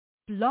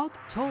Blog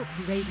Talk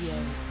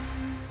Radio.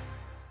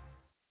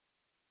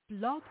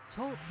 Blog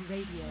Talk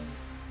Radio.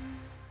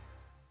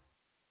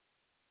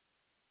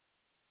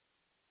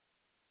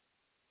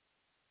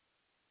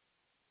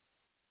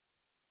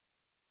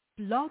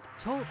 Blog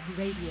Talk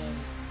Radio.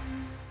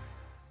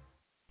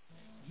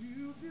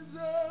 You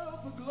deserve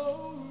the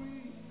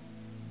glory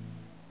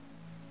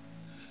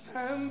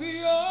and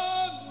the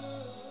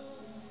honor.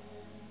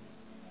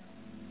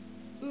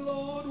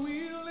 Lord,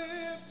 we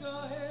lift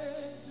our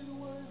hands in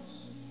worship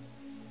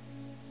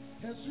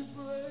as we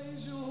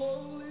praise your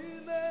holy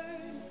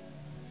name.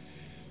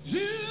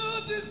 You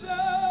deserve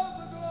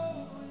the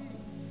glory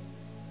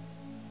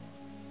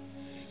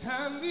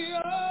and the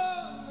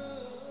honor.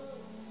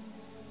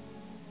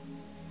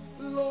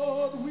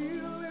 Lord, we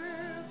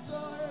lift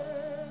our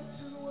hands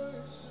in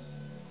worship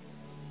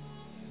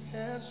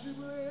as we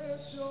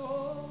bless your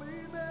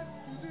holy name.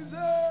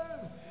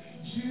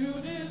 You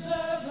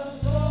deserve the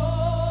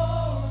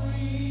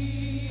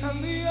glory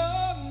and the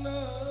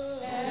honor.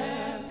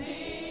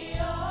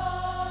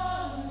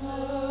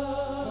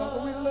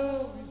 Father, we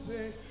love you,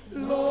 say,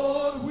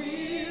 Lord,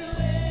 we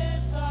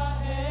lift our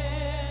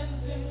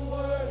hands in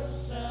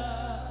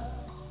worship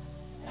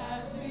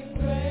as we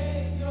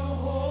praise your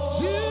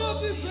holy name.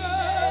 You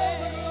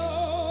deserve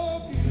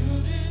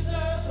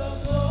the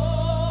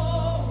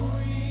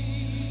glory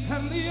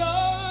and the honor.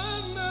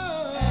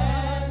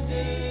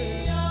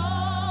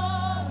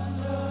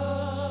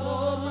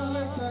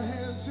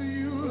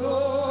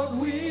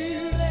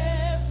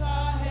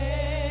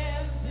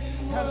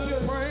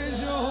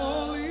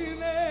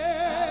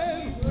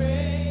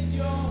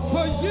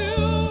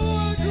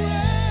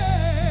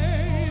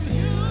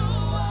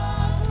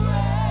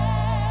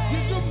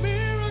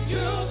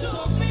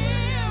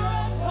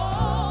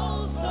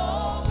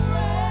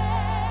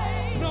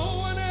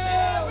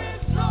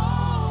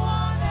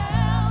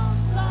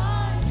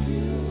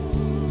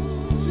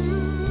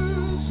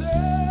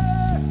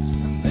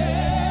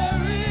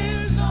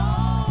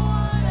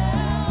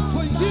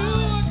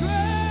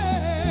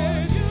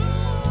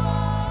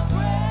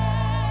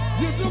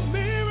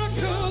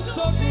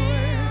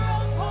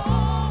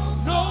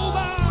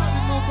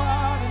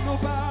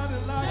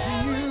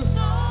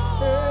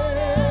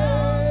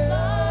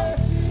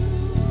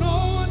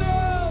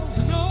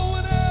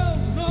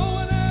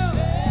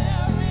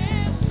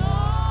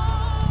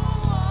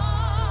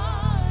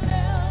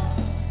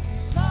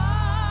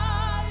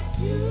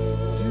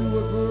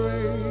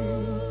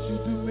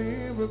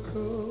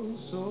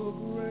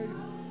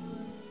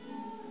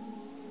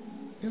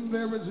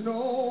 There is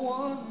no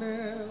one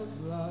else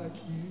like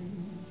you.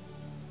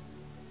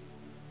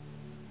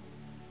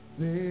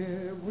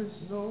 There is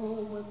no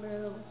one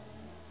else.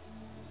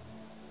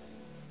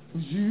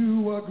 'Cause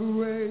you are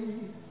great.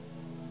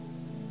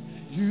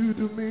 You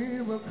do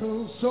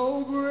miracles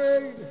so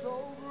great.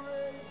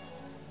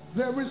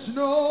 There is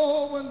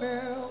no one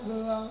else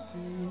like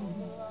you.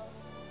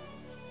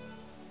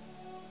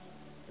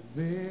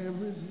 There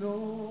is no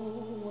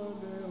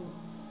one else.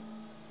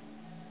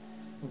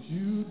 'Cause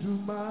you do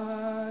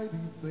mighty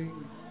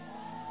things,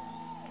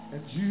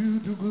 and you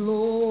do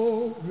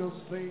glorious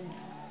things.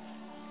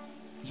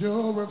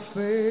 You're a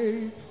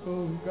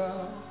faithful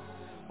God.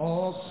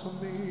 Awesome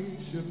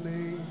is your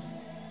name.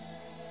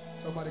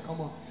 Somebody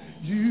come on.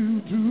 You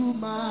do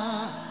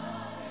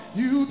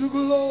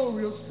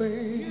glorious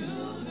things.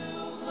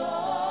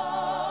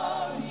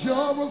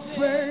 You're a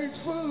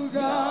faithful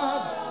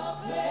God.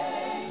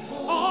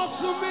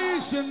 Awesome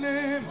is your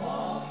name.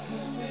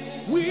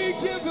 We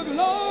give the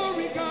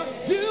glory, God.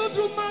 You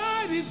do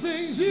mighty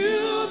things.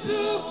 You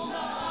do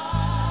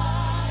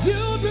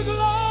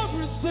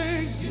glorious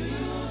things.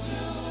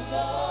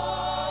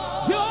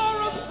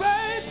 You're a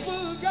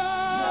faithful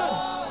God.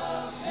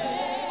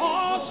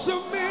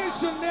 Awesome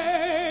is your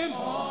name.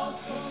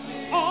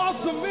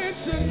 Awesome is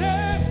your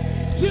name.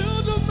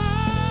 You do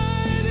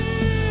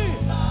mighty.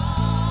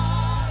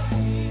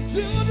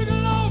 You do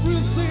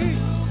glorious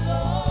things.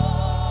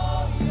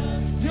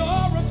 You're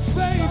a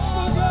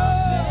faithful God.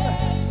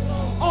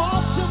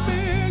 Awesome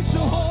is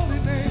your holy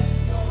name.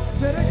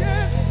 Say it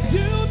again.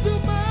 You do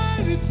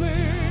mighty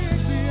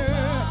things, yeah.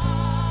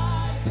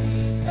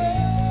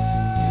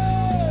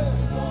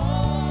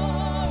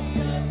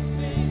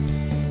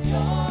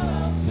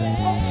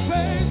 Oh,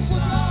 faithful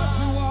God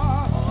you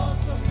are.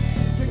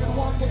 Sing it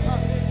one more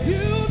time.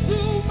 You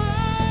do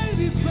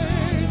mighty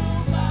things.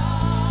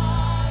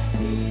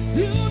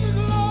 You do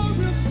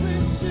glorious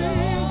things,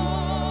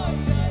 Jesus.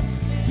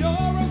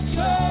 You're a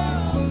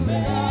faithful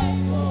God.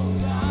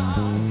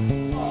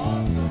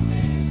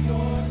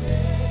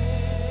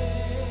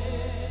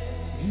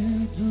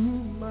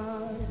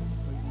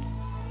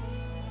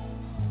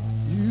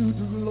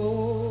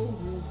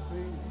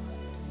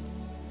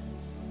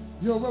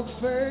 You're a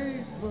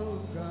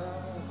faithful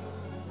God.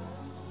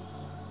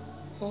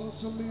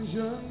 Awesome is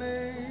your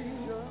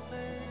name.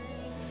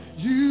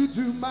 You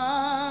do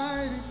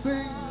mighty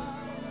things.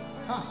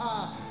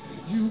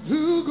 You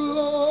do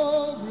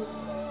glorious.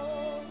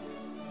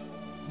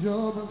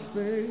 You're a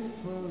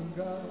faithful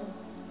God.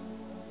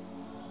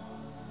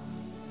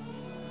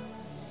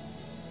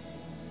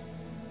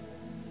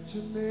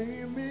 Your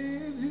name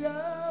is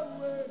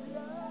Yahweh.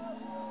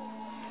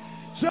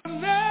 Your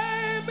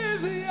name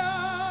is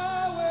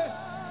Yahweh.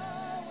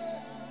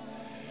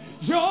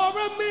 You're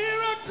a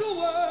miracle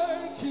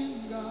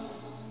working God.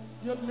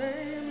 Your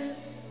name is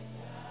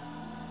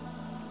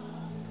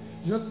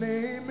Yahweh. Your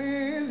name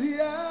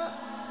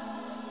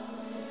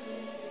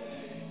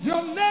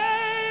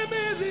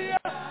is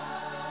Yahweh.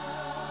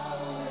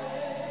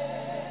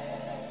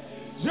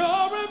 You're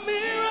a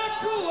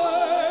miracle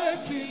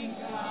working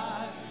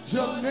God.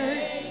 Your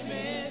name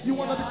is You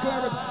want to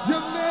declare it?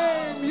 Your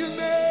name is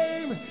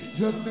Yahweh.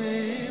 Your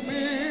name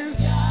is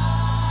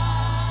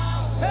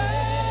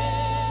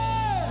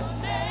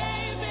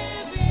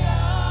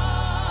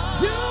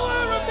Yahweh. You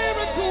are a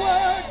miracle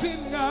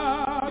working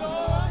God.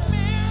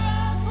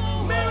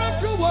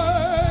 Miracle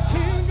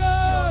working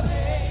God.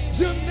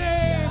 Your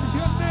name is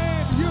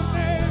Yahweh. Your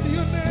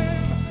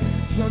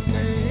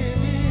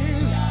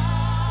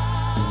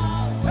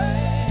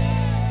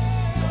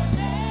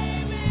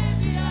name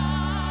is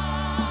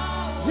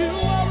Yahweh. You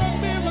are a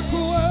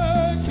miracle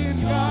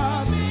working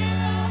God.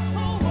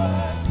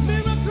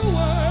 Miracle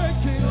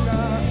working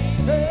God.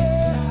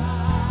 Hey.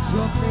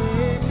 Your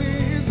name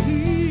is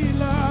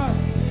healer.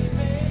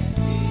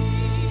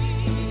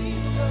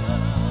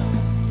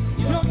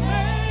 Your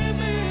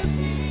name is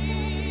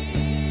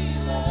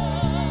healer.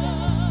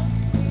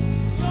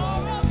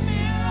 You're a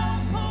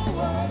miracle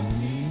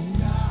working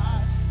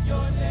God.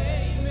 Your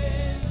name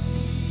is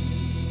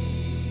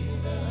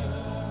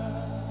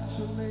healer.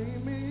 Your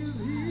name is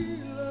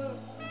healer.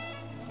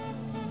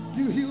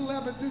 You heal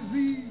every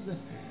disease.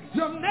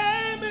 Your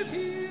name is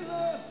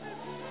healer.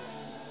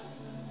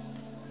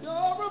 You're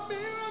a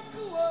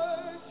miracle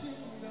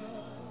working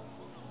God.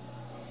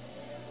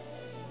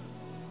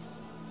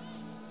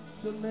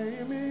 Your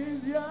name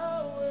is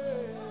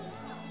Yahweh.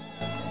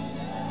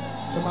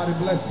 Somebody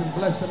bless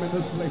him in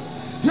this place.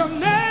 Your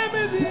name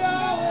is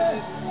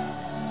Yahweh.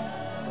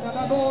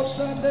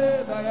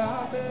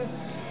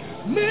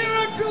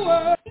 Miracle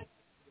working.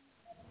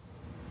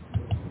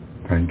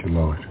 Thank you,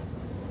 Lord.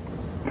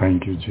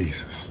 Thank you, Jesus.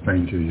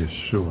 Thank you,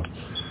 Yeshua.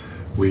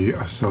 We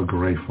are so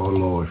grateful,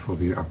 Lord, for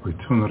the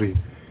opportunity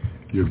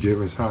you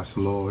give us,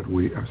 Lord.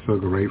 We are so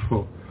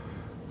grateful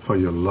for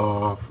your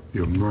love,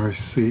 your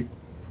mercy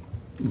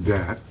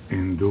that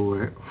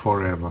endure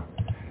forever.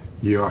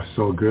 You are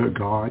so good,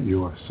 God.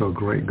 You are so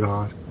great,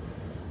 God.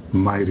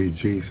 Mighty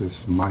Jesus,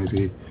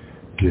 mighty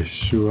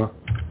Yeshua,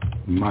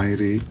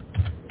 mighty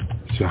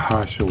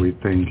Shahasha. We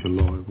thank you,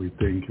 Lord. We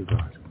thank you,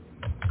 God.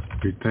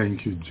 We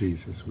thank you,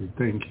 Jesus. We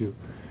thank you,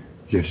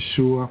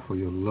 Yeshua, for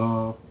your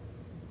love,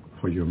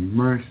 for your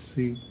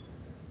mercy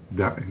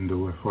that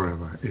endure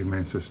forever.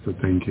 Amen, sister.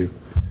 Thank you.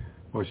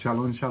 Well,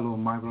 shalom,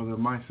 shalom, my brother,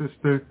 my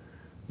sister.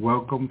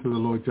 Welcome to the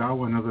Lord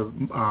Yahweh, another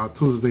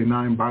Tuesday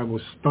night Bible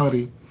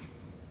study.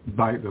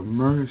 By the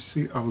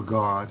mercy of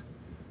God,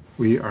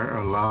 we are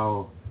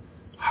allowed,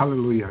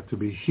 hallelujah, to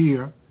be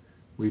here.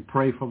 We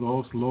pray for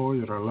those,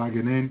 Lord, that are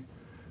logging in.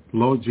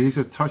 Lord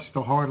Jesus, touch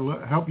the heart.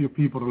 Help your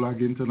people to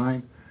log in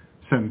tonight.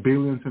 Send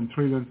billions and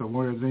trillions of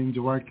warriors,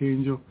 angel,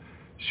 archangel,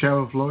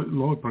 sheriff,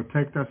 Lord,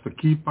 protect us, to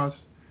keep us.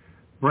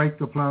 Break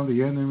the plan of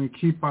the enemy.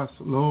 Keep us,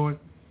 Lord,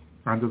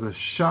 under the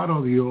shadow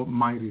of the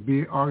Almighty.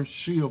 Be our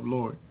shield,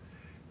 Lord.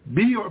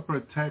 Be our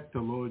protector,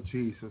 Lord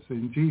Jesus.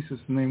 In Jesus'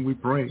 name we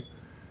pray.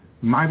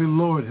 Mighty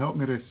Lord, help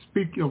me to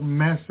speak your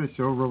message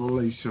of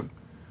revelation.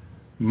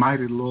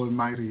 Mighty Lord,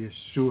 mighty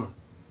Yeshua.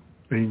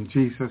 In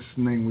Jesus'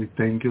 name we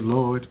thank you,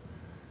 Lord,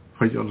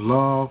 for your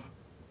love,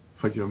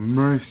 for your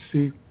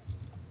mercy,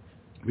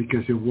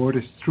 because your word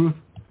is truth.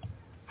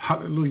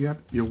 Hallelujah.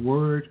 Your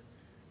word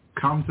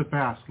come to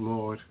pass,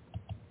 Lord,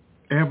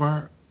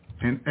 ever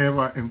and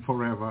ever and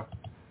forever.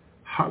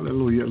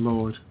 Hallelujah,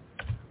 Lord.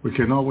 We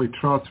can always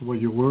trust what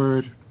your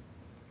word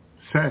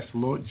says,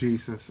 Lord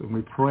Jesus. And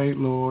we pray,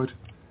 Lord,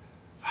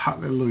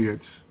 hallelujah.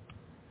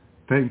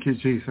 Thank you,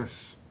 Jesus.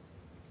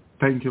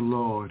 Thank you,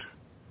 Lord.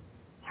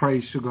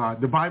 Praise to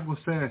God. The Bible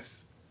says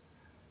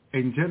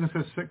in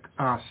Genesis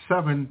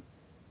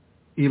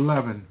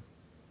 7:11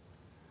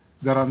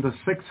 that on the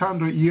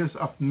 600 years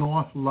of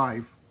Noah's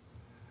life,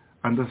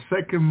 on the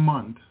second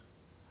month,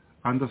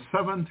 on the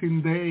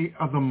 17th day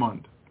of the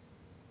month,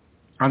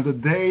 on the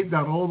day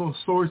that all the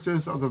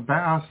sources of the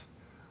vast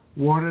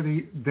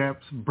watery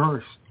depths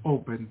burst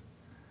open,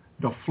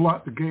 the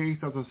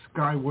floodgates of the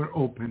sky were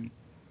open,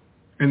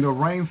 and the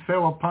rain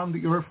fell upon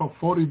the earth for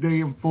 40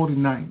 days and 40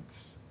 nights.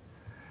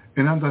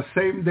 And on the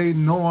same day,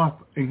 Noah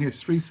and his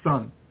three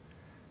sons,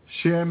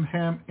 Shem,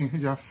 Ham, and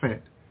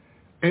Japheth,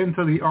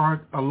 entered the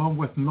ark along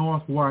with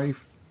Noah's wife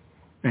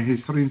and his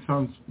three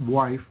sons'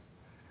 wife.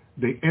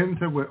 They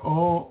entered with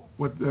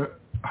the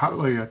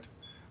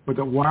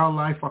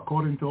wildlife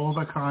according to all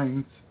the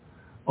kinds,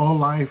 all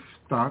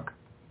livestock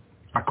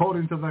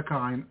according to the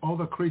kind, all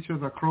the creatures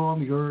that crawl on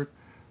the earth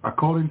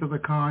according to the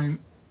kind,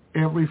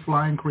 every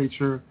flying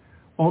creature,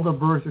 all the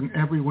birds and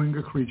every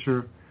winged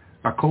creature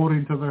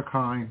according to their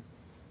kind,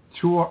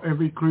 to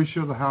every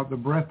creature that have the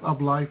breath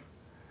of life.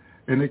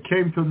 And it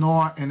came to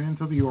Noah and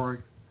into the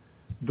ark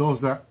those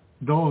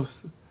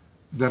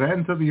that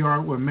entered the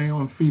ark were male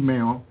and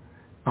female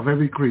of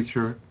every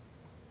creature,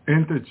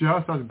 entered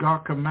just as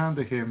God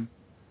commanded him.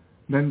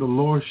 Then the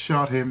Lord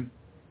shut him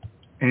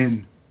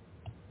in.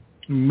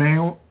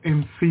 Male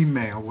and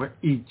female were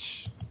each.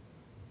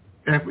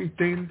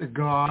 Everything that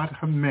God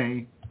had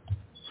made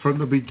from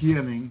the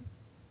beginning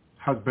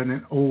has been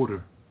in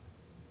order.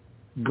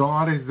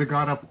 God is the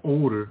God of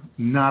order,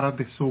 not of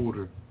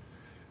disorder.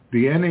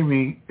 The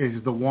enemy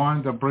is the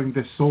one that brings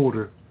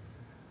disorder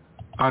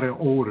out of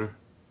order.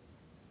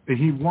 And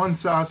he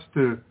wants us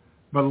to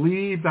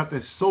believe that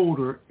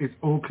disorder is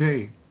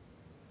okay.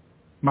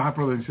 My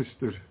brother and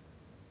sister,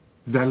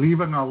 that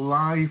living a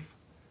life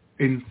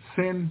in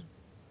sin,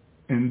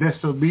 in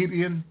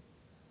disobedience,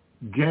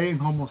 gay and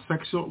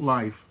homosexual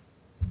life,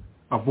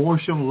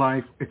 abortion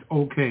life, it's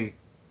okay.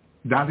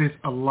 That is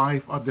a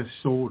life of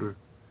disorder.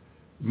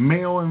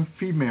 Male and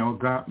female,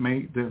 God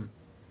made them.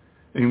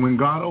 And when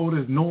God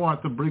orders Noah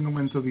to bring them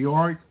into the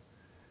ark,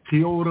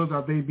 he ordered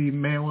that they be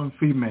male and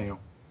female,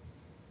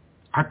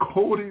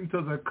 according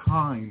to their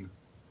kind,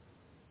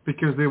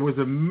 because there was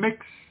a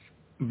mix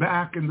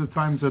back in the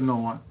times of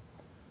Noah,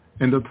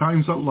 in the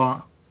times of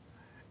Lot.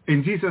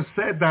 And Jesus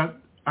said that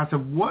as it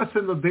was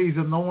in the days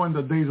of Noah and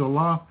the days of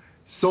Lot,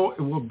 so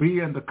it will be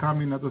in the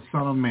coming of the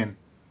Son of Man.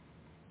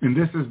 And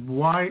this is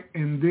why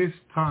in this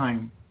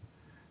time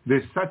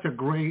there's such a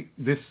great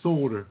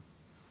disorder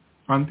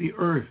on the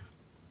earth.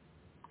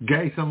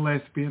 Gays and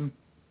lesbian,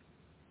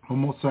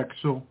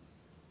 homosexual,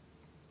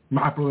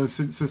 my brother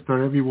and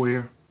sister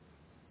everywhere,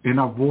 and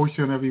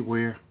abortion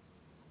everywhere.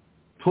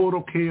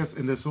 Total chaos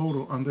and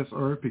disorder on this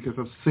earth because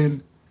of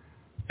sin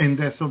and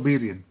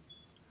disobedience.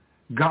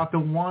 God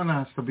don't want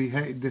us to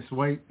behave this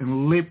way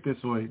and live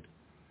this way.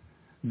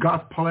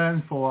 God's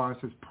plan for us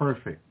is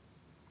perfect.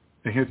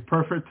 And his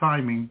perfect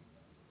timing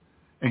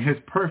and his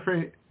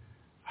perfect,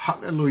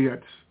 hallelujah,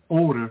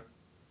 order,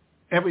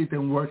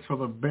 everything works for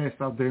the best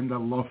of them that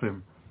love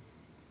him.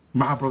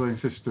 My brother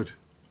and sister,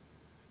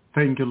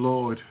 thank you,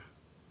 Lord.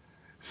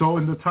 So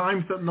in the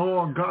times that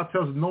Noah, God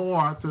tells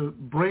Noah to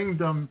bring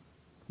them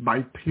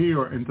by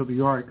pair into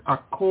the ark,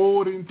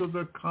 according to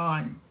the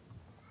kind.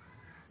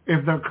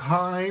 If the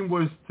kind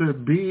was to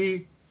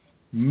be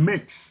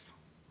mixed,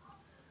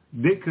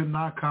 they could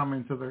not come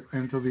into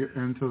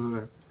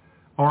the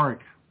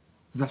ark.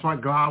 That's why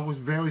God was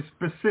very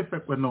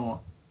specific with Noah.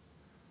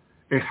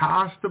 It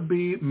has to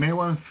be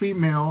male and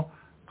female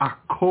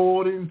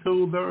according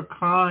to their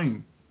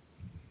kind.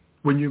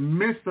 When you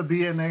mix the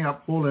DNA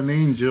of fallen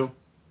angel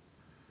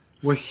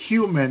with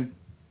human,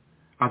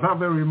 at that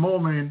very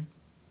moment,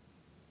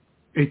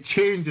 it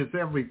changes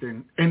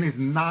everything, and it's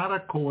not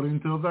according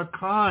to the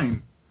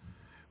kind.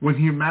 When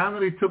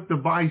humanity took the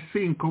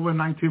vaccine,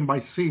 COVID-19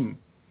 vaccine,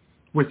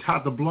 which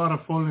had the blood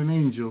of fallen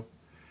angel,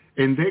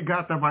 and they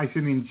got the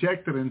vaccine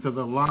injected into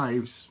their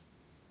lives,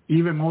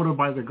 even ordered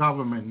by the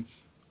governments,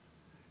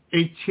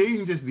 it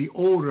changes the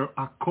order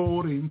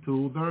according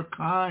to their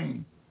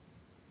kind.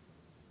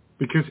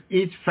 Because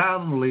each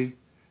family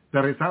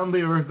that is on the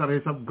earth that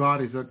is of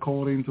God is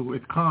according to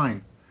its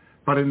kind.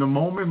 But in the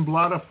moment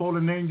blood of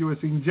fallen angel is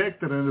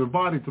injected in their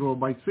body through a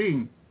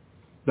vaccine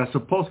that's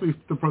supposed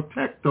to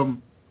protect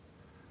them,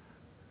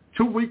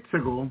 2 weeks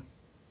ago,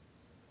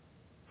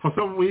 for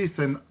some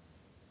reason,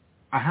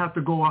 I had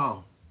to go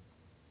out.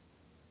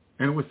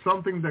 And it was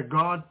something that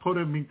God put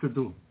in me to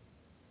do.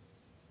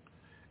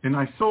 And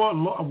I saw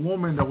a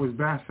woman that was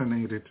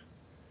vaccinated,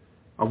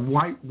 a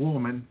white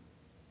woman,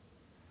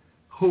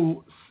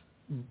 who,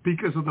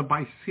 because of the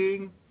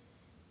vaccine,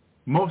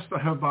 most of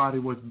her body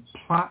was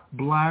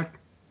black,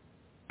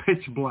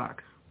 pitch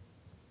black.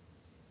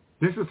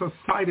 This is a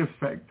side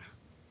effect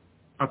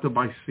of the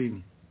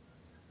vaccine,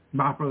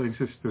 my brother and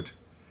sister.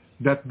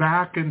 That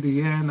back in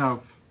the end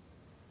of,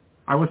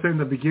 I would say in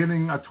the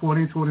beginning of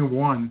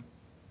 2021,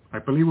 I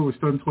believe it was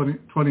still in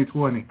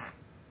 2020,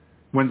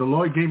 when the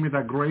Lord gave me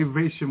that great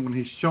vision, when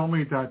he showed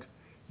me that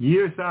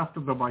years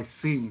after the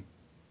vaccine,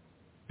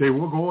 they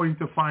were going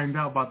to find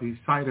out about the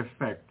side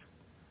effect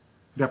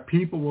that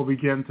people will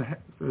begin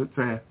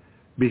to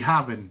be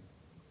having,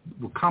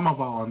 will come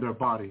about on their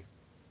body.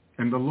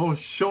 And the Lord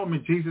showed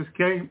me, Jesus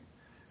came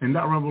in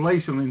that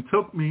revelation and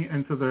took me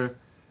into the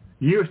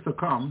years to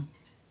come,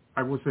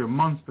 I would say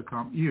months to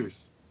come, years,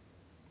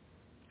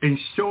 and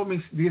showed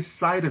me this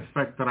side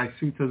effect that I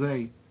see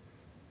today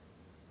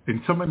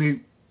in so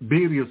many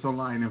videos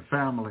online and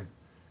family.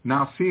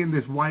 Now seeing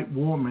this white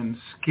woman,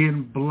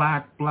 skin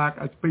black,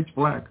 as pitch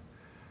black,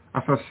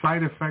 as a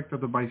side effect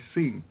of the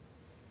vaccine.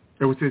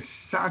 It was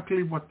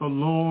exactly what the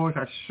Lord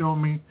has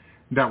shown me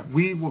that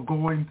we were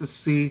going to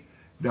see,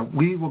 that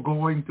we were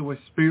going to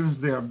experience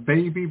their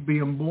baby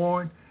being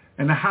born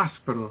in a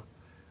hospital.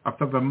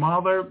 After the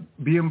mother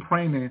being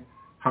pregnant,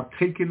 have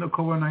taken the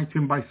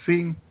COVID-19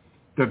 vaccine,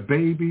 the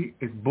baby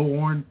is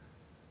born,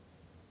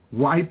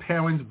 white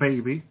parents'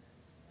 baby,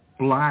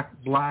 black.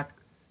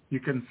 You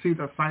can see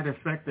the side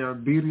effect. There are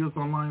videos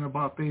online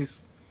about this.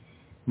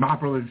 My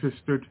brother and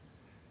sister,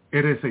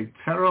 it is a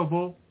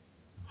terrible,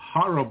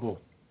 horrible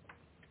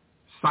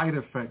side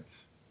effect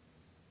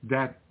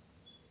that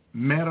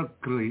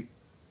medically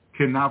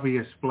cannot be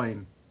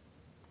explained.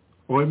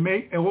 Or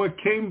it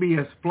can be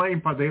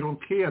explained, but they don't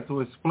care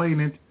to explain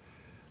it.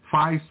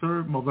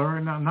 Pfizer,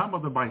 Moderna, none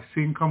of the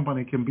vaccine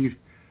company can be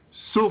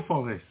sued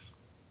for this.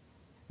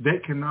 They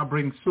cannot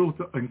bring suit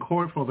in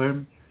court for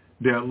them.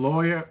 Their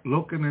lawyer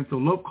looking into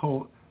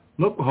loophole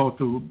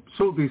to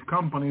sue these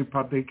companies,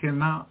 but they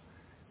cannot.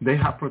 They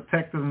have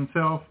protected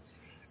themselves.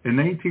 In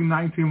 18,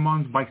 19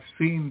 months,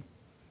 vaccine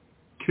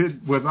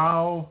could,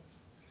 without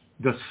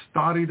the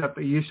study that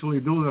they usually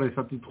do, that is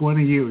up to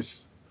 20 years,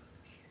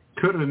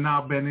 could have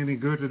not been any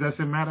good. It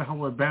doesn't matter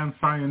how advanced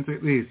science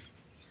it is.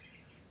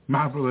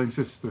 My brother and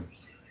sister,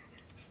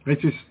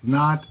 it's just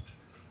not,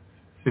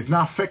 it's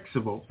not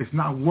fixable. It's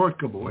not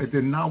workable. It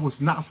was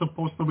not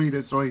supposed to be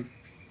this way.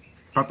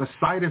 But the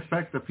side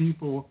effects that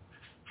people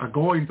are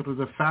going through,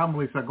 the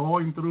families are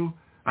going through,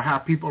 I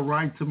have people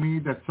write to me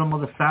that some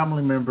of the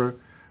family members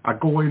are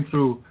going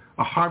through,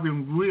 are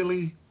having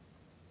really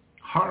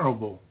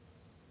horrible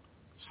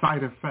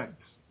side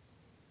effects.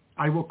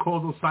 I will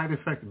call those side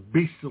effects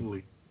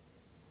beastly,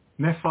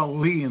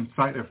 Nephilim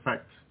side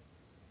effects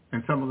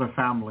in some of the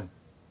family.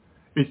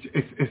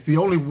 It's the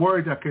only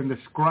word that can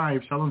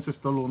describe, Shalom,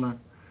 Sister Luna,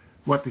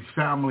 what these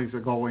families are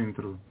going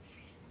through.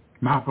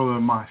 My brother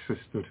and my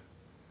sister.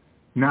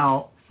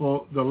 Now,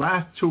 for the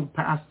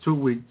past 2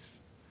 weeks,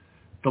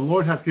 the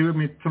Lord has given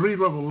me 3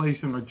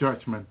 revelations of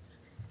judgment,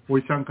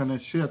 which I'm going to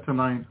share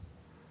tonight.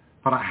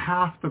 But I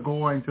have to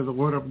go into the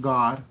Word of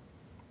God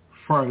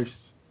first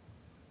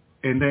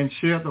and then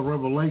share the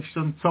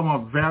revelation. Some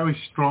are very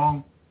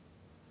strong.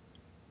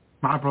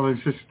 My brothers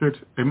and sisters,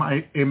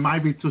 it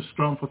might be too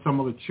strong for some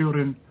of the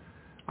children.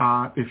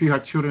 If you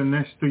have children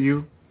next to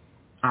you,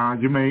 I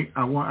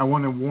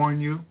want to warn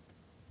you,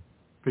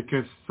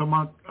 because some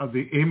of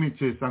the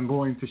images I'm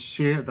going to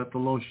share that the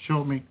Lord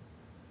showed me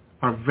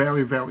are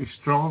very, very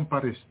strong,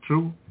 but it's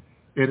true.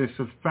 It is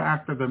a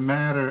fact of the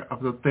matter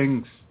of the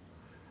things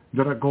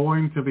that are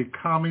going to be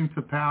coming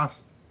to pass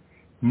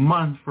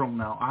months from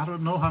now. I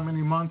don't know how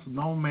many months.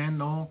 No man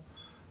knows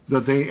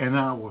the day and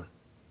hour.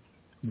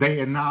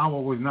 Day and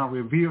hour was not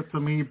revealed to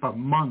me, but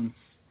months,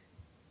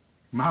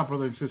 my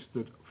brother and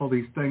sister, for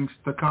these things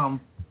to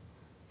come.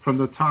 From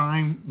the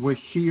time we're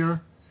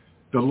here,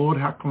 the Lord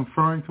has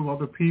confirmed to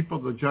other people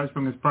the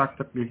judgment is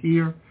practically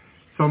here.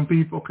 Some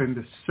people can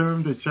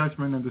discern the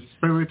judgment in the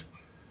spirit.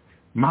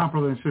 My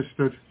brother and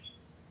sister,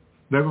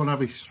 they're going to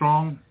be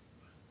strong.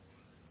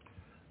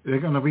 They're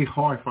going to be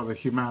hard for the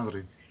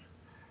humanity.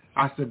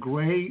 As the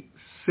great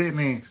sin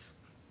is,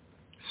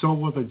 so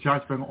will the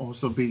judgment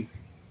also be.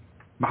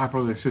 My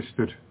brother and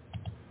sister,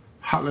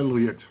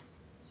 hallelujah.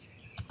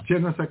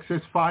 Genesis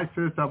 6:5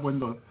 says that when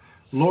the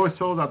Lord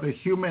saw that the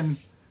human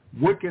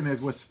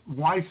wickedness was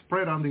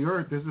widespread on the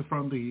earth, this is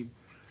from the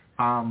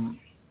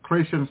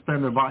Christian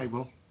Standard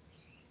Bible,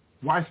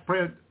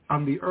 widespread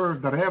on the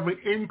earth, that every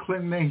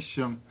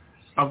inclination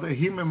of the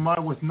human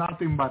mind was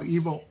nothing but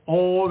evil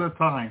all the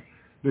time.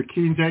 The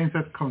King James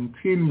says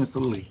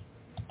continuously.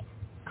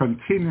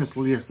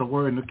 Continuously is the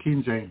word in the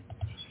King James.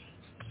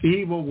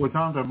 Evil was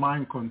on their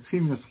mind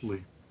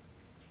continuously.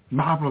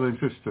 My brother and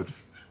sister,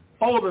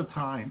 all the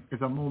time is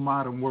a more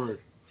modern word.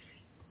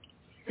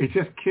 It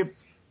just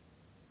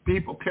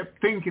people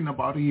kept thinking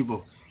about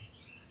evil.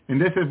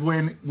 And this is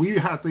when we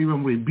have to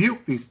even rebuke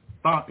these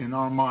thoughts in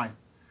our mind.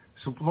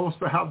 Supposed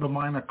to have the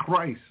mind of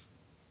Christ.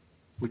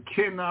 We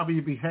cannot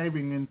be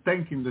behaving and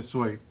thinking this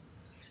way.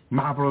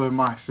 My brother and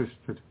my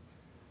sister,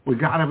 we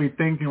got to be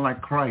thinking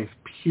like Christ.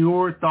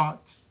 Pure thoughts.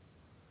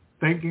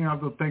 Thinking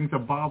of the things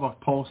above, as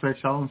Paul said,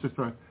 Shalom,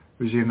 Sister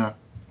Regina.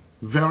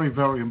 Very,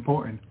 very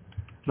important.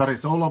 That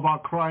it's all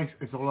about Christ.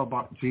 It's all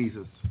about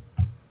Jesus.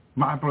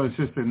 My brother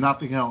and sister,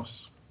 nothing else.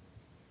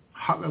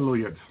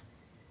 Hallelujah.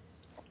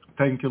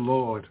 Thank you,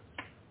 Lord.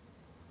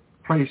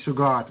 Praise to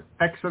God.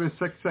 Exodus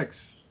 6:6.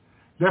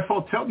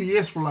 Therefore tell the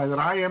Israelites that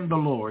I am the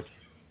Lord,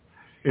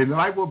 and that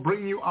I will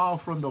bring you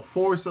out from the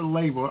forced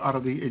labor out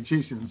of the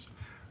Egyptians,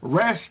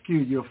 rescue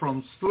you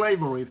from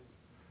slavery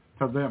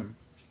to them.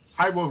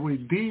 I will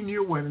redeem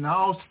you with an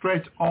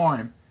outstretched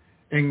arm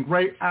in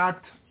great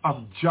act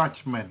of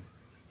judgment.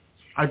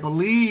 I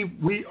believe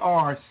we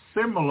are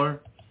similar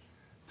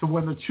to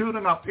when the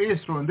children of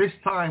Israel in this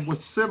time was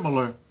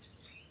similar.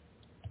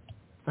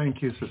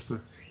 Thank you,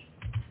 sister.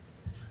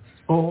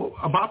 Oh,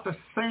 about the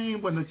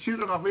same when the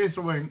children of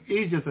Israel were in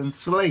Egypt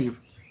enslaved.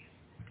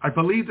 I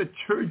believe the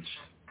church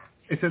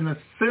is in a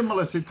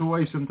similar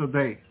situation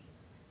today.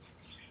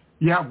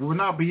 Yeah, we're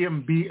not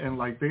being beaten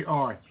like they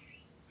are.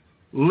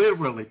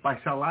 Literally, by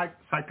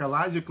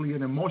psychologically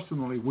and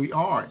emotionally, we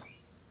are.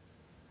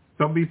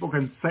 Some people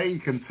can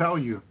tell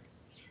you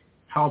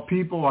how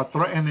people are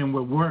threatening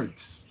with words.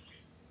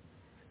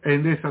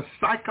 And there's a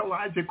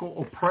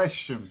psychological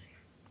oppression,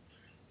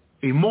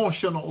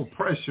 emotional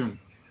oppression,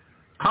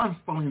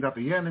 constantly that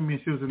the enemy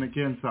is using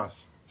against us.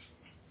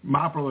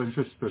 My brothers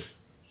and sisters,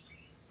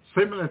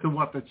 similar to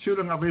what the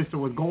children of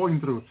Israel were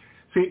going through.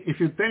 See, if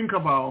you think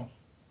about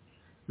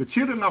the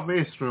children of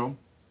Israel,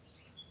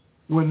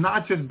 were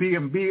not just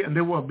being beaten,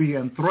 they were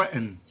being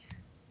threatened.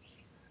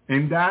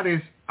 And that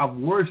is a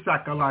worse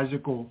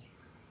psychological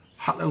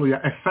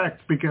hallelujah,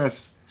 effect, because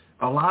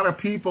a lot of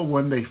people,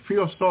 when they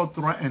feel so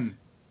threatened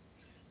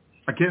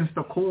against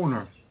the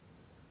corner,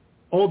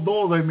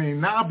 although they may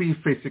not be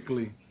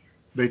physically,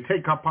 they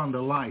take upon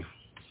their life.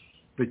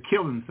 They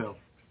kill themselves.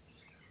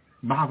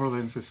 My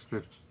brothers and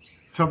sisters.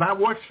 So that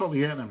works for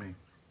the enemy.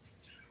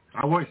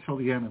 That works for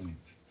the enemy.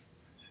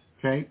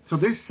 Okay? So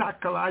this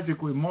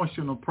psychological,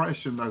 emotional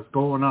pressure that's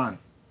going on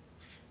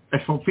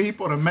is for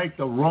people to make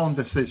the wrong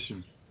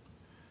decision.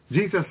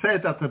 Jesus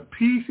said that the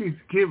peace he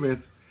giveth,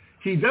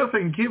 he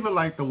doesn't give it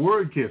like the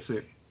world gives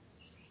it.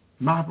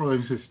 My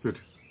brothers and sisters.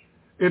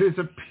 It is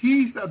a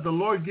peace that the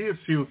Lord gives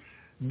you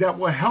that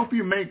will help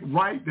you make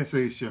right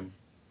decisions,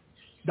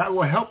 that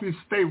will help you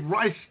stay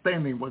right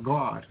standing with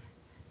God,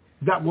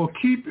 that will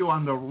keep you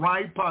on the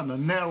right path, the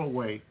narrow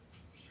way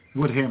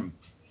with him.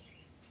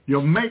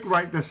 You'll make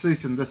right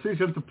decisions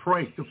to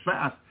pray, to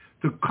fast,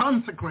 to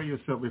consecrate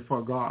yourself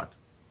before God.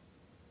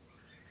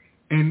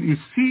 And you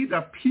see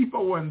that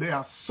people, when they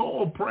are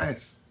so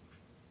oppressed,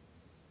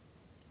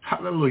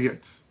 hallelujah,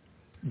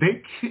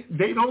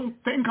 they don't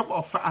think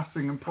about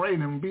fasting and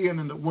praying and being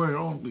in the Word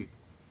only.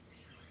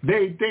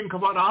 They think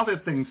about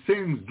other things,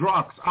 sins,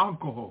 drugs,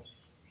 alcohol.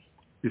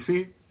 You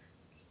see?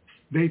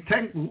 They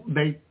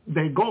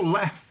go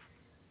left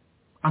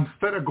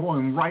instead of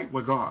going right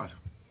with God.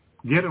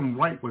 Get them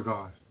right with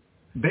God.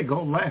 They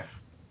go left.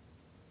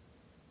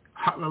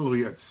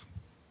 Hallelujah.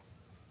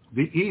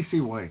 The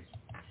easy way,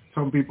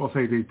 some people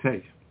say they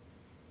take.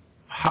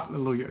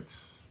 Hallelujah.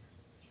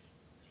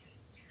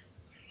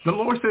 The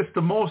Lord says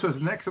to Moses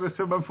in Exodus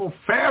 7:4,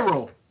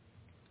 Pharaoh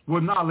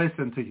will not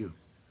listen to you.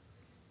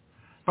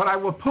 But I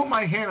will put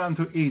my hand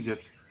unto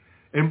Egypt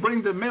and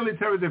bring the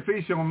military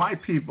division of my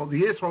people,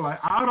 the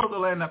Israelites, out of the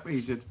land of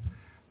Egypt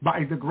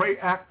by the great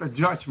act of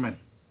judgment.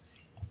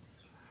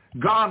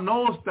 God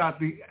knows that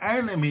the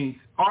enemies,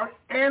 our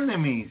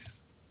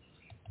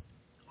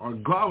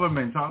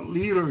governments, our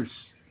leaders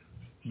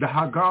that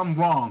have gone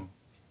wrong,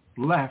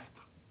 left,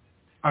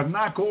 are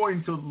not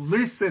going to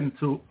listen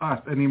to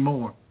us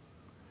anymore.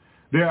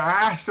 They're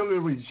actually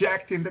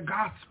rejecting the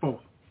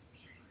gospel.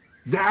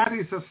 That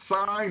is a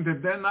sign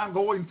that they're not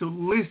going to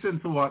listen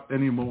to us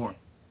anymore.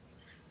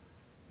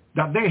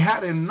 That they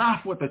had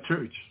enough with the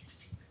church.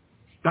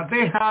 That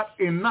they had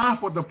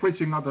enough with the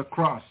preaching of the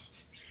cross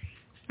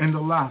in the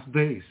last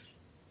days.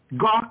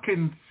 God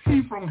can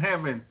see from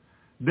heaven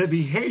the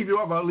behavior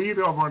of our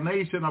leader, of our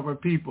nation, of our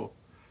people,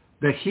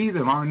 the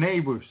heathen, our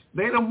neighbors.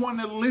 They don't want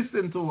to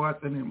listen to us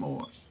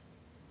anymore.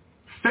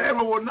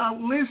 Pharaoh will not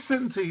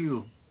listen to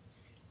you.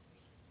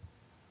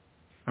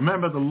 I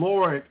remember the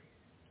Lord,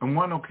 on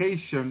one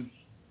occasion,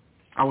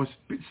 I was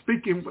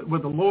speaking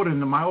with the Lord in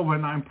my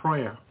overnight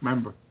prayer,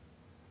 remember?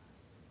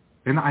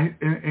 And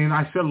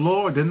I said,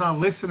 Lord, they're not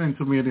listening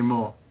to me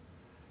anymore.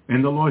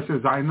 And the Lord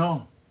says, I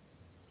know.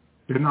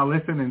 They're not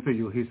listening to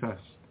you, he says.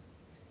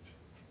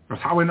 I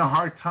was having a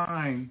hard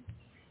time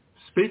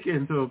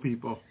speaking to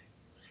people.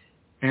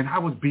 And I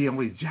was being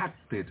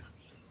rejected.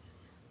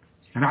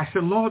 And I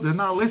said, Lord, they're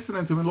not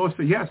listening to me. The Lord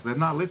said, yes, they're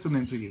not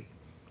listening to you.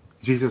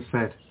 Jesus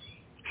said,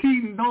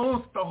 he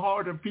knows the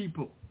heart of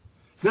people,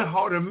 the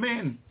heart of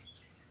men,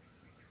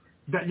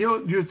 that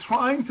you're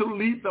trying to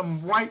lead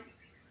them right,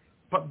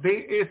 but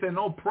there is an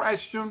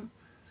oppression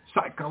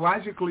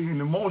psychologically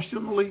and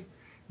emotionally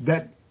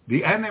that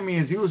the enemy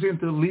is using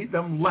to lead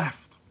them left.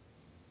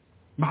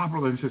 My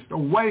brother and sister,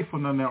 away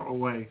from the narrow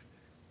way.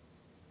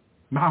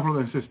 My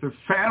brother and sister,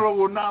 Pharaoh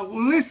will not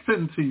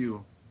listen to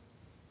you.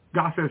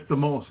 God says to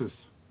Moses,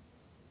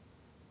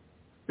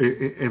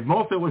 if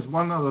Moses was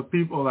one of the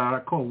people that I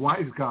call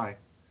wise guy,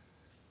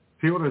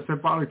 he would have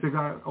said probably to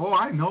God, oh,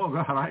 I know,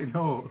 God, I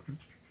know.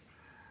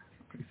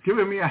 He's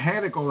giving me a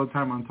headache all the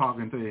time I'm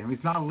talking to him.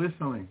 He's not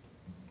listening.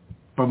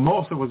 But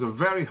Moses was a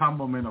very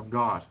humble man of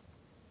God.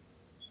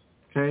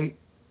 Okay?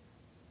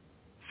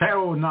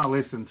 Pharaoh will not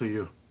listen to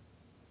you.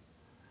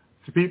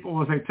 So people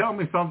will say, tell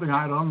me something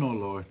I don't know,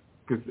 Lord.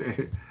 Because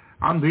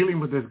I'm dealing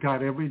with this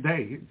guy every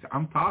day.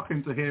 I'm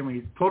talking to him and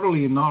he's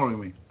totally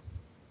ignoring me.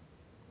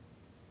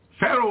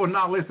 Pharaoh will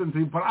not listen to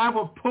you, but I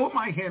will put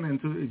my hand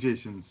into the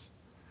Egyptians.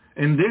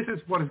 And this is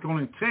what it's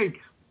going to take.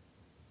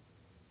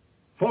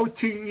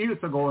 14 years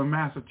ago in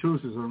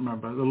Massachusetts, I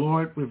remember, the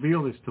Lord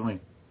revealed this to me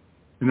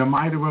in the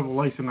mighty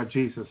revelation of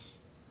Jesus.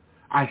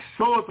 I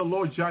saw the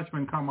Lord's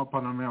judgment come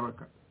upon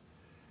America.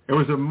 It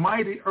was a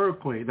mighty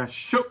earthquake that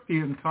shook the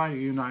entire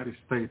United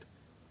States.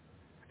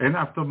 And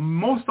after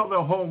most of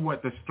their home were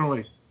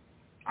destroyed,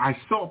 I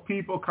saw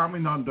people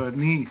coming on their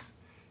knees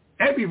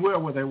everywhere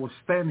where they were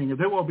standing.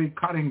 They will be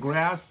cutting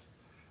grass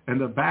in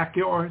the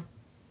backyard,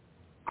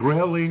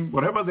 grilling,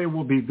 whatever they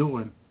will be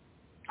doing.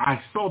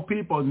 I saw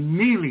people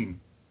kneeling,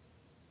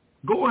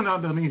 going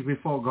on their knees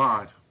before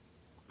God,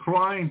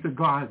 crying to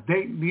God.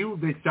 They knew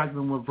this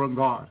judgment was from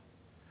God.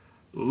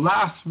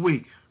 Last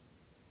week,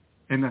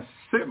 in a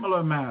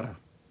similar matter,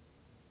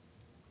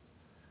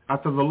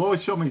 after the Lord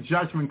showed me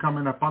judgment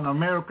coming upon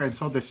America and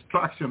saw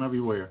destruction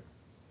everywhere,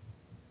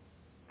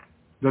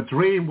 the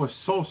dream was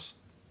so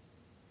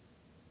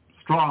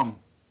strong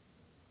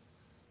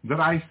that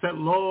I said,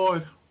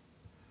 Lord,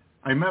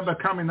 I remember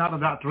coming out of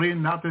that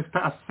dream, not this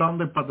past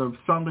Sunday, but the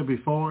Sunday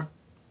before.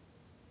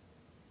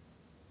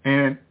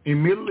 And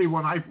immediately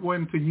when I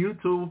went to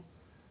YouTube,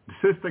 the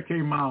sister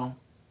came out,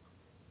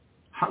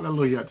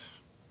 hallelujah,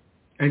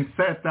 and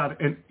said that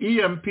an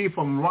EMP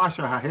from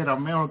Russia had hit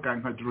America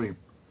in her dream.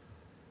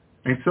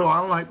 And so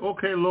I'm like,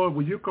 okay, Lord,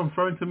 will you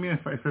confirm to me if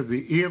I said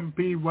the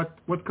EMP,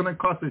 what's going to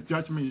cause this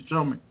judgment you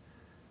show me?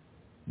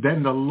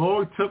 Then the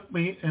Lord took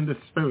me in the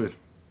spirit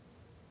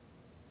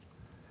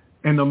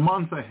in the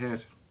months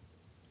ahead.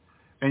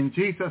 And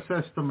Jesus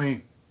says to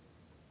me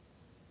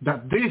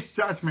that this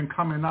judgment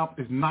coming up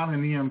is not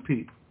an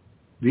EMP.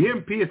 The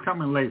EMP is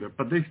coming later,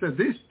 but they said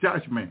this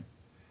judgment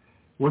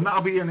will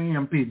not be an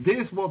EMP.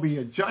 This will be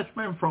a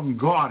judgment from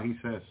God, he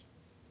says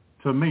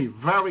to me,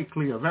 very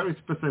clear, very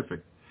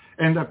specific.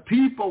 And the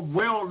people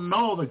will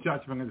know the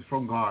judgment is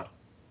from God,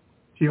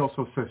 he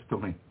also says to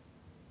me.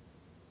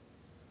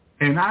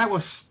 And I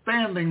was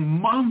standing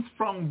months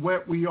from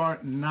where we are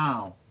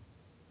now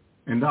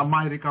in that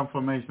mighty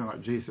confirmation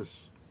of Jesus,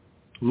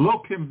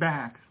 looking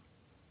back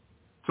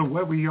to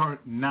where we are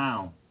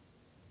now.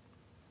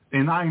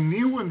 And I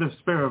knew in the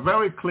spirit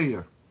very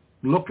clear,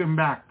 looking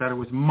back, that it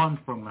was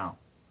months from now.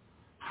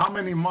 How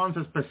many months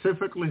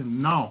specifically?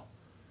 No,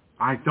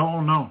 I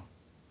don't know.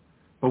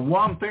 But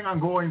one thing I'm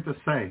going to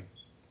say,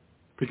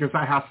 because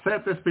I have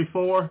said this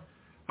before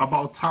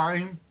about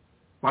time,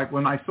 like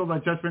when I saw the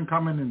judgment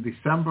coming in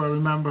December, I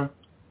remember.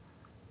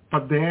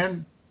 But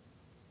then,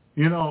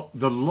 you know,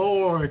 the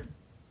Lord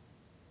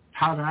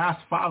had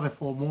asked Father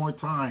for more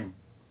time.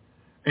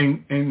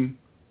 And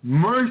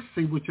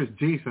mercy, which is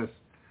Jesus,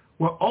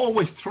 will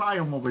always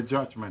triumph over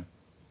judgment.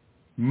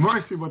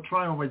 Mercy will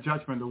triumph over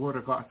judgment, the Word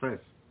of God says.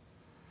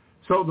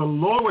 So the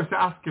Lord was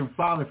asking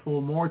Father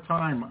for more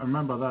time. I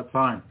remember that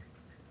time.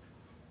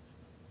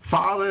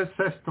 Father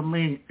says to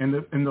me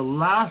in the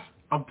last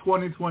of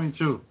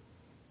 2022,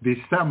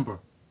 December,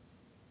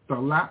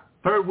 the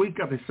third week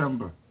of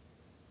December,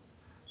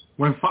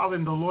 when Father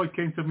and the Lord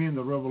came to me in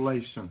the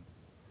revelation,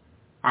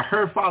 I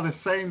heard Father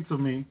saying to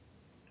me,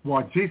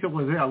 while Jesus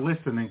was there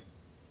listening,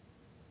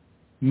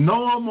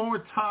 no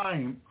more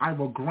time I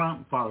will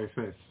grant, Father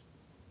says.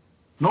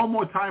 No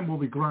more time will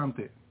be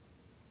granted,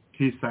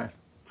 he said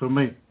to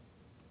me.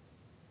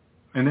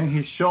 And then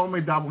he showed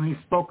me that when he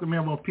spoke to me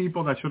about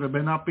people that should have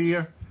been up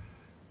here,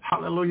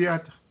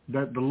 hallelujah,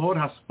 that the Lord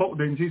has spoken.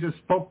 Then Jesus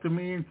spoke to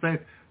me and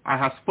said, I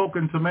have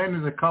spoken to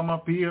many to come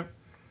up here,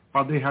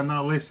 but they have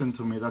not listened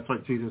to me. That's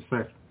what Jesus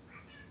said.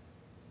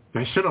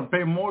 There should have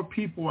been more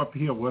people up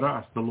here with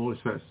us, the Lord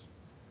says.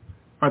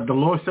 But the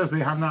Lord says they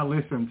have not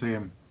listened to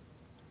him.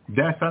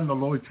 That's in the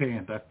Lord's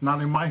hand. That's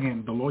not in my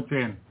hand, the Lord's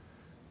hand.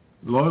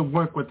 The Lord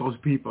work with those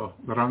people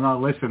that are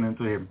not listening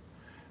to him.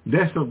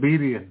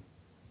 Disobedient,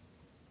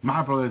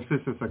 my brothers and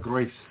sisters, a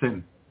great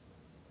sin.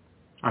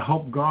 I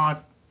hope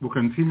God will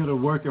continue to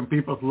work in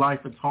people's life.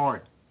 It's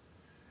hard.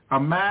 A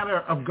matter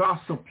of God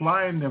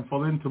supplying them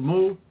for them to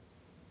move,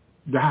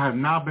 that has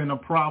not been a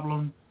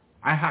problem.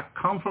 I had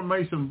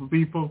confirmation from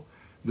people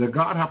that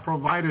God had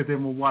provided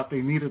them with what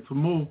they needed to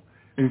move,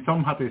 and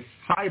some have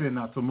decided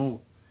not to move.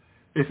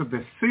 It's a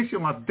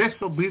decision of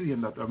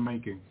disobedience that they're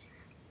making.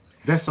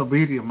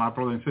 Disobedience, my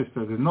brother and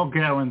sister. There's no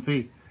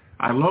guarantee.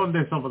 I learned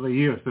this over the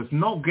years. There's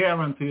no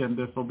guarantee in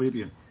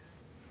disobedience.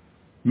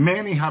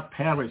 Many have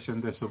perished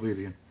in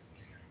disobedience.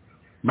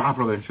 My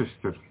brother and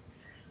sister.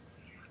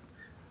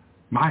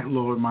 My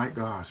Lord, my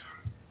God.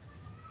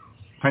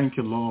 Thank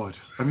you, Lord.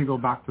 Let me go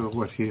back to the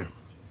word here.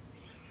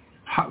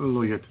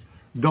 Hallelujah.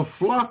 The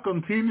flood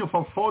continued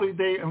for 40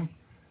 days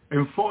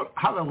and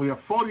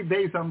 40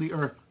 days on the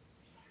earth.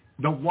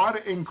 The water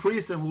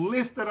increased and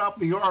lifted up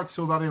the ark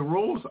so that it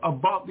rose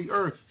above the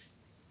earth.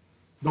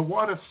 The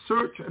water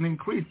surged and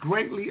increased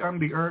greatly on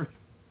the earth.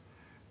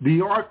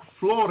 The ark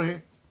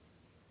floated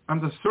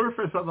on the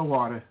surface of the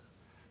water.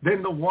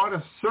 Then the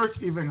water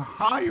surged even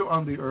higher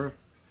on the earth.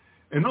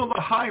 And all the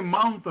high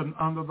mountains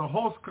under the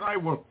whole sky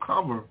were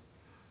covered.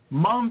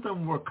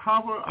 Mountains were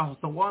covered as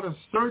the water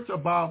surged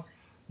above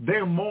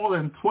them more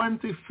than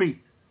 20 feet.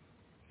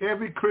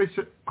 Every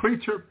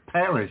creature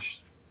perished.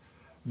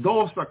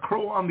 Those that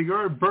crow on the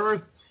earth,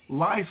 birds,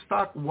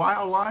 livestock,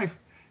 wildlife,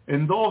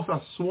 and those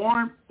that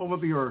swarm over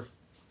the earth,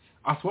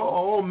 as well as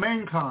all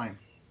mankind.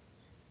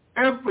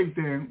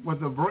 Everything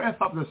with the breath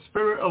of the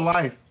spirit of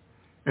life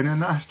in the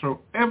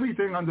nostril,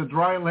 everything on the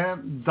dry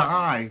land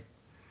died.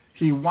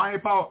 He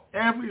wiped out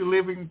every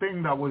living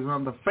thing that was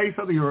on the face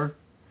of the earth,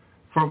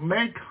 from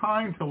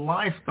mankind to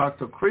livestock,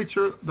 to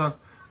creature, the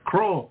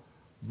crow,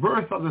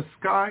 birds of the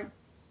sky,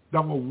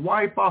 that will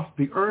wipe off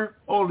the earth.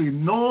 Only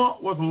Noah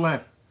was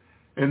left,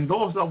 and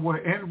those that were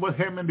in with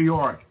him in the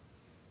ark.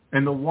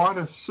 And the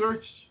water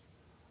surged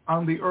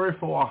on the earth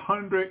for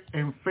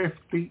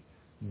 150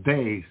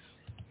 days.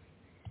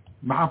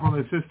 My brother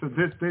and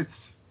sister, this,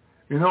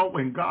 you know,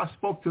 when God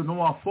spoke to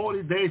Noah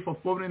 40 days for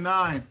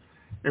 49,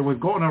 it was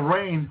going to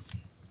rain.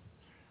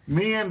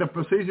 Me and the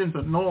precisions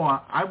of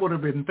Noah, I would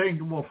have been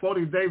thinking, well,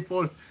 40 days,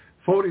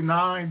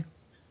 49,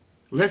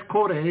 let's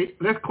call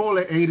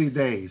it 80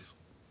 days.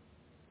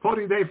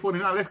 40 days,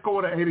 49, let's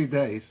call it 80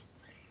 days.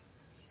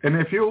 And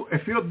if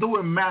you're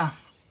doing math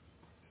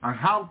on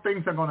how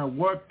things are going to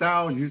work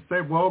out, you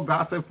say, well,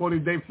 God said 40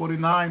 days,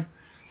 49.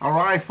 All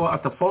right,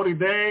 at the 40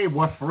 day,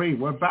 we're free.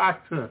 We're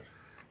back to,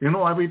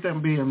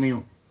 everything being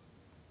new.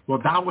 Well,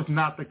 that was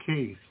not the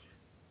case.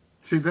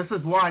 See, this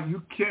is why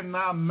you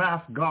cannot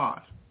math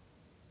God.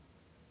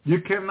 You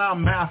cannot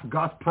math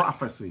God's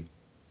prophecy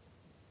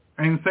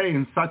and say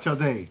in such a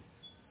day,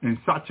 in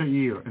such a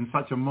year, in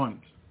such a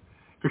month.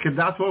 Because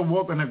that's where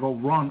we're going to go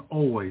wrong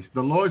always.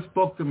 The Lord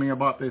spoke to me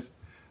about this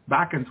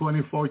back in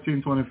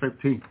 2014,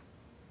 2015.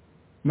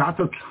 Not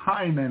to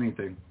time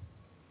anything.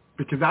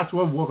 Because that's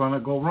where we're going to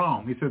go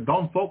wrong. He said,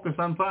 don't focus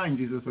on time,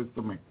 Jesus said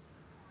to me.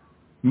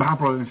 My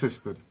brother and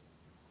sister.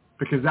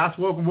 Because that's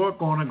where we're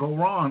going to go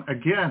wrong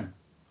again.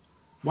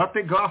 What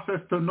did God say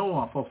to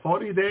Noah? For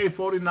 40 days,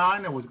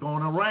 49, it was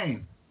going to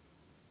rain.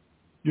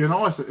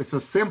 It's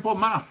a simple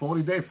math.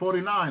 40 days,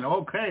 49.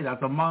 Okay,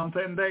 that's a month,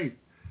 10 days.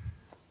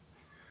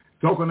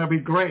 It's all going to be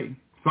great.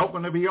 It's all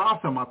going to be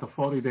awesome after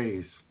 40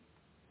 days.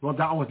 Well,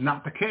 that was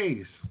not the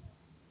case.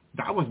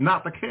 That was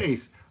not the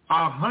case.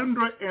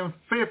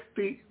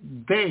 150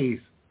 days.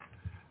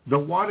 The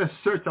water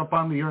searched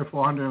upon the earth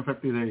for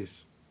 150 days.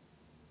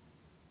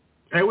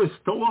 It was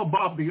still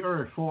above the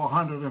earth for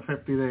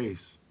 150 days.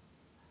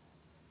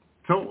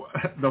 So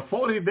the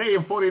 40 day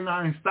and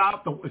 49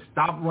 stopped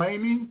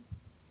raining.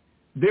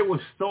 They were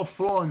still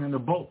flowing in the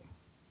boat.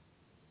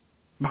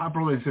 My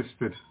brothers and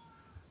sisters,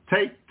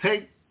 take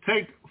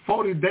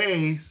 40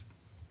 days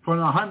from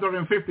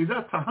 150.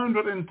 That's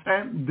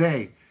 110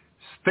 days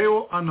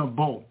still on the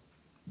boat,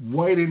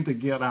 waiting to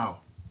get out.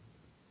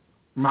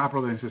 My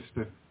brothers and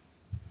sisters.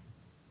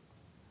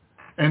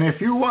 And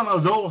if you're one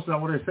of those that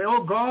would say,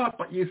 oh, God,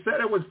 but you said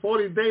it was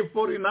 40 days,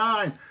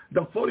 49.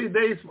 The 40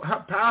 days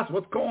have passed.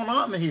 What's going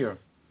on here?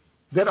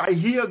 Did I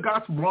hear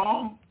God's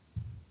wrong?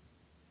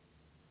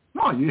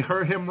 No, you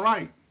heard him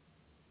right.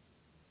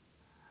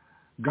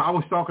 God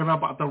was talking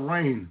about the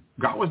rain.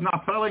 God was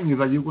not telling you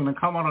that you're going to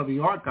come out of the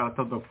ark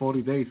after the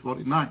 40 days,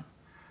 49.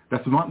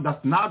 That's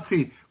not,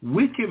 see,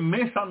 we can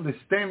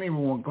misunderstand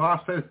when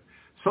God says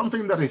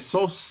something that is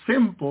so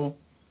simple,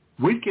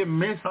 we can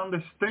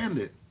misunderstand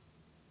it.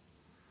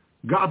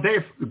 God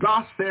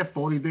said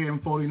 40 days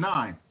and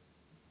 49.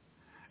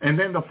 And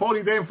then the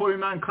 40 day and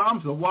 49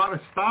 comes, the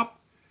water stops,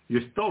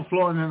 you're still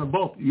flowing in the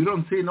boat. You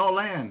don't see no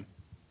land.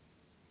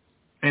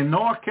 And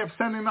Noah kept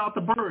sending out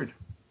the bird.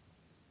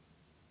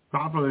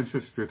 My brother and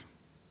sister.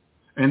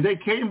 And they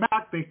came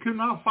back, they could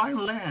not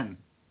find land.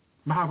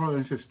 My brother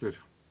and sister.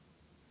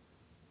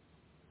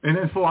 And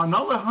then for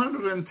another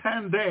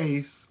 110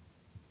 days,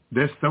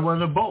 they're still in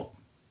the boat.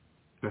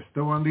 They're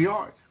still in the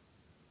ark.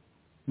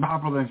 My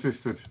brother and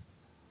sisters.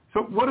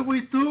 So what do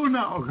we do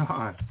now,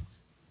 God?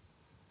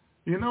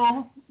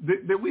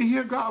 Did we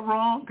hear God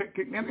wrong?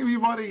 Can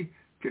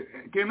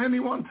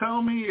anyone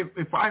tell me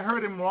if I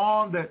heard him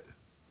wrong that,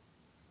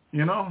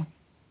 No,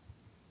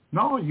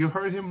 you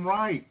heard him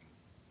right.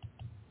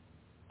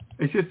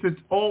 It's just it's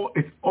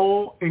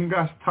all in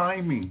God's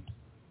timing.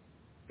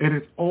 It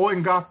is all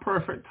in God's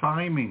perfect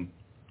timing.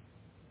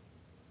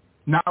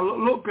 Now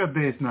look at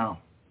this now.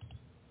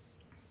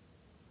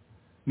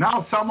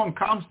 Now someone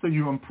comes to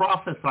you and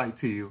prophesies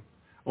to you,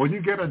 or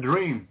you get a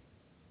dream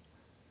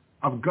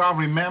of God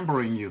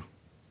remembering you.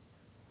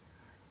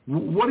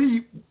 What do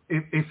you,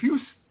 if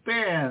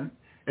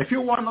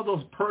you're one of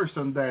those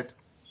persons that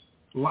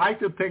like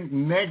to think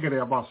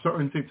negative about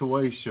certain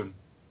situation,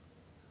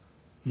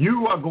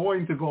 you are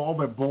going to go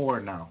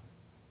overboard now.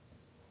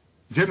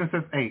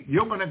 Genesis 8.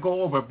 You're going to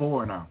go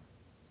overboard now.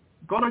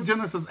 Go to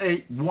Genesis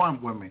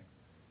 8:1 with me.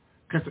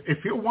 Because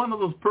if you're one of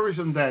those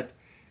persons that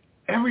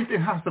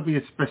everything has to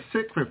be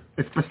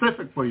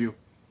specific for you,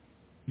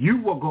 you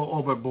will go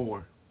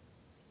overboard.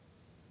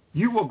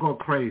 You will go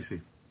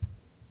crazy.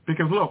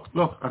 Because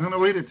look, I'm going to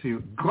read it to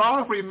you.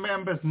 God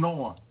remembers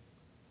Noah.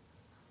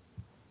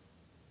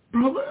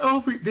 Brother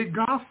Elfie, did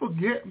God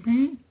forget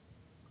me?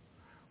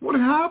 What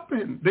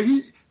happened?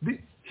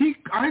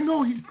 I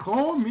know he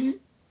called me.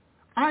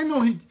 I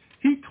know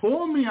he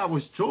told me I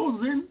was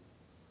chosen.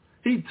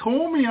 He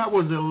told me I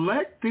was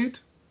elected.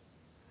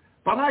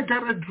 But I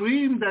got a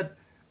dream that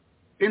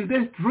in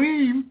this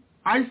dream,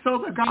 I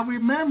saw that God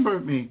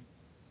remembered me.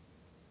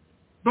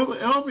 Brother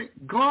Elvie,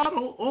 God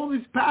all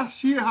this past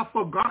year has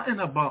forgotten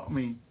about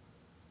me.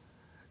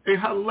 It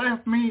has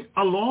left me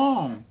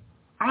alone.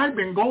 I've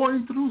been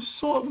going through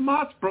so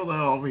much, Brother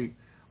Elvie.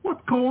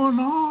 What's going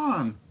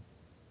on?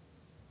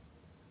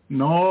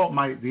 No,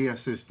 my dear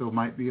sister,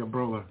 my dear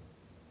brother.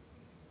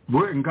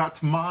 We're in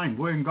God's mind.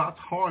 We're in God's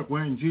heart.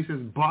 We're in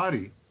Jesus'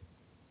 body.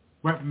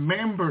 We're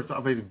members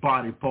of his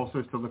body, Paul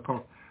says to the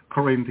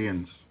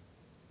Corinthians.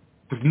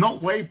 There's no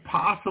way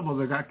possible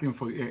that God can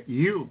forget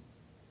you.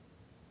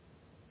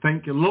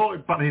 Thank you,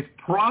 Lord. But his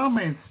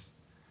promise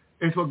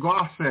is what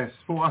God says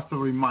for us to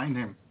remind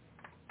him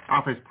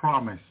of his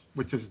promise,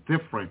 which is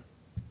different.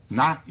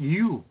 Not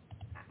you.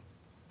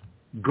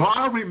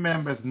 God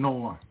remembers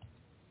Noah.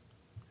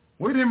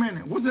 Wait a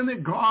minute. Wasn't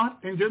it God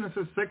in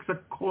Genesis 6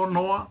 that called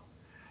Noah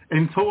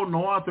and told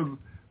Noah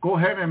go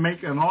ahead and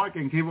make an ark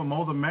and give them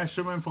all the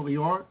measurement for the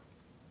ark.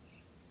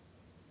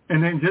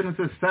 And then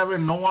Genesis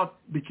 7, Noah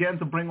began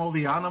to bring all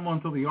the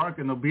animals into the ark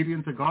in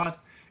obedience to God.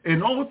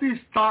 And all this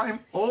time,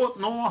 all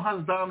Noah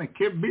has done is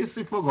keep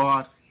busy for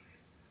God,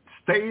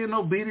 staying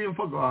obedient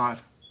for God.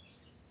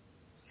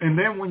 And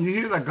then when you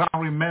hear that God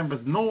remembers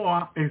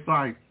Noah, it's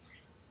like,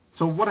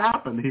 so what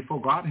happened? He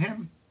forgot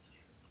him?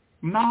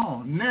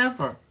 No,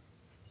 never.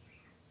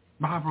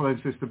 My brother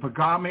and sister, but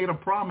God made a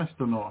promise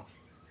to Noah.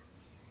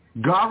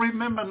 God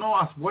remembered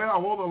Noah as well,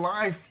 all the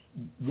life,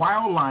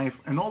 wildlife,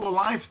 and all the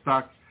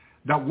livestock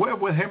that were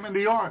with him in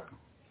the ark.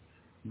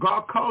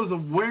 God caused a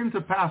wind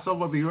to pass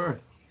over the earth.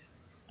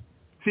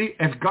 See,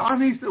 if God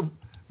needs to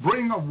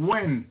bring a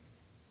wind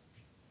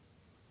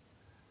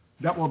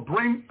that will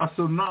bring a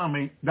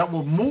tsunami, that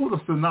will move the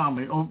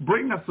tsunami, or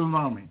bring a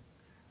tsunami,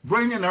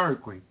 bring an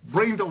earthquake,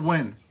 bring the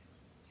wind.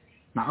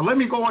 Now, let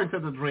me go into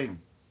the dream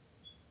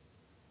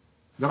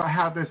that I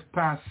had this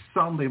past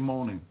Sunday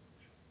morning.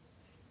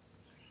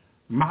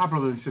 My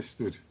brother and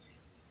sister,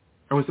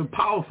 it was a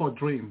powerful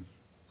dream.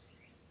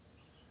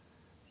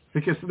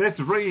 Because this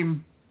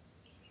dream,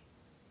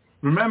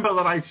 remember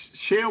that I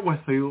shared with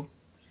you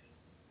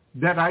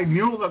that I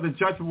knew that the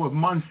judgment was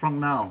months from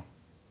now.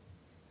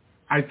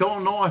 I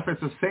don't know if it's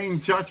the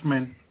same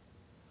judgment,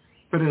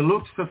 but it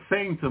looks the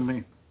same to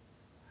me.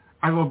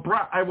 I was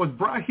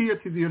brought here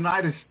to the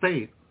United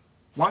States,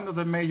 one of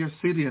the major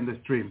cities in this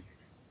dream.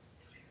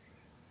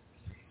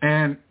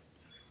 And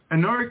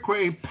an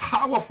earthquake,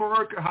 powerful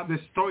earthquake, had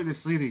destroyed the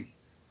city.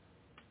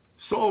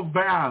 So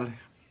bad,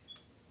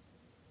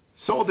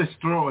 so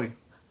destroyed,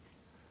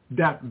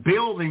 that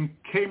building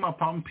came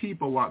upon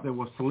people while they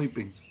were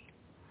sleeping.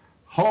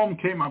 Home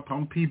came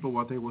upon people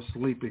while they were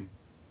sleeping.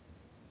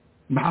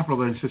 My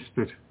brother and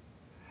sister.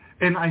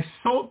 And I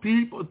saw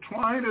people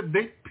trying to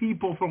dig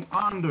people from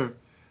under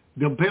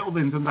the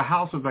buildings and the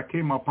houses that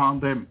came upon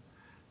them.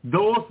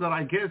 Those that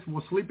I guess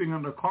were sleeping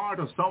in the car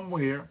or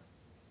somewhere,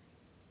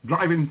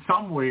 driving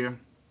somewhere,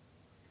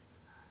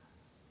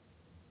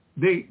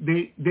 they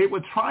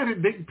would try to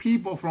dig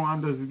people from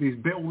under these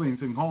buildings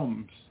and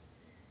homes.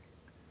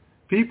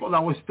 People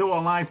that were still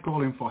alive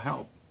calling for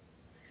help.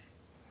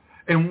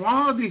 And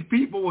while these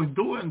people were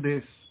doing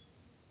this,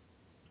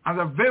 at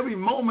the very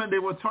moment they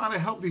were trying to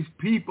help these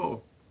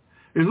people,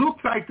 it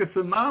looked like the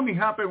tsunami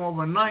happened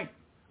overnight.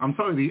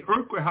 The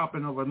earthquake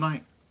happened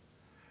overnight.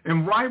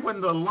 And right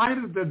when the light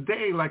of the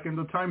day, like in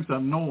the times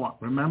of Noah,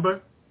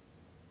 remember?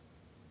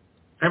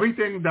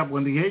 Everything that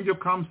when the angel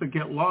comes to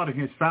get Lot and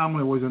his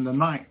family was in the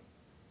night.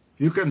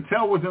 You can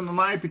tell it was in the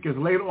night because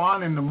later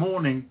on in the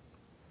morning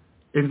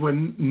is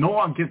when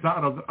Noah gets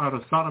out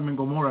of Sodom and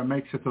Gomorrah and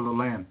makes it to the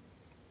land.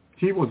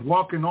 He was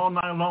walking all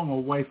night long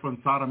away from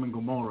Sodom and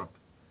Gomorrah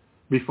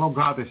before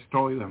God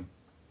destroyed them.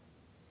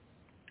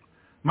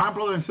 My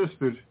brothers and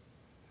sisters,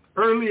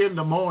 early in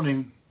the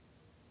morning,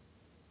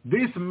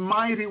 this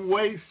mighty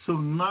wave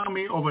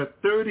tsunami over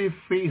 30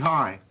 feet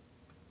high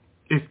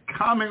is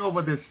coming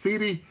over the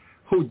city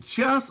who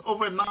just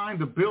overnight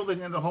the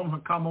building and the home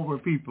have come over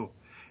people.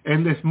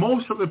 And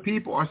most of the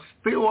people are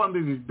still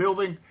under this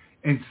building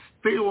and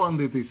still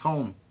under this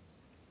home.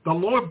 The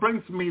Lord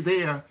brings me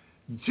there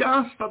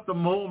just at the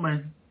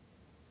moment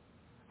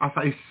as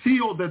I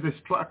feel the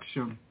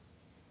destruction.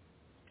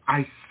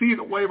 I see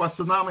the wave of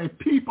tsunami.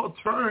 People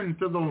turn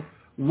to the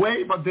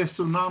wave of this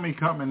tsunami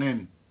coming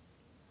in.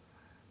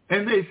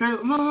 And they say,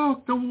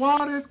 look, the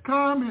water is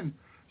coming.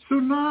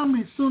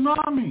 Tsunami,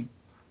 tsunami.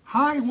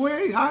 High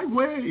wave, high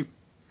wave.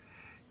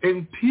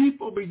 And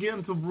people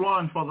begin to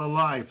run for their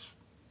lives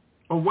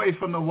away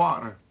from the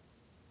water.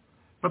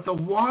 But the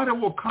water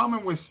will come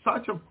in with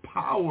such a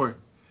power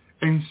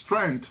and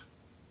strength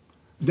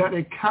that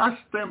it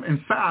casts them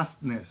in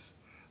fastness,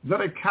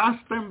 that it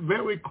casts them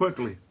very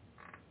quickly.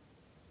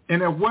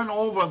 And it went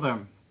over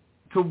them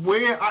to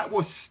where I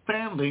was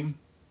standing.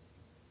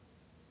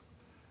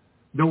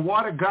 The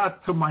water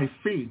got to my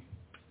feet.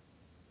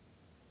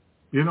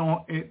 You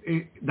know,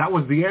 that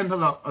was the end of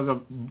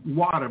the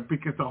water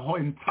because the whole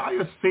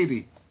entire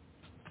city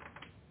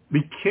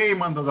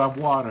became under that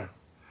water.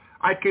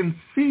 I can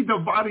see the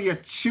body of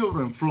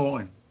children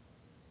flowing.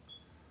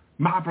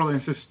 My brother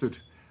and sisters,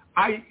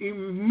 I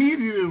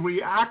immediately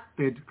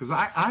reacted because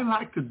I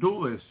like to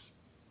do this.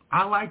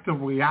 I like to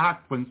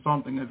react when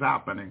something is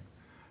happening,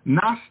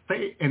 not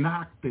stay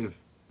inactive.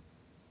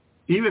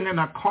 Even in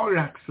a car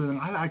accident,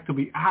 I like to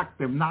be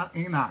active, not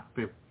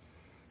inactive.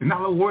 In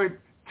other words,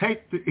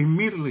 take the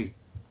immediately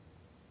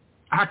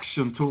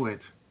action to it.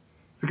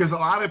 Because a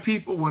lot of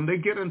people, when they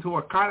get into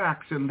a car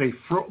accident,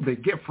 they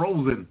get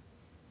frozen.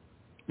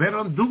 They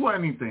don't do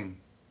anything.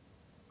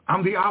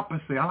 I'm the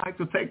opposite. I like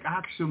to take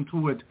action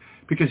to it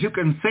because you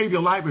can save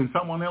your life and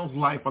someone else's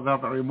life at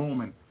that very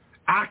moment.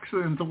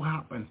 Accidents will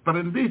happen. But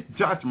in this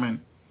judgment,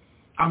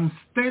 I'm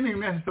standing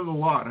next to the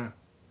water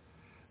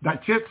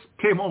that just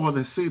came over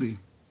the city.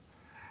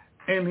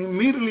 And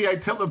immediately I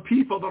tell the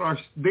people that are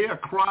there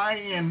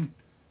crying,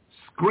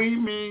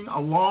 screaming,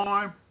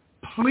 alarm,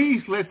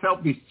 please let's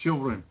help these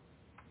children,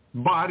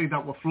 bodies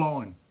that were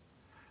flowing.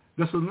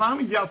 The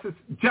tsunami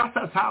just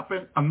has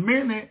happened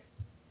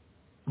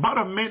about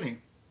a minute.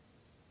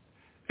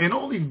 And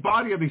all these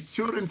bodies of these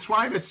children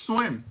try to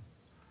swim.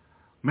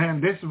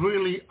 Man, this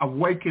really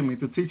awakened me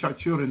to teach our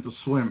children to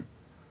swim.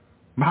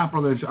 My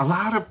brothers, a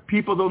lot of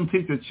people don't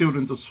teach their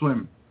children to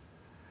swim.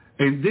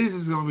 And this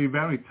is going to be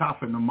very tough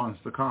in the months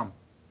to come.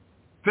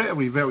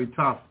 Very, very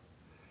tough.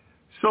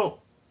 So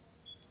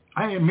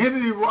I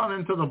immediately run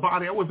into the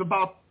body. I was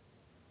about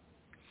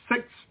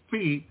 6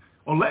 feet,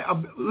 or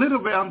a little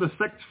bit under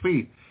 6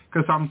 feet,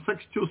 because I'm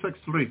 6'2",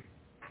 6'3".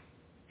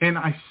 And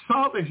I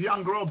saw this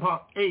young girl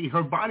about 8.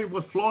 Her body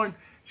was flowing.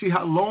 She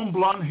had long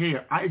blonde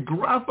hair. I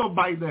grabbed her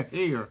by the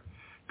hair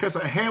because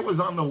her hair was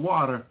on the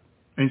water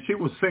and she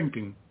was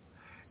sinking,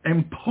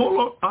 and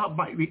pulled her up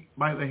by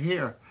the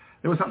hair.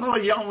 There was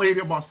another young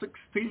lady about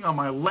 16 on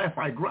my left.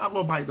 I grabbed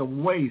her by the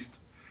waist.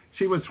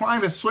 She was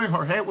trying to swim.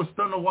 Her head was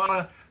still in the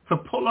water to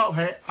pull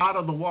her out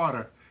of the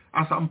water.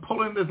 As I'm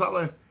pulling this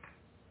other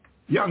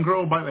young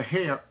girl by the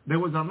hair, there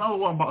was another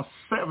one about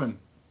 7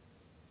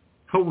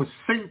 who was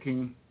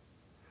sinking.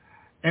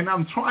 And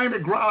I'm trying to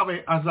grab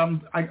it as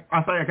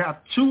I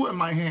got 2 in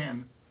my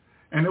hand.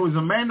 And there was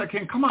a man that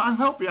came, come on, I'll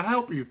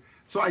help you.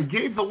 So I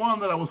gave the one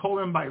that I was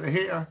holding by the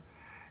hair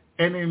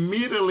and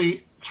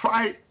immediately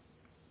tried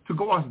to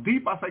go as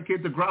deep as I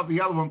could to grab the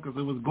other one because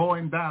it was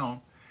going down.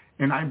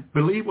 And I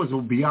believe it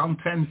was beyond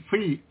 10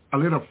 feet, a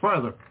little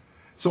further.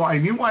 So I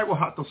knew I would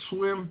have to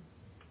swim.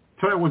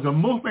 So there was a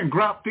movement,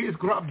 grab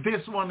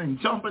this one, and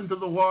jump into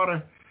the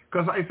water.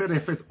 Because I said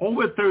if it's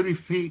over 30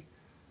 feet,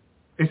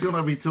 it's going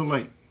to be too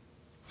late.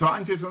 So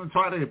I'm just going to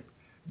try to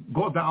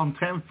go down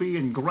 10 feet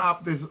and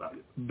grab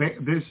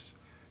this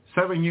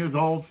 7 years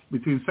old,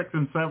 between 6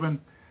 and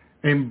 7,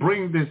 and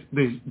bring this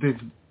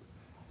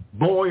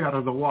boy out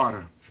of the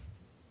water,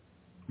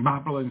 my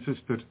brother and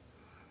sister.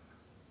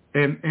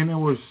 And it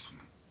was,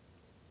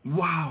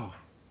 wow.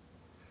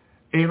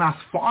 And as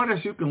far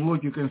as you can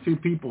look, you can see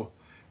people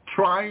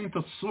trying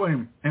to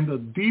swim in the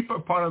deeper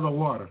part of the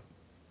water,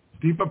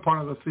 deeper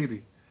part of the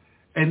city.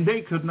 And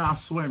they could not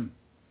swim.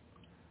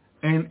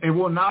 And we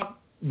will not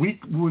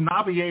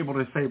be able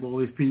to save all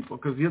these people,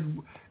 because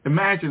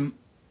imagine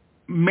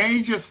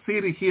major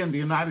city here in the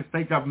United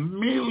States have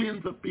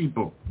millions of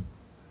people.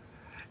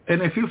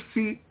 And if you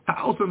see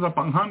thousands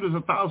upon hundreds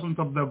of thousands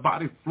of their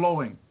bodies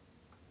flowing,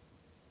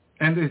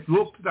 and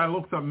that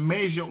looks a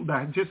major, that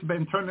had just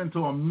been turned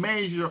into a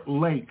major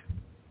lake,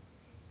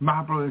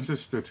 my brother and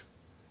sister,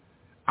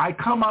 I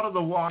come out of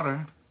the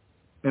water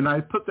and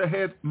I put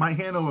my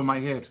hand over my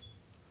head,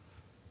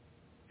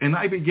 and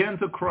I began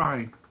to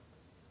cry.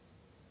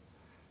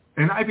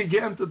 And I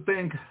began to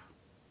think,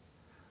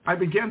 I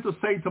began to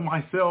say to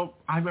myself,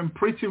 I've been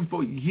preaching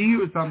for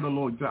years on the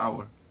Lord's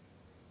hour,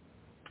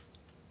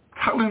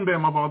 telling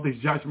them about this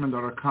judgment that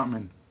are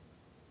coming.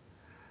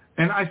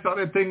 And I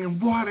started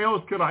thinking, what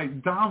else could I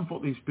have done for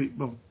these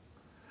people?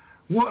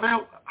 What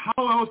else?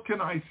 How else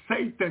can I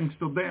say things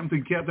to them to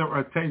get their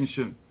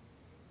attention,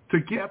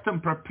 to get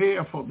them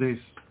prepared for this?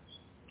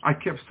 I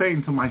kept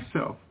saying to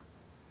myself.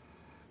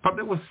 But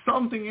there was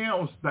something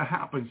else that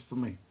happens to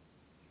me.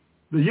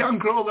 The young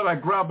girl that I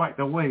grabbed by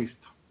the waist,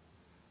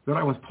 that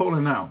I was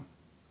pulling out,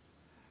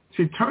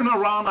 she turned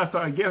around after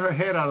I get her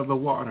head out of the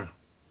water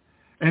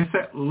and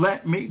said,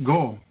 let me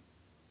go.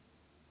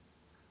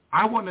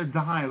 I want to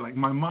die like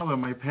my mother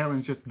and my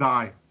parents just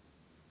died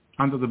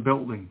under the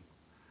building.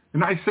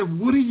 And I said,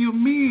 what do you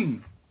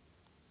mean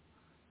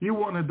you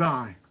want to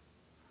die?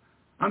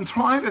 I'm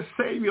trying to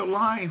save your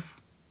life,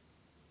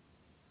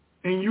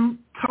 and you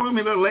telling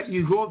me to let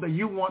you go, that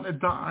you want to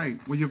die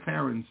with your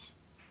parents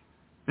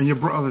and your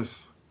brothers.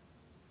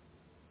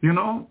 You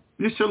know,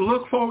 you should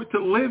look forward to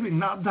living,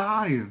 not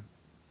dying.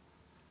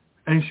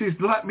 And she's,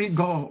 let me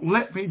go,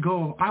 let me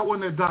go. I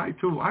want to die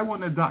too. I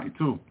want to die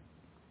too.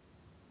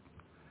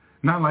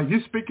 Now, like,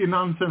 you're speaking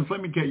nonsense, let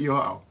me get you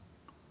out.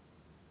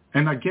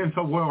 And against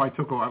her will, I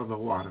took her out of the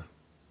water.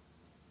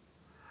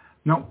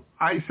 Now,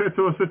 I said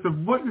to her sister,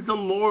 what is the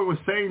Lord was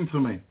saying to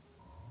me?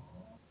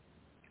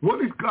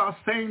 What is God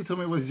saying to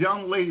me with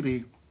young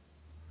lady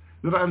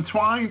that I'm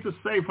trying to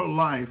save her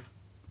life?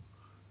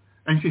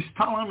 And she's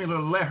telling me to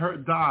let her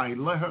die,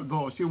 let her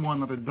go. She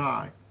wanted to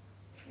die.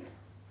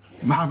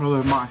 My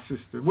brother and my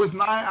sister. Was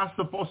not I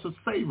supposed to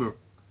save her?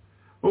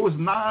 Or was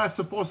not I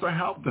supposed to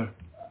help her?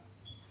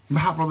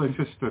 My brother and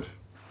sister.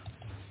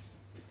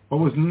 Or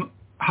was,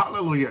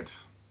 hallelujah.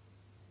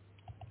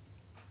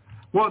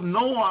 Well,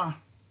 Noah,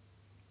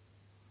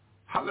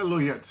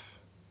 hallelujah.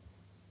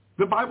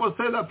 The Bible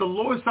says that the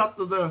Lord saw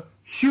that the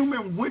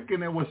human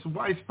wickedness was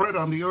widespread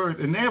on the earth,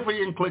 and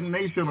every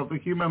inclination of the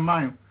human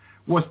mind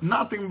was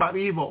nothing but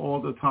evil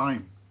all the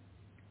time.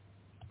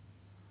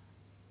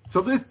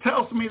 So this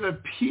tells me that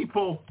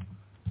people,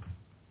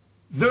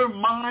 their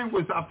mind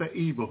was after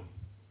evil.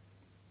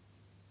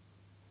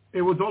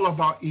 It was all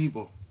about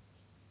evil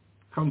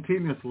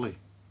continuously.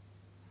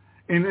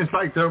 And it's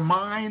like their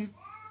mind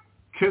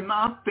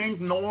cannot think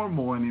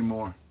normal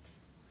anymore.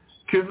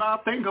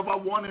 Cannot think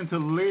about wanting to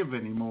live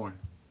anymore.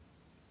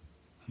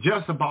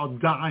 Just about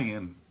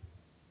dying.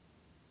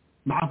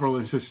 My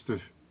brothers and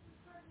sisters.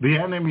 The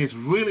enemy is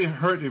really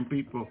hurting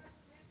people,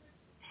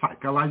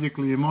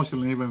 psychologically,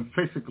 emotionally, even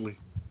physically.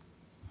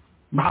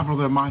 My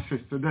brother, my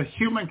sister, the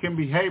human can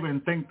behave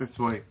and think this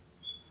way.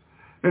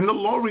 And the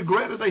Lord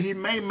regretted that he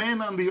made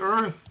men on the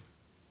earth.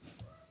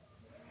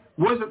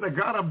 Was it that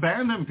God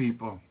abandoned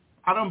people?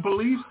 I don't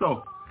believe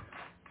so.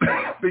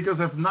 Because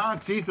if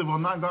not, Jesus will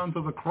not gone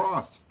to the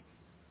cross.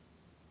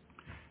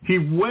 He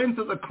went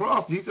to the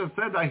cross. Jesus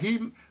said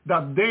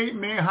that they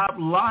may have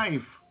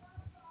life.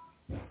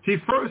 He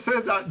first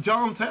said that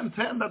John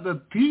 10:10 that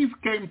the thief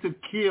came to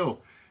kill,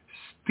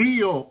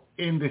 steal,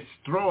 and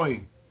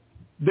destroy.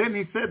 Then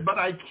he said, but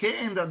I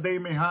came that they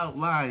may have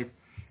life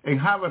and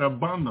have it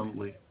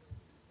abundantly.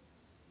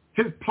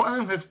 His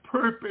plan, his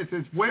purpose,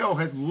 his will,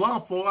 his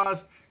love for us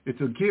is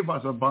to give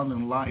us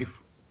abundant life.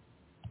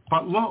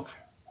 But look,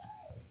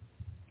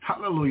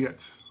 hallelujah,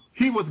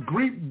 he was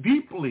grieved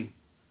deeply,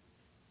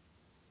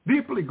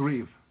 deeply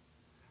grieved.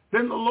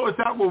 Then the Lord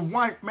said, I will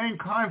wipe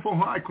mankind from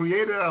whom I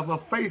created out of the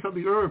face of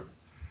the earth,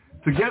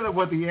 together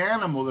with the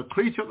animal, the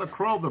creature of the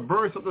crow, the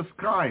birds of the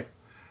sky.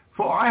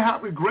 For I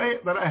have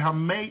regret that I have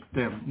made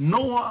them.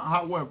 Noah,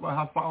 however,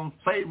 has found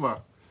favor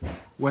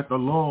with the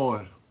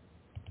Lord.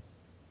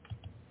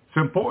 It's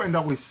important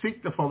that we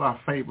seek for that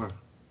favor.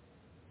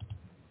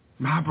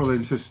 My brother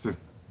and sister.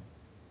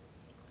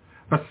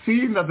 But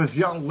seeing that this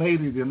young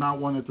lady did not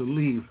want to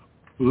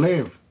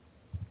live,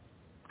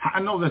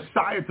 had no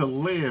desire to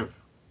live,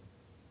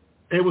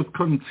 it was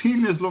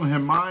continuously in her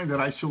mind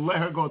that I should let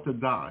her go to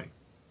die.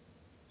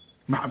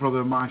 My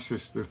brother and my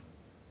sister.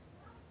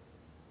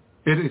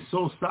 It is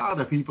so sad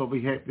that people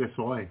behave this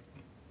way.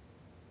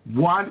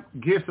 What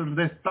gives them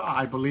this thought,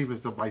 I believe,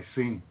 is the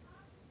vaccine.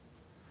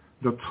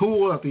 The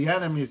tool that the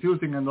enemy is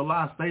using in the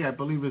last day, I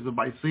believe, is the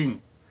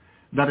vaccine.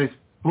 That is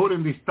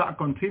putting this thought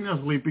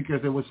continuously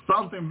because there was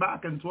something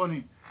back in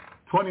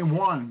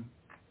 2021,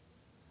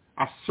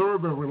 a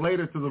survey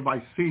related to the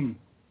vaccine,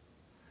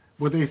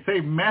 where they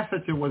say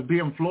messages was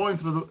being flowing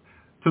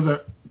to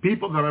the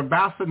people that are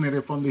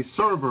vaccinated from the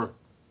server.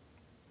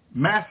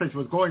 Message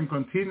was going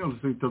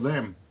continuously to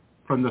them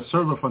from the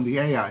server, from the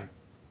AI.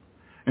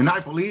 And I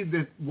believe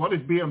that what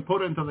is being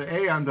put into the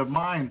AI and the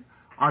mind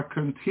are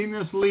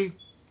continuously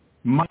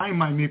mind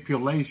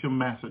manipulation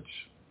message.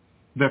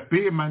 They're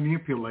being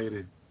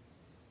manipulated.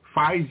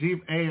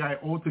 5G AI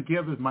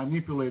altogether is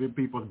manipulating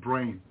people's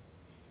brain.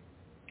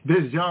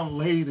 This young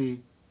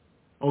lady,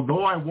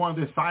 although I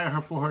desire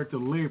her for her to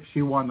live,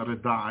 she wanted to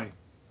die.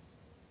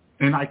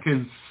 And I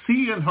can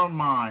see in her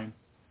mind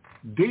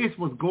this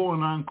was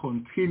going on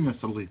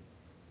continuously.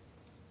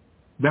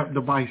 That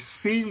the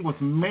vaccine was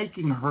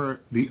making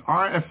her, the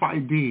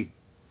RFID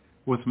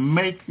was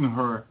making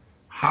her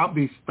have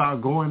this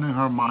thought going in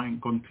her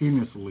mind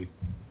continuously.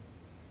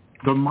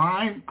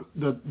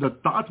 The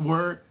thoughts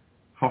were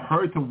for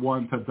her to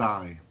want to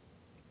die,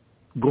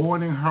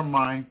 going in her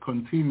mind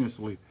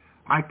continuously.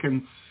 I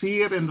can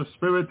see it in the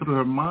spirit through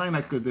her mind.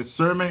 I could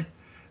discern it,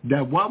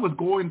 that what was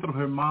going through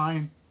her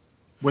mind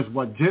was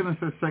what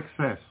Genesis 6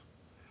 says,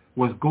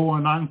 was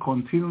going on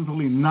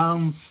continuously,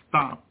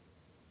 non-stop.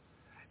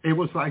 It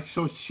was like,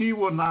 so she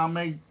will now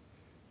make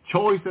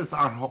choices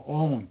on her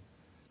own.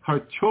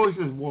 Her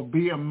choices will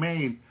be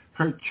made.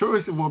 Her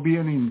choices will be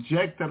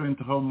injected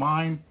into her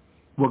mind,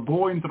 will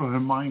go into her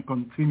mind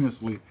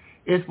continuously.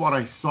 It's what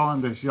I saw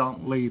in this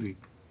young lady.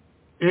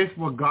 It's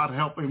what God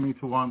helping me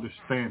to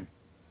understand.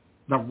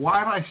 That what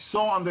I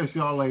saw in this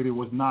young lady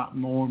was not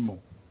normal.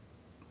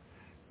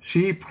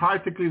 She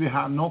practically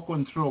had no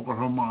control over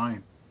her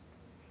mind.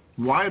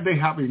 Why they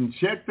have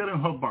injected in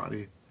her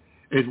body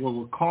is what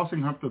was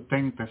causing her to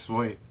think this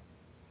way.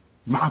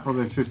 My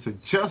brother and sister,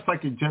 just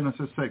like in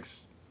Genesis 6,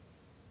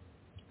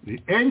 the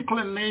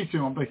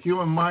inclination of the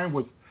human mind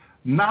was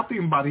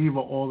nothing but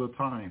evil all the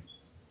time.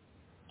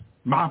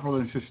 My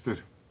brother and sister,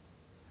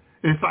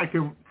 it's like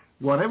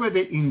whatever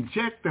they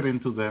injected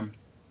into them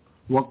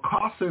were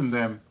causing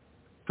them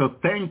to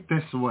think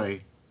this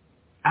way,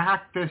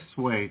 act this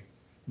way,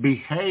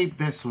 behave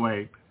this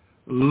way,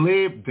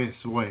 live this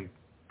way.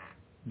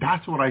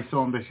 That's what I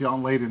saw in this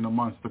young lady in the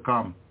months to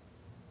come.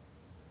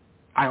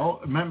 I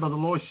remember the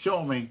Lord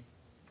showed me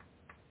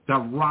that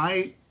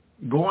right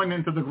going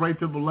into the Great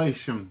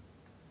Tribulation,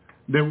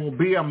 there will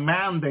be a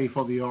mandate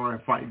for the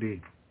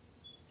RFID,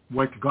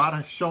 which God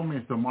has shown me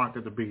is the mark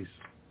of the beast.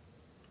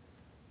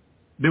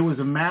 There was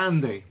a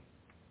mandate.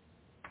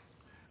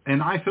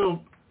 And I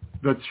feel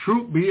the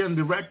troop being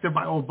directed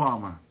by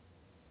Obama,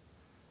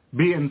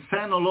 being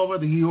sent all over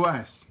the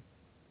U.S.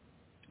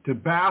 to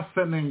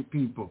vaccinate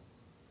people,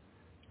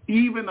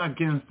 even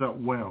against their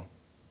will.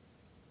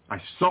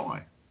 I saw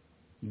it.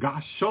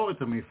 God showed it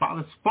to me.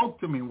 Father spoke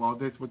to me while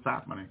this was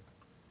happening.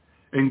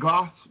 And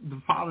God,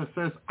 the Father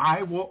says,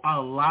 I will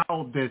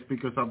allow this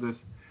because of this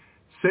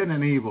sin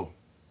and evil.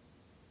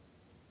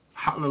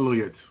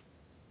 Hallelujah.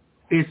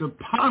 It's a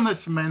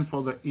punishment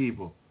for the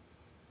evil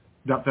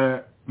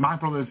that my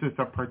brothers and sisters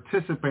are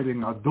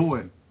participating or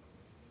doing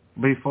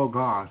before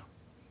God.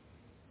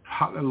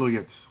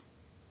 Hallelujah.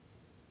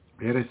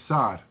 It is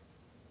sad,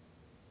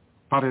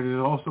 but it is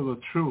also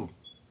the truth.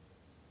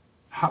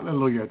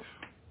 Hallelujah.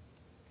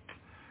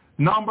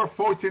 Number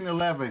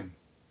 14:11.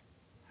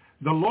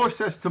 The Lord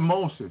says to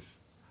Moses,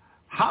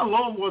 how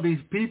long will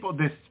these people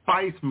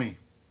despise me?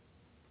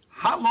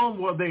 How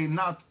long will they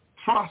not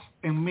trust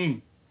in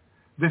me,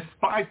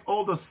 despite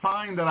all the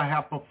signs that I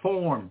have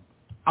performed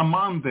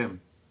among them?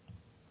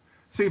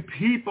 See,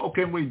 people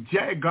can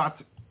reject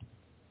God's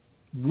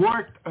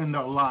work in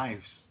their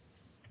lives.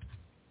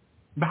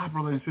 My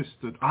brother and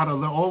sister, out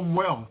of their own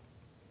wealth,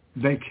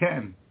 they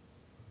can.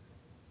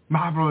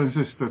 My brother and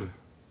sister,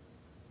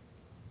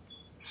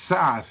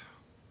 sad.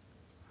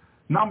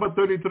 Number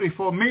 33,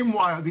 for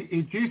meanwhile, the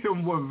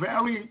Egyptians were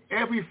varying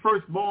every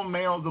firstborn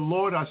male the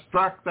Lord has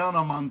struck down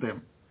among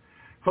them.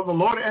 For the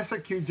Lord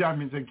execute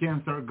judgments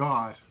against their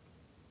God.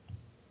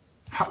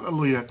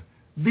 Hallelujah.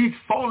 These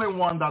fallen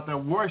ones that they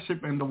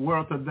worship in the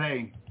world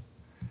today,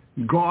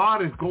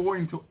 God is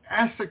going to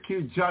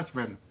execute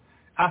judgment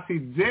as he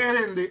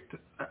did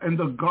in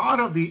the God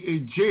of the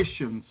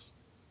Egyptians.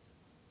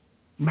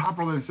 My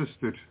brother and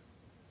sister,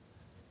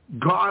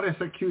 God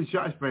executes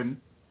judgment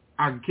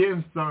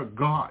against their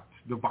gods,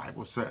 the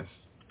Bible says.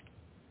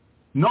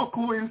 No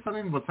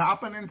coincidence what's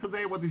happening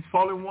today with these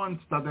fallen ones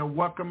that they're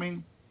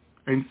welcoming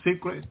in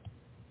secret.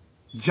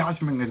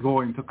 Judgment is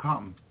going to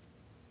come.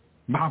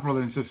 My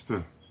brother and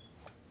sister,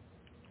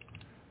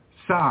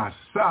 sad,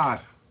 sad.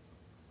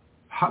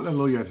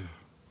 Hallelujah.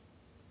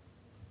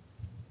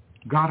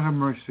 God have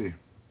mercy.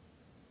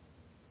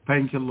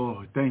 Thank you,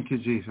 Lord. Thank you,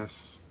 Jesus.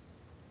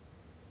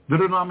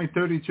 Deuteronomy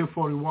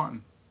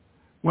 32:41.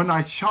 When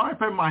I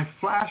sharpen my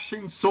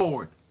flashing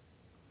sword,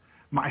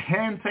 my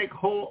hand take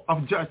hold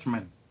of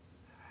judgment.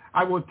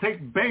 I will take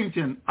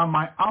vengeance on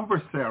my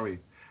adversary,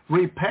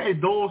 repay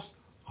those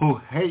who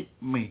hate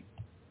me.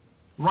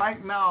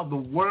 Right now, the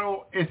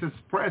world is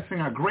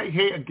expressing a great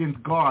hate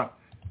against God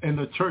and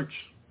the church,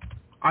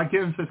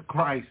 against his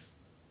Christ.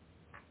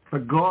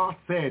 But God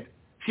said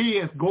he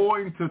is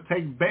going to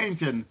take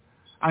vengeance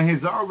on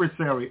his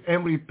adversary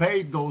and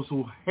repay those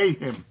who hate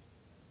him.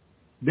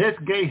 This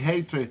gay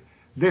hatred,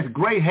 this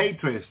great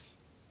hatred,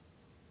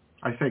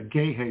 I said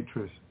gay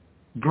hatred,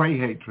 great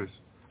hatred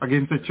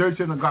against the church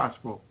and the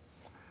gospel.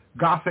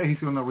 God said he's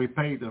going to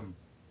repay them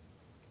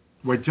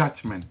with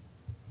judgment.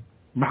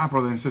 My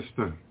brother and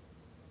sister,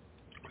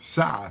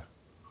 sad.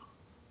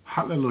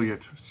 Hallelujah.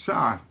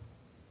 Sad.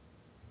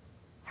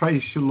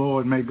 Praise you,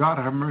 Lord. May God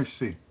have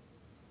mercy.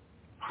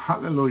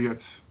 Hallelujah.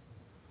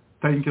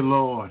 Thank you,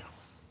 Lord.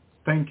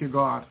 Thank you,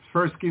 God.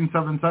 1 Kings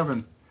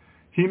 7:7.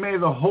 He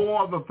made the whole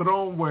of the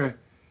throne where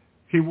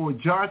he will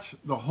judge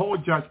the whole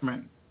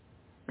judgment.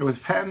 It was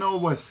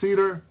paneled with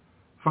cedar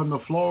from the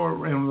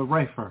floor and the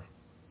rafter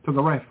to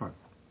the rafter.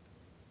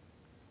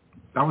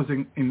 That was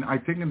in I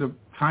think in the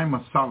time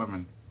of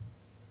Solomon.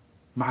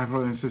 My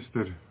brother and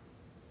sister.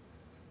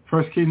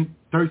 1 Kings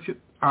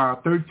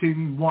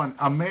 13:1.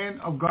 A man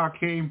of God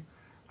came,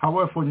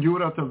 however, from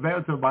Judah to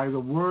Bethel by the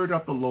word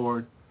of the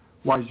Lord,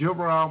 while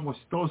Jeroboam was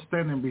still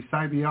standing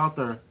beside the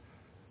altar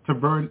to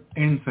burn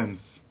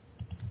incense.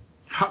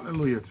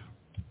 Hallelujah.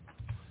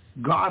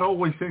 God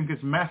always sends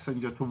his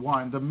messenger to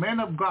one. The men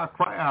of God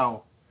cry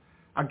out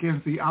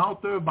against the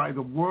altar by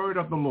the word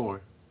of the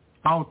Lord.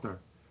 Altar.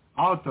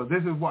 Altar.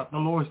 This is what the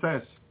Lord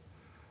says.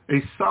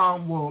 A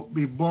son will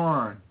be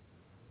born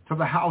to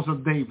the house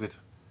of David,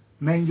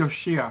 named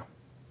Josiah.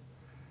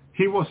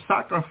 He will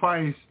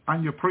sacrifice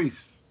on your priests,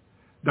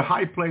 the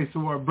high place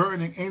who are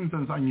burning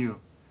incense on you.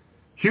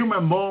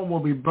 Human bone will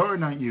be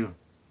burned on you.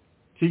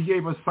 He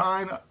gave a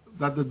sign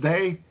that the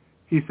day,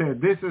 he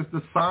said, this is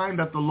the sign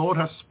that the Lord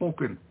has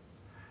spoken.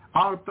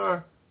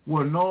 Altar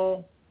will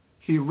know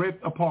he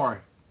ripped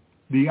apart.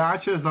 The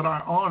ashes that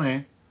are on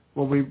it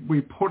will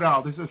be put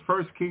out. This is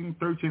 1 Kings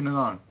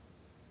 13:9.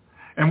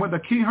 And when the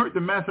king heard the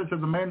message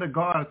of the man that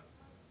God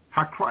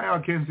had cried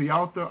out against the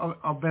altar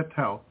of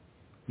Bethel,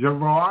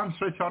 Jeroboam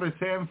stretched out his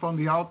hand from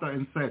the altar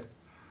and said,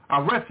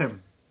 arrest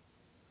him.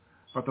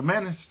 But the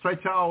man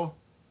stretched out,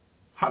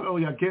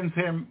 hallelujah, against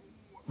him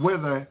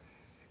whither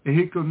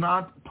he could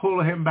not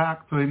pull him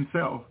back to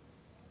himself.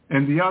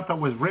 And the altar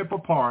was ripped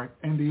apart,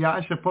 and the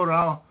ashes put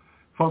out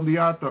from the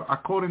altar,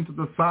 according to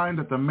the sign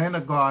that the man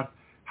of God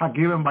had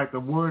given by the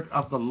word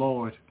of the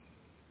Lord.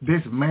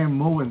 This man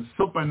moved in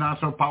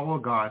supernatural power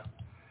of God,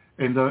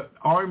 and the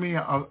army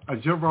of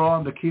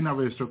Jeroboam, the king of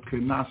Israel,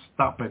 could not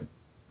stop it.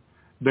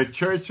 The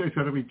church is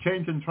going to be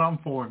changed and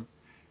transformed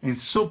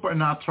in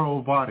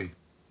supernatural body,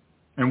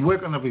 and we're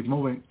going to be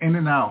moving in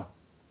and out.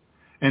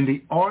 And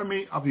the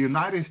army of the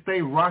United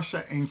States,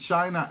 Russia, and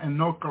China, and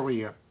North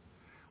Korea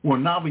will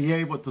not be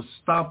able to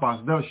stop us.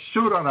 They'll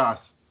shoot at us.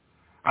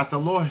 As the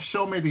Lord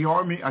showed me the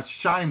army of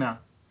China,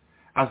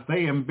 as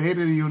they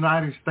invaded the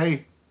United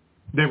States,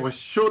 they were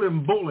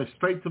shooting bullets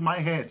straight to my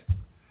head.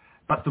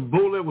 But the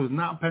bullet was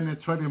not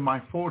penetrating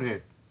my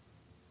forehead.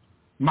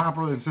 My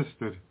brother and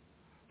sister,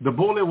 the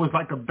bullet was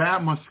like a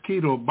bad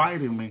mosquito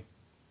biting me,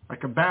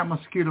 like a bad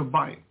mosquito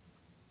bite.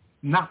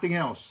 Nothing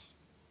else.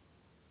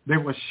 They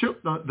would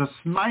shoot the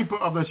sniper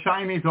of the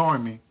Chinese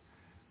army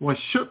would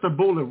shoot the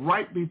bullet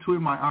right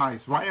between my eyes,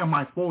 right on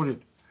my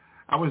forehead.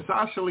 I was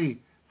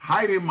actually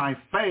hiding my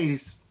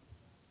face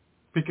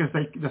because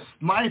the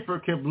sniper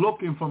kept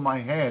looking for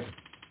my head,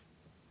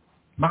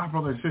 my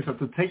brother and sister,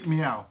 to take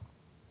me out.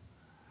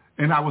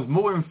 And I was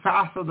moving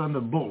faster than the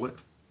bullet.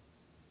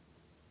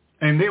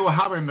 And they were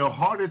having the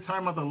hardest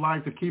time of their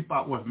life to keep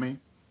up with me.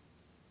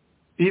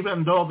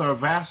 Even though their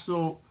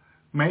vessel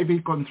may be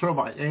controlled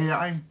by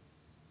AI,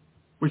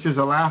 which is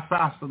a lot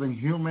faster than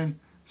human,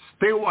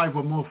 still I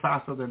would move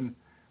faster than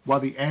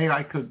what the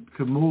AI could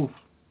move.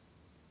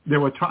 They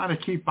were trying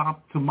to keep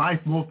up to my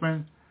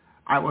movement.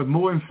 I was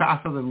moving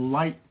faster than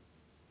light,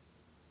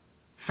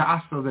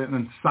 faster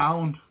than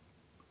sound.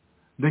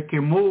 They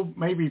can move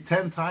maybe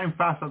 10 times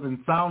faster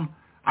than sound.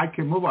 I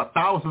can move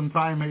 1,000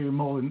 times maybe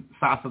more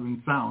faster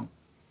than sound.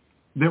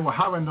 They were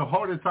having the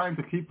hardest time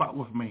to keep up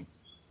with me.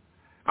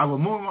 I was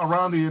moving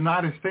around the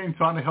United States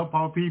trying to help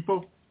our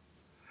people.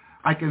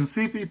 I can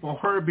see people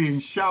hurt,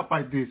 being shot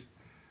by this,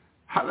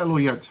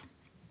 hallelujah,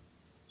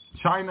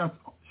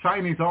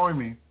 Chinese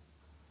army.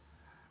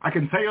 I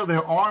can tell you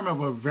their armor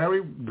was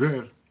very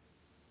good.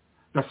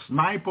 The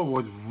sniper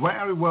was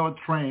very well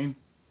trained.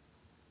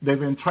 They've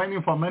been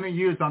training for many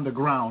years on the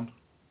ground.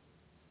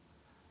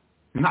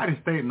 The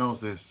United States knows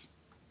this.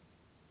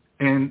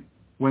 And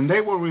when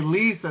they were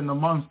released in the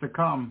months to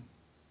come,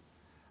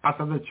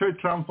 after the church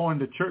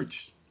transformed the church,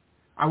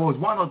 I was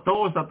one of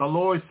those that the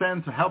Lord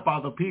sent to help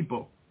other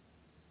people.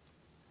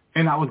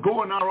 And I was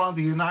going around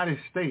the United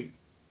States.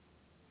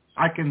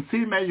 I can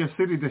see major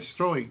cities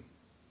destroyed.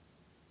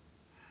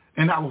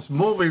 And I was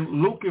moving,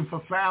 looking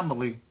for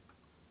family.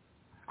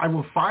 I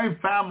would find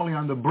family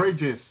on the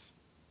bridges,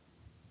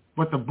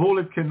 but the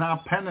bullet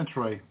cannot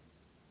penetrate.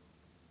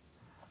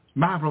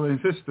 My brother and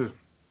sister,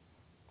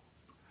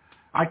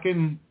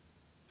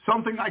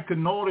 something I could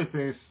notice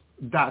is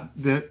that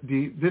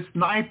the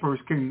snipers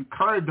can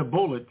curve the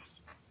bullets.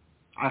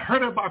 I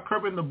heard about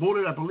curving the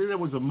bullet. I believe there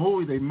was a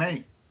movie they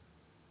made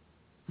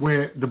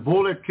where the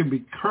bullet can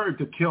be curved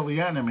to kill the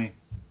enemy.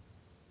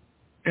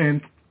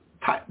 And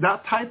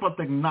that type of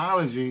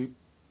technology,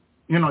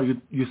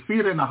 you see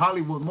it in a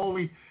Hollywood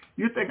movie,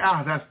 you think,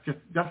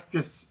 that's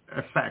just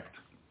effect.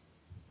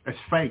 It's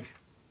fake.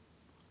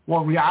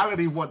 Well,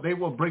 reality, what they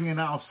were bringing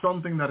out,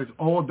 something that is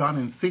all done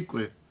in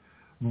secret.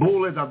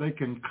 Bullets that they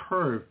can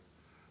curve.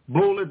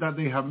 Bullets that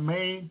they have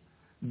made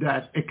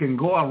that it can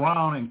go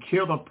around and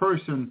kill the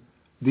person,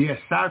 the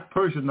exact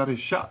person that is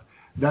shot.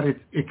 That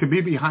it could be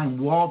behind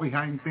wall,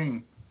 behind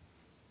thing.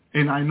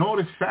 And I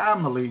noticed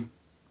family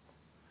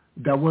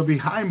that were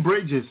behind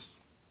bridges,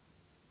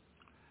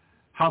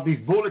 how these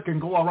bullets can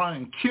go around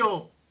and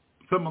kill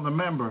some of the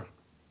members.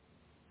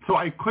 So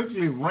I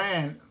quickly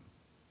ran,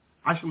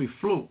 actually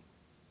flew,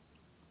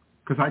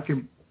 because I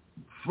can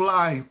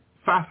fly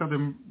faster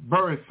than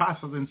birds,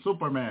 faster than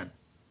Superman.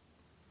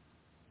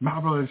 My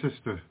brother and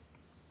sister,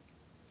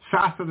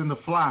 faster than the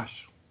Flash.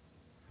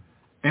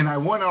 And I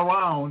went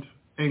around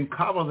and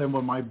covered them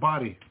with my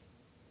body.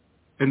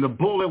 And the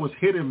bullet was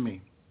hitting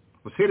me,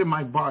 was hitting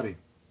my body.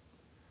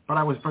 But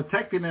I was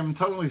protecting them and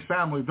telling his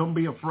family, don't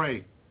be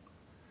afraid.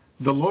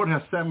 The Lord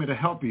has sent me to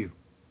help you.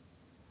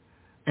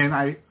 And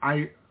I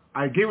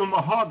gave him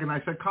a hug and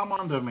I said, come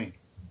under me.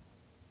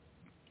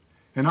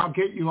 And I'll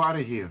get you out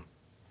of here.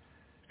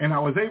 And I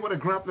was able to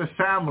grab the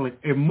family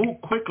and move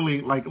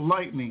quickly like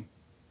lightning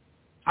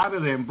out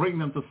of there and bring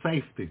them to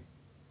safety.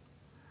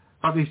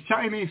 But these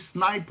Chinese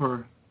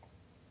snipers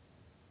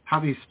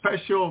have these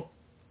special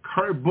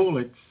curved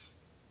bullets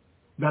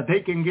that they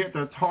can get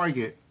their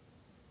target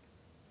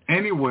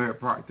anywhere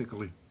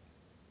practically.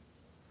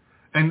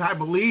 And I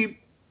believe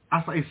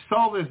as I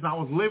saw this and I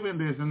was living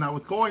this and I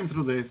was going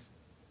through this,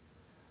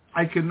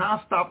 I could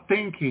not stop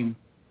thinking,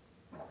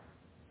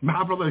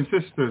 my brother and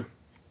sister,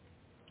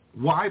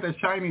 why the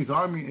Chinese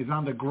army is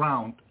on the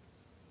ground.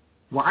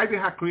 Why they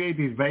have created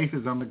these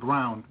bases on the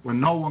ground where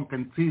no one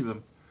can see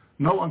them,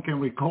 no one can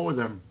record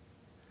them.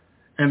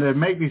 And they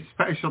make this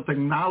special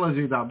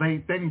technology that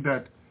they think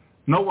that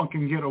no one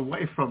can get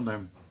away from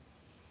them.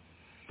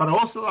 But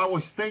also I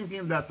was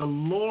thinking that the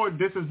Lord,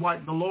 this is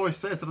what the Lord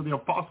said to the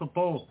Apostle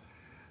Paul,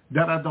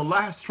 that at the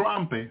last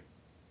trumpet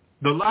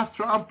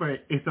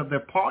is a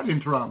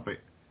departing trumpet.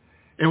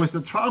 It was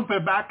the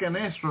trumpet back in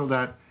Israel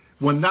that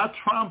when that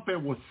trumpet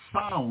was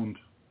sound,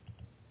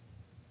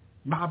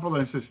 my brother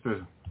and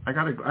sister, I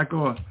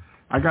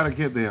gotta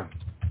get there.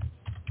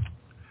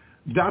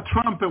 That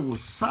trumpet was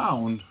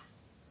sound,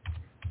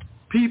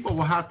 people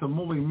will have to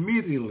move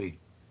immediately.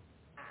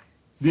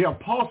 The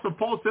Apostle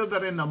Paul said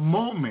that in a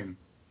moment,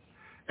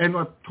 in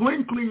a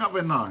twinkling of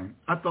an eye,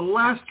 at the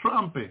last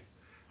trumpet,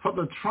 for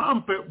the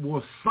trumpet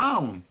will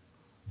sound.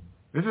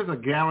 This is a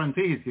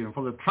guarantee here.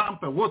 For the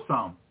trumpet will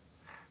sound.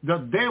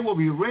 That they will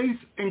be raised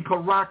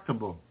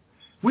incorruptible.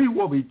 We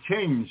will be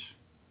changed.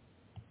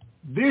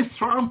 This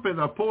trumpet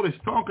that Paul is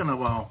talking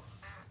about,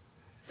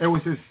 it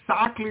was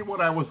exactly what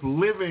I was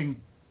living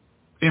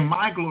in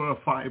my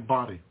glorified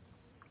body.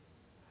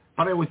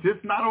 But it was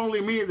just not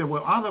only me. There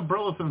were other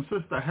brothers and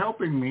sisters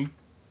helping me.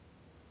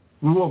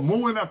 We were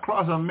moving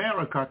across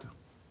America.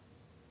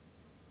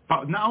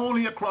 But not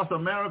only across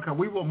America,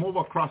 we will move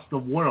across the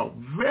world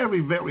very,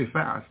 very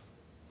fast.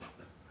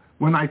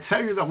 When I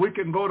tell you that we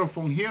can go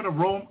from here to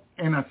Rome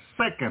in a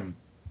second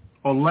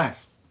or less,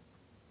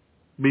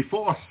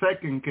 before a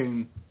second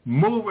can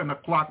move in the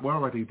clock, we're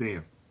already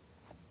there.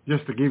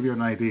 Just to give you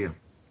an idea.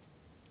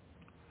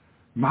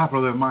 My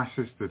brother and my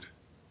sisters.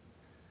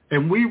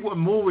 And we were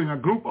moving, a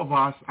group of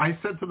us. I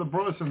said to the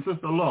brothers and sisters,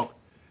 look,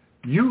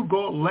 you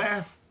go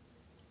left,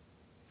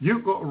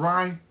 you go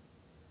right.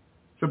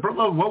 I said,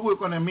 brother, what we're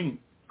going to meet?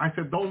 I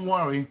said, don't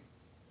worry.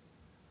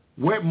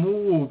 We'll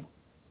move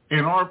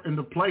in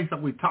the place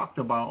that we talked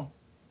about.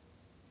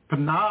 But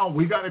now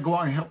we got to go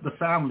out and help the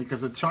family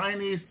because the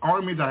Chinese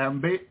army that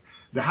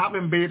have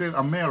invaded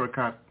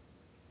America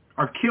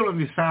are killing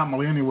this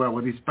family anywhere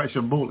with these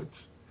special bullets.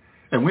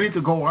 And we need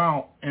to go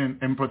out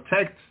and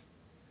protect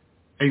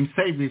and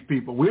save these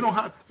people. We don't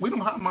have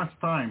much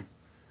time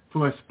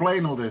to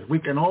explain all this. We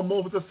can all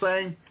move the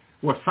same.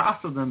 We're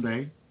faster than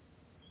they.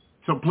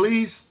 So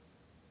please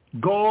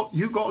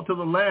you go to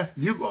the left,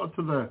 you go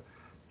to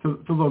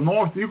the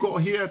north, you go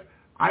here.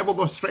 I will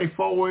go straight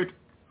forward.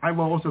 I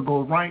will also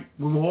go right.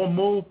 We will all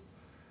move.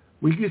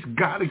 We just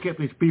got to get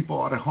these people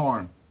out of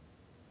harm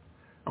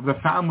of the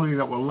family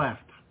that were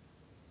left.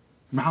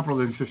 My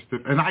brothers and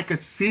sisters. And I could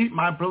see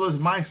my brothers,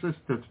 my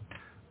sisters,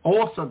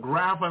 also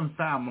grabbing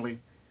family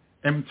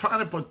and trying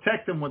to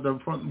protect them with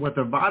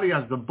their body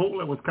as the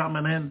bullet was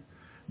coming in.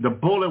 The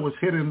bullet was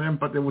hitting them,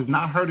 but it was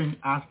not hurting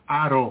us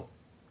at all.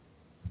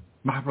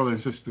 My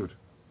brothers and sisters.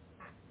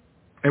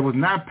 It was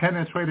not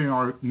penetrating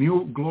our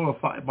new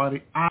glorified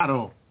body at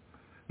all.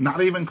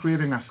 Not even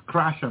creating a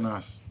scratch on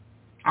us.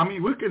 I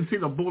mean, we can see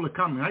the bullet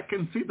coming. I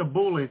can see the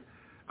bullet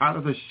out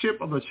of the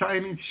ship of the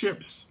Chinese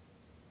ships.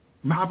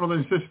 My brother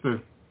and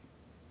sister.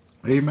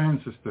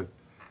 Amen, sister.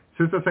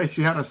 Sister said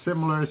she had a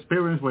similar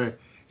experience where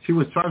she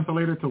was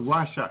translated to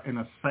Russia in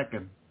a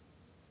second.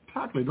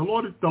 Exactly. The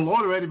Lord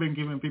already been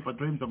giving people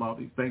dreams about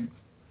these things.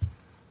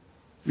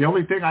 The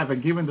only thing I've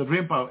been given the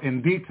dream about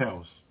in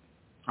details.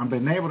 I've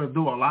been able to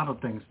do a lot of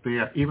things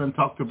there. Even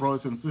talk to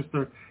brothers and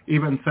sisters.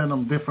 Even send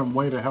them different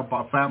way to help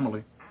our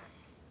family.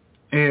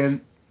 And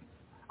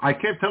I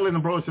kept telling the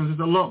brothers and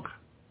sisters, look,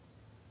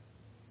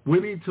 we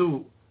need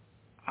to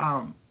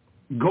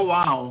go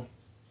out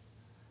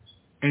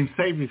and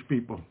save these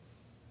people.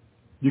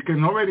 You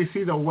can already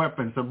see the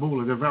weapons, the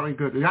bullets. They're very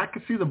good. I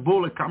can see the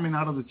bullet coming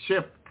out of the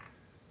ship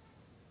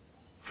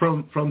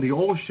from the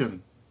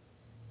ocean.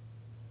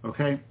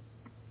 Okay?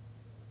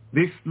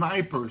 These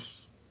snipers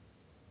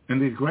in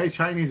this great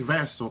Chinese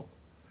vessel,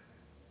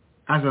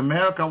 as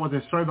America was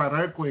destroyed by the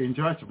earthquake and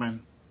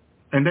judgment,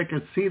 and they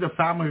could see the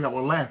family that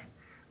were left,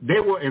 they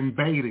were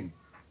invading.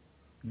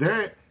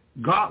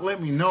 God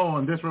let me know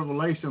in this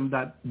revelation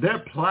that their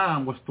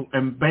plan was to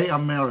invade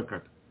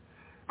America.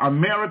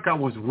 America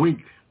was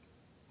weak.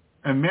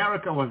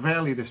 America was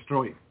barely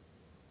destroyed.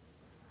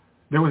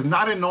 There was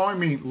not an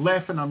army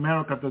left in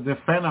America to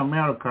defend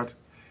America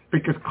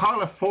because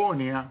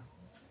California,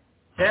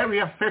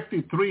 Area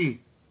 53,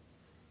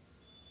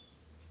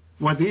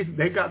 where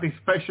they got these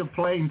special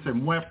planes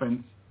and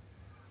weapons,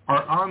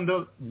 are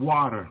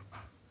underwater.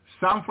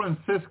 San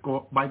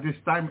Francisco, by this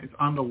time, is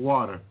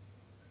underwater.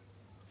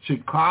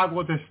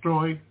 Chicago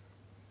destroyed.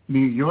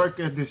 New York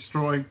is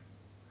destroyed.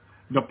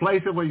 The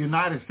places where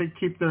United States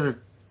keep their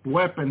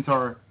weapons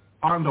are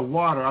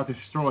underwater are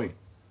destroyed.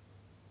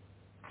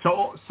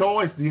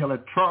 So is the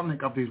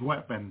electronic of these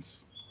weapons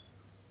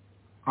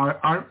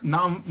are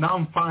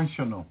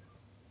non-functional.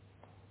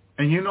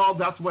 And you know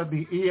that's where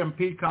the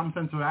EMP comes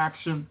into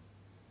action.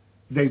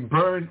 They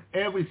burn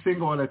every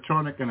single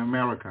electronic in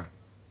America.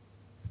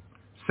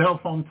 Cell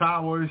phone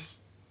towers,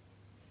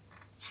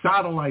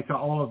 satellites are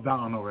all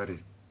down already.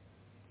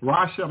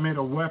 Russia made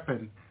a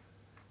weapon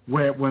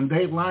where when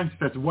they launched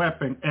this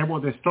weapon, it will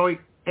destroy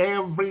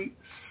every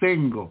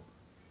single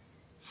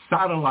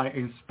satellite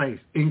in space,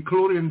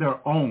 including their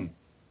own.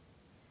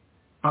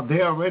 But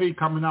they're already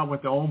coming out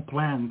with their own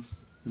plans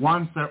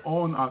once their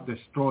own are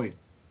destroyed.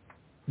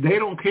 They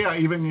don't care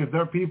even if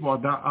their people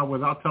are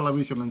without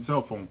television and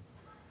cell phone.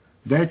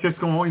 They're just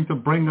going to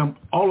bring them,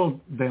 all of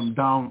them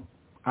down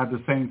at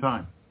the same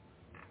time.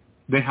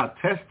 They have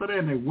tested it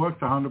and it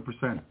works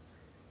 100%.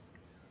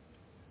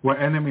 With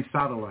enemy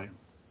satellite.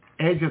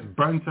 It just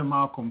burns them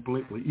out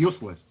completely,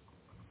 useless.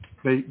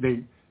 They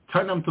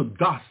turn them to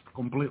dust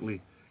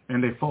completely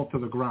and they fall to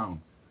the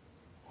ground.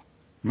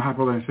 My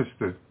brother and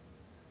sister.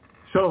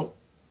 So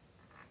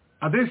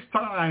at this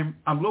time,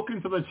 I'm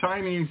looking to the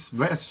Chinese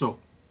vessel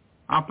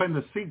up in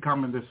the sea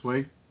coming this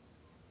way.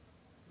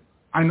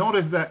 I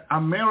noticed that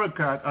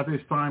America at this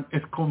time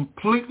is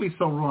completely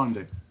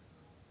surrounded.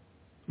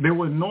 There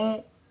was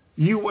no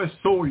U.S.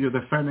 soldier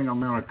defending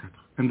America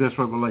in this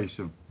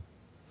revelation.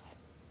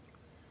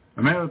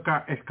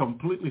 America is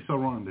completely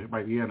surrounded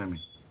by the enemy,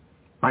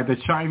 by the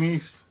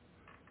Chinese.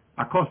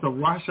 Of course, the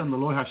Russian, the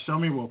Lord has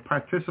shown me, will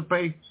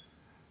participate.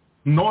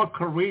 North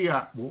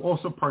Korea will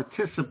also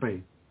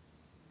participate.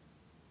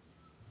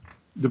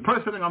 The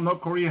president of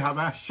North Korea have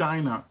asked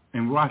China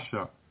and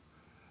Russia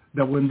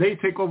that when they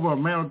take over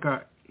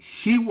America,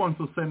 he wants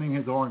to send in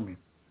his army.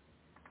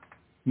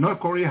 North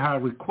Korea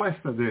has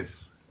requested this.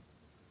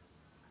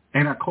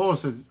 And of course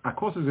it's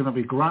going to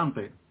be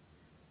granted.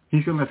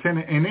 He's going to send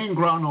an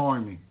in-ground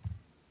army,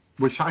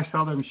 which I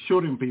saw them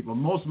shooting people,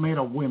 most made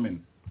of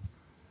women.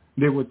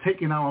 They were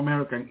taking out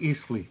America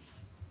easily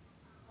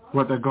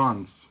with their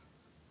guns.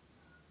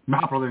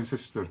 My brother and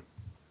sister,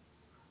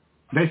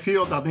 they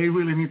feel that they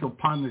really need to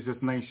punish this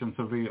nation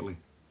severely.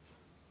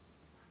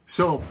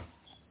 So,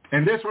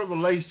 in this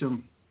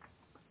revelation,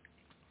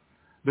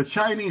 the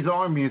Chinese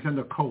army is in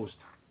the coast,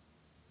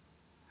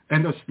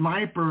 and the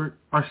snipers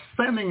are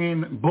sending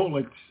in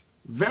bullets,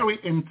 very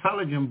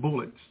intelligent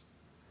bullets,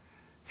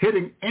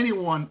 hitting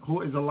anyone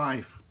who is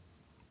alive.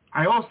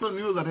 I also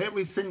knew that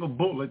every single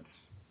bullet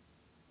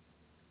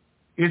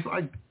is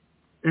like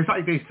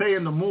they say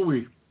in the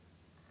movie,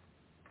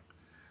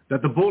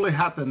 that the bullet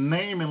had the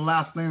name and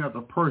last name of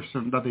the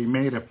person that they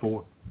made it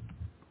for.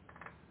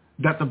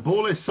 That the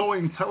bullet is so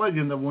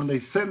intelligent that when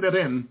they send it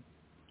in,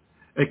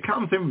 it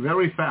comes in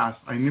very fast.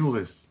 I knew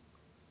this.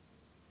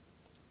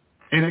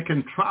 And it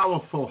can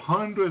travel for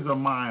hundreds of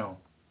miles.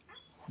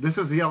 This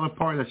is the other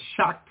part that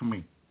shocked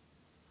me.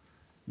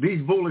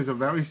 These bullets are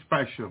very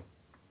special.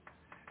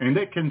 And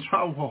they can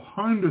travel for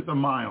hundreds of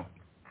miles.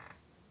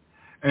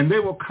 And they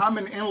were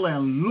coming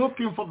inland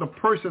looking for the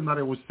person that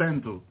it was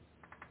sent to.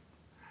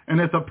 And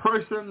if the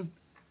person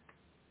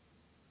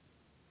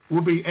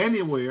will be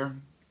anywhere,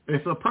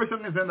 if the person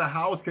is in the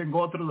house, can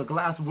go through the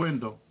glass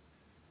window,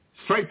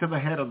 straight to the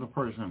head of the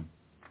person.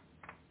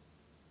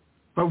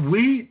 But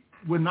we,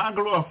 with not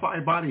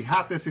glorified body,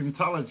 have this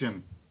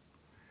intelligence.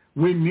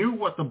 We knew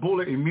what the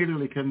bullet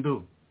immediately can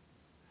do.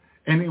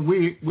 And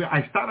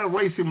I started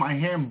raising my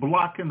hand,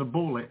 blocking the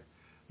bullet.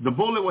 The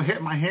bullet would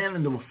hit my hand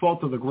and it would fall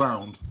to the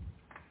ground.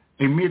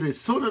 Immediately, as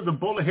soon as the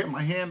bullet hit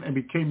my hand, it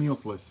became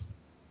useless.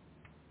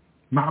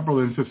 My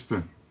brother and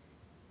sister.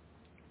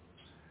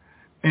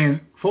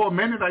 And for a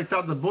minute, I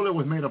thought the bullet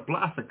was made of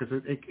plastic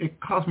because it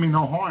caused me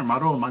no harm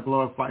at all in my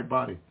glorified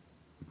body.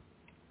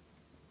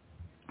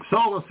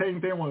 So the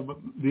same thing with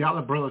the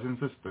other brothers and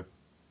sisters.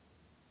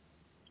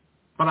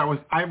 But I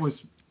was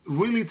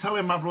really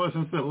telling my brothers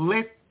and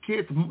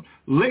sisters,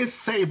 let's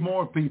save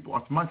more people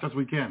as much as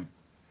we can,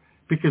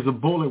 because the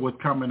bullet was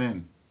coming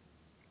in.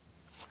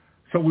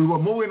 So we were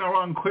moving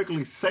around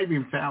quickly,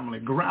 saving family,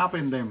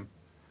 grabbing them,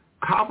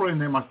 covering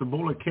them as the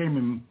bullet came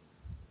and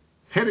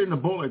hitting the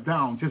bullet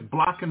down, just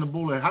blocking the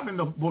bullet, having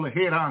the bullet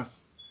hit us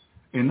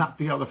and not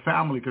the other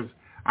family, because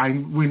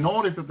we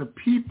noticed that the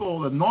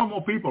people, the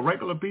normal people,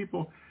 regular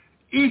people,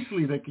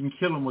 easily they can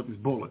kill them with these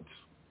bullets.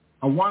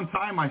 And one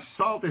time I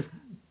saw this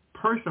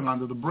person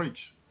under the bridge.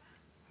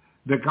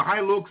 The guy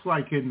looks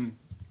like in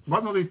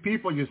one of these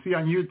people you see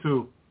on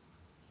YouTube,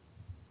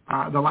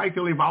 they like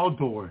to live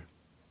outdoor.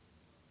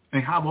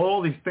 They have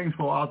all these things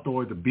for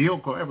outdoor, the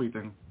vehicle,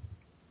 everything.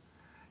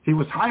 He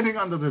was hiding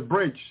under the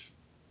bridge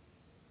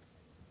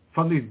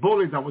from these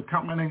bullets that were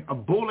coming in. A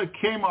bullet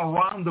came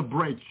around the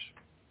bridge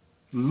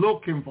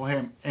looking for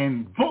him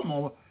and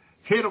boom,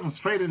 hit him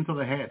straight into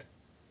the head.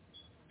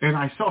 And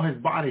I saw his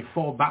body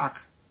fall back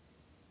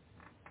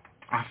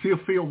a few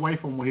feet away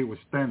from where he was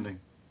standing.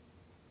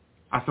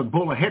 As the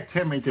bullet hit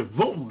him, it just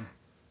boom,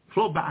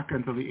 flew back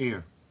into the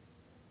air.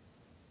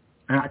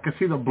 And I could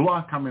see the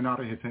blood coming out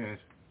of his head.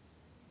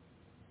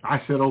 I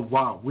said, oh,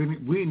 wow, we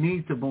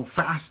need to move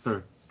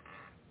faster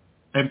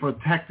and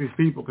protect these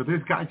people, because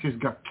this guy just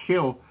got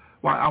killed.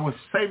 While I was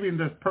saving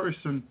this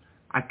person,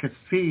 I could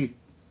see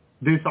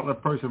this other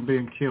person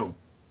being killed.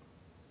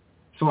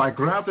 So I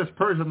grabbed this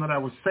person that I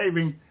was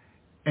saving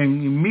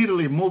and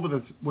immediately moved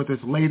with this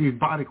lady's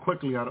body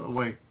quickly out of the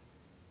way.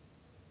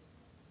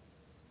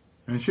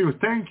 And she was,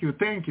 thank you.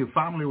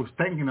 Family was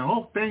thanking her.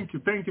 Oh, thank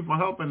you for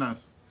helping us.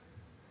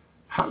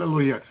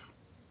 Hallelujah.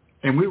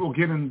 And we were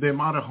getting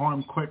them out of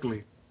harm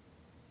quickly.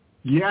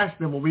 Yes,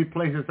 there will be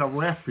places of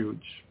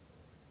refuge.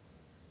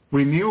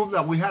 We knew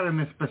that we had in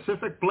a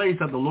specific place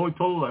that the Lord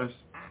told us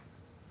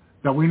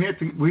that we need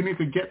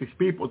to get these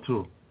people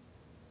to.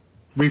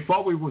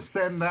 Before we were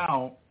sent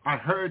out, I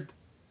heard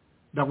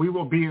that we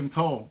were being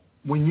told,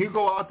 when you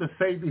go out to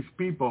save these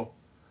people,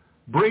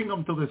 bring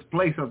them to this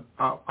place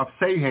of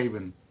safe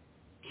haven.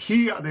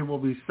 Here they will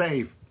be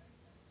safe.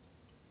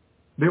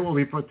 They will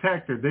be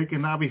protected. They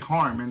cannot be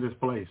harmed in this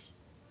place.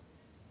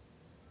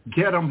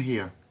 Get them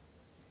here.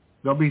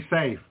 They'll be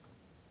safe.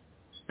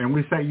 And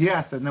we said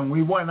yes, and then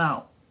we went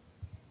out.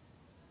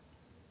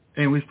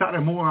 And we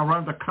started moving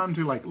around the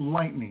country like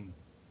lightning,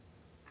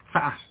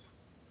 fast,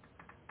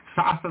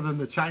 faster than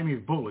the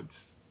Chinese bullets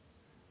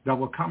that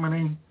were coming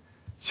in.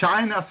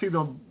 China see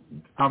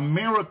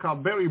America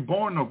very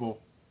vulnerable.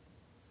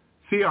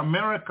 See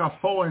America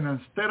falling.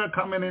 Instead of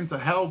coming in to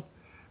help,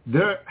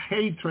 their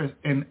hatred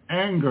and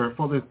anger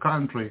for this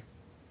country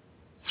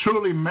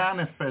truly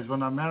manifests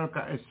when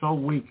America is so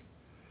weak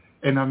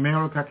and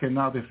America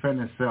cannot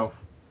defend itself.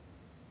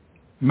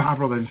 My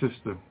brother and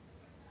sister,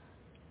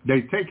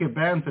 they take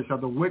advantage of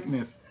the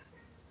weakness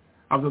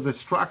of the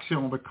destruction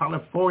of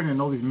California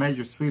and all these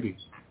major cities.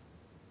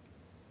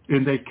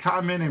 And they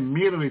come in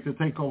immediately to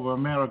take over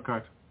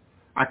America.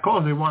 Of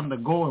course, they want to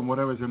go and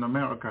whatever's in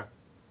America.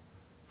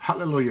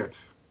 Hallelujah.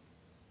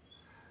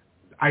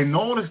 I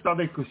noticed that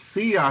they could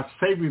see us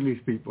saving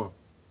these people.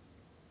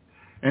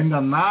 And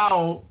then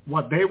now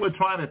what they were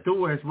trying to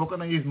do is we're going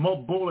to use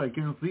more bullets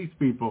against these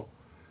people.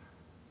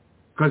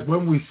 Because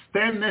when we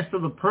stand next to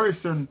the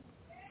person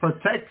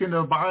protecting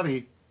their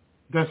body,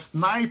 the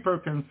sniper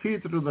can see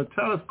through the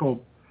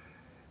telescope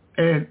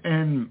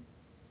and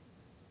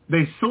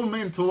they zoom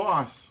into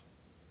us.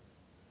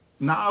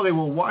 Now they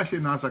were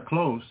watching us up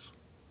close.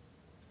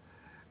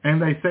 And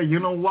they say,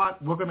 you know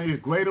what? We're going to use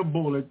greater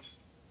bullets,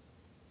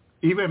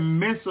 even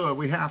missiles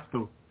we have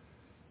to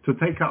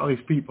take out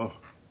these people.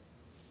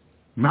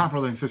 My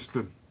brother and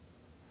sister.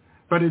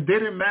 But it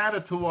didn't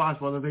matter to us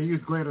whether they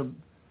used greater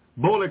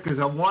bullets, because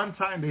at one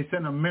time they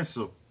sent a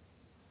missile.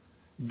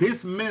 This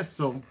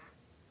missile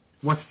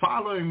was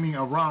following me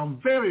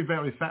around very,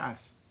 very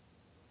fast.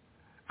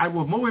 I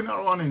was moving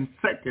around in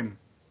seconds,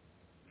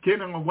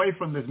 getting away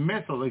from this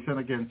missile they sent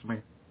against me.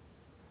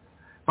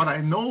 But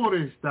I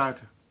noticed that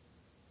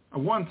at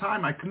one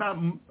time I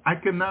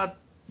could not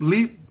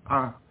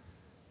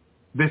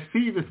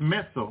deceive this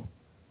missile.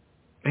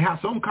 It has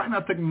some kind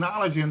of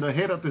technology in the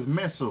head of this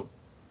missile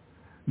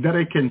that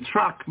it can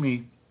track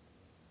me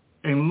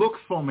and look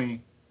for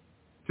me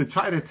to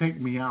try to take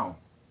me out.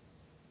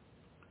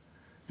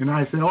 And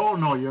I said, oh,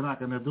 no, you're not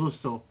going to do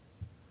so.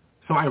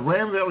 So I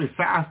ran very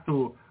fast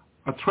to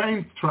a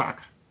train track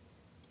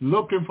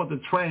looking for the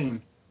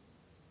train,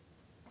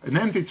 an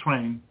empty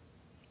train.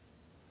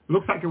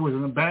 Looks like it was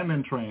an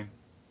abandoned train.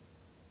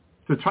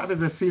 To try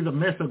to see the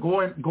missile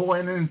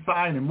going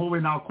inside and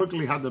moving out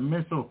quickly, how the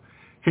missile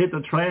hit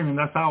the train, and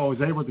that's how I was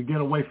able to get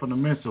away from the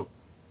missile.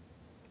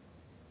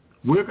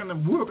 We're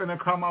gonna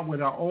come up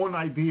with our own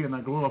idea in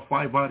a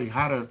glorified body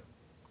how to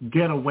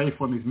get away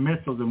from these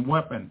missiles and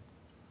weapons.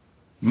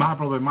 My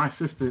brother and my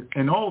sister,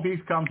 and all these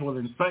comes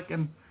within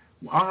seconds.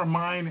 Our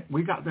mind,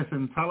 we got this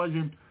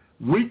intelligence.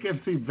 We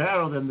can see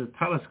better than the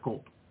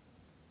telescope,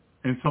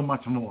 and so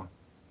much more.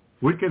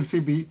 We can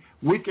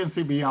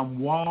see beyond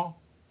wall.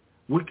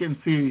 We can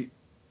see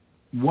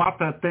what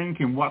they're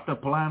thinking, what they're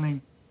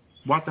planning,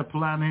 what the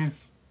plan is.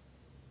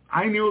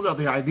 I knew that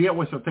the idea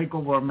was to take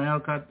over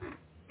America.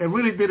 It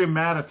really didn't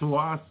matter to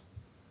us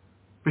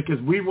because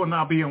we were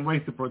not being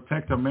raised to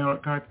protect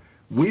America.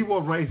 We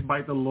were raised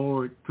by the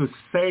Lord to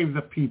save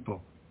the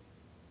people,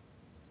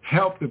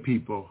 help the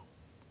people.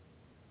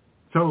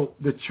 So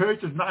the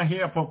church is not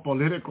here for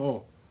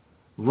political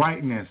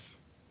rightness.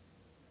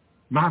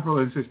 My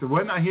brother and sister,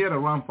 we're not here to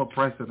run for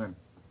president.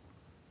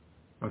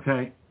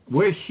 Okay?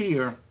 We're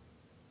here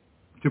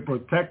to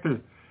protect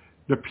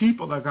the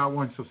people that God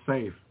wants to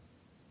save.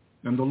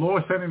 And the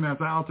Lord sending us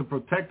out to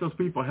protect those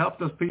people, help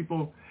those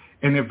people,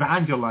 and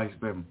evangelize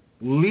them.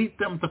 Lead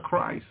them to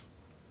Christ.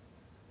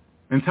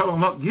 And tell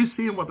them, look, you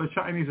see what the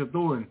Chinese are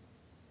doing.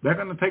 They're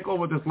going to take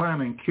over this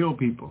land and kill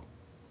people.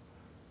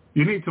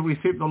 You need to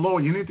receive the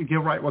Lord. You need to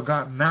get right with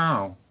God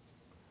now.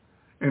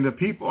 And the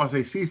people, as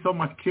they see so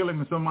much killing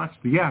and so much,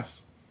 yes,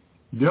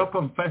 they'll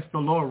confess the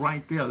Lord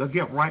right there. They'll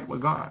get right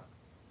with God.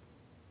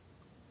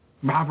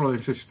 My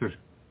brothers and sisters,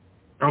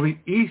 it'll be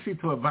easy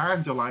to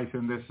evangelize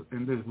in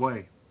this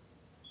way.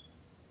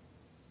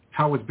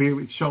 How it's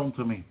being shown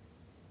to me.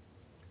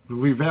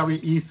 It'll be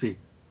very easy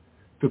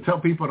to tell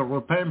people to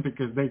repent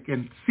because they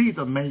can see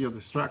the major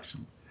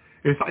destruction.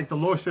 It's like the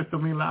Lord said to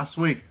me last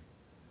week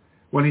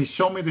when he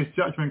showed me this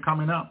judgment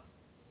coming up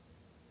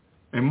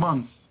in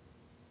months.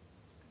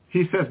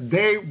 He says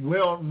they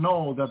will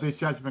know that this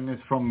judgment is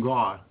from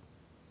God.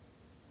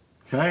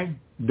 Okay?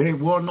 They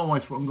will know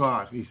it's from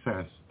God, he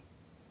says.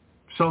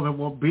 So there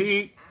will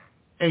be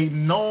a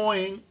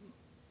knowing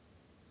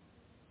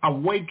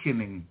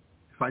awakening,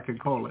 if I can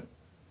call it.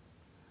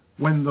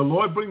 When the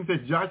Lord brings the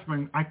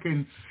judgment, I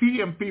can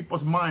see in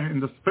people's mind, in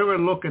the spirit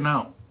looking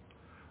out.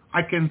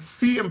 I can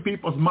see in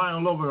people's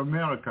mind all over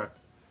America,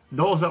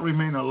 those that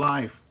remain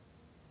alive.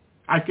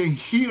 I can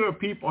hear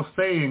people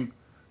saying,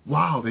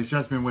 wow, this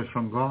judgment was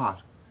from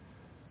God.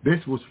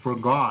 This was for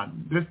God.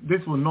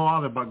 This was no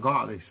other but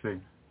God, they say.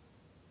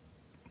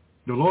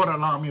 The Lord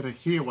allowed me to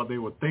hear what they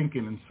were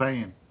thinking and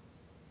saying.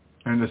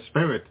 And the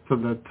spirit, to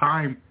the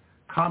time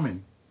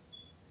coming,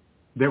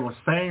 they were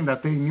saying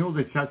that they knew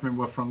the judgment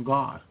was from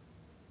God.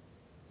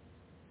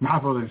 My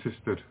brothers and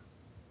sisters.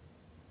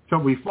 So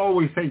before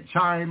we say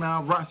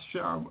China,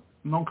 Russia,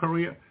 North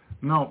Korea,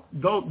 no,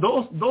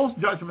 those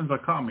judgments are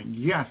coming.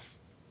 Yes.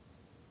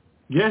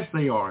 Yes,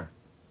 they are.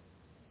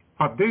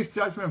 But this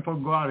judgment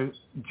from God is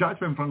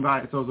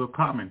also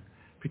coming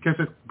because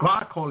it's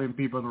God calling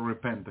people to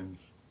repentance.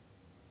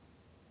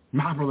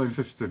 My brother and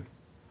sister,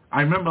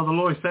 I remember the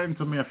Lord saying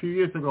to me a few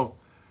years ago,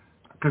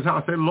 because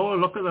I said, Lord,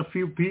 look at the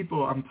few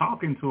people I'm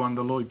talking to on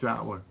the Lord's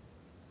hour.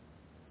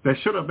 There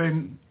should have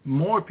been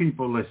more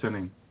people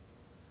listening.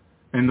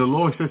 And the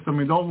Lord says to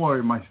me, don't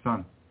worry, my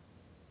son.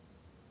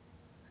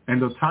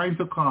 And the time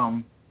to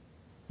come,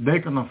 they're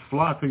going to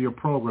flock to your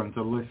program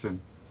to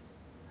listen.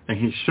 And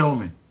he showed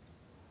me.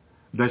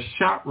 The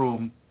chat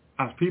room,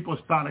 as people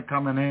started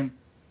coming in,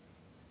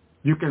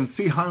 you can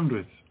see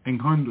hundreds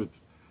and hundreds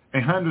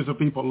and hundreds of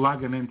people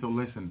logging in to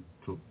listen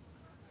to.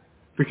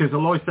 Because the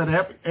Lord said,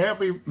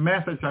 every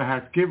message I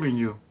have given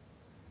you,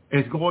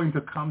 It's going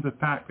to come to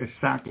pass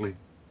exactly.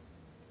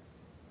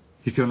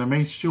 He's going to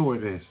make sure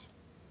it is.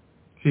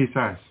 He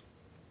says,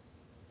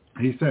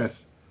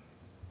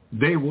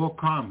 they will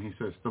come, he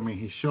says to me.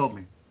 He showed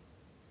me.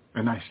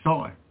 And I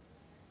saw it.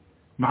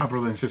 My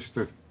brother and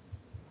sister,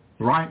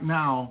 right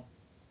now,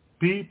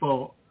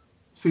 people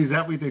sees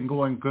everything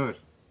going good.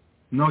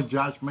 No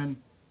judgment.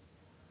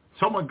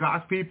 Some of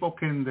God's people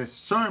can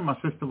discern, my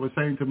sister was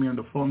saying to me on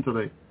the phone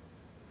today,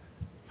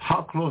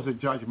 how close the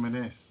judgment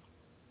is.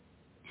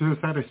 She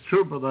said, it's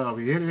true, brother.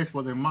 It is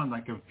for the month.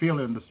 I can feel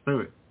it in the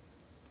spirit.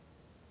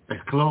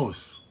 It's close.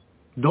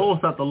 Those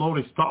that the Lord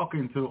is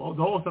talking to, or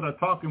those that are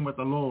talking with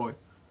the Lord,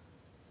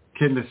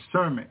 can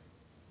discern it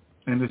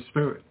in the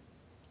spirit.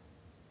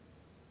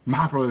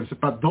 My brothers,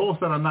 but those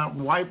that are not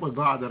right with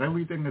God, that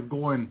everything is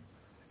going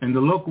in the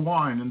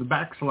lukewarm, in the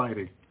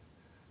backsliding,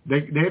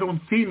 they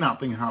don't see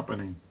nothing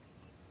happening.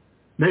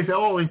 They say,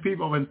 oh, these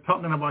people have been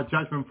talking about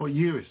judgment for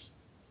years.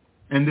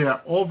 And they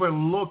are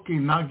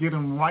overlooking, not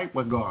getting right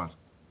with God.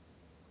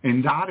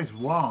 And that is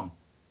wrong.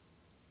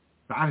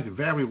 That is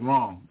very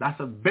wrong. That's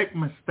a big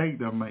mistake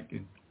they're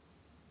making.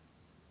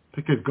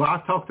 Because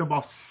God talked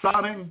about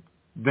sudden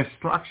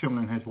destruction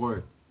in his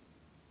word.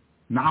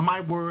 Not my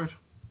word,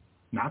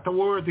 not the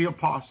word of the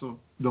apostle,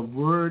 the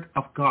word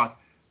of God.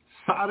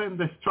 Sudden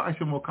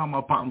destruction will come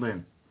upon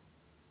them.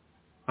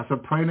 As a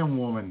pregnant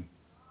woman,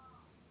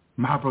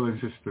 my brother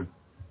and sister,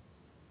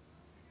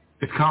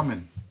 it's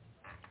coming.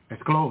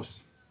 It's close.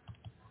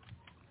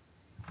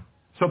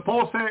 So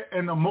Paul said,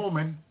 in a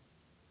moment,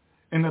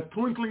 in the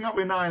twinkling of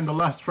an eye, in the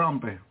last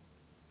trumpet,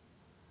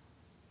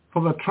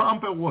 for the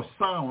trumpet will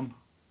sound,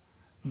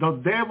 the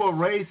dead will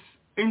raise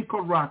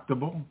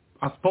incorruptible,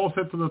 as Paul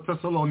said to the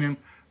Thessalonians,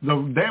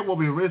 the dead will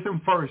be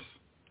risen first.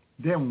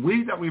 Then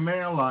we that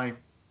remain alive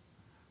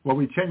will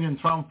be changed and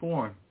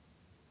transformed.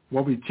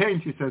 Will be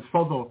changed, he says,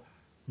 for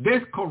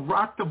this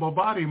corruptible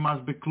body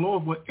must be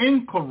clothed with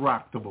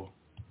incorruptible.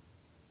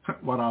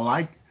 What I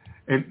like,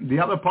 and the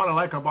other part I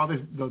like about this,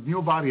 the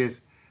new body is,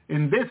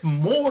 in this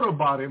mortal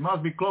body, it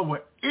must be clothed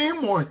with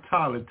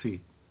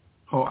immortality.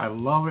 Oh, I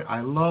love it.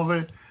 I love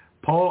it.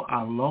 Paul,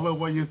 I love it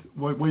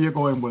where you're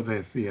going with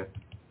this here.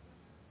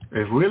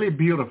 It's really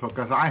beautiful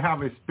because I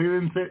have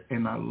experienced it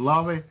and I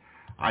love it.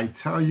 I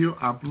tell you,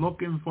 I'm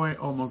looking for it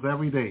almost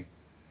every day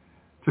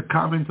to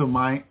come into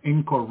my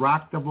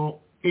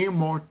incorruptible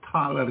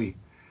immortality.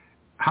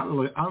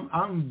 Hallelujah.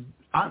 I'm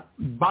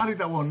body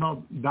that will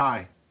not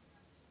die.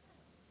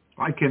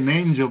 Like an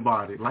angel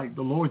body, like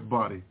the Lord's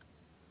body.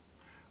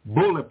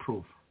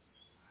 Bulletproof.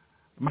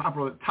 My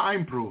brother,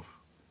 time-proof.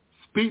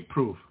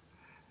 Speed-proof.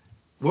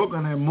 We're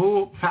going to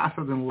move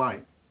faster than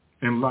light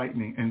and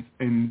lightning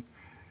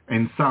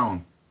and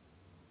sound.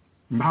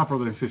 My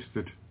brother and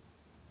sister,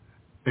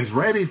 it's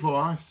ready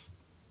for us.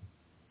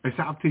 It's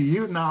up to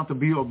you now to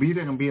be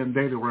obedient and be in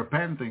daily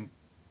repenting,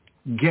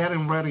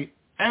 getting ready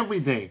every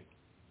day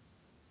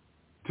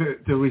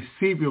to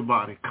receive your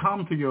body.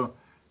 Come to your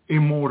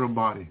immortal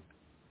body,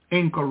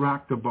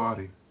 incorruptible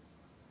body.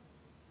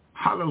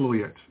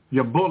 Hallelujah.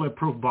 Your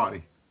bulletproof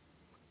body.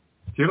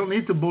 You don't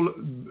need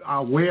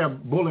to wear a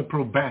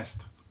bulletproof vest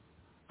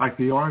like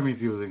the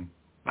army's using,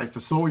 like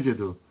the soldier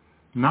do.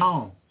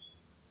 No.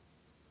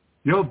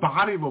 Your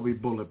body will be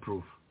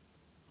bulletproof.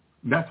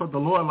 That's what the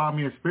Lord allowed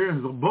me to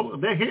experience.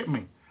 They hit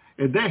me.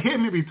 They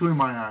hit me between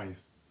my eyes.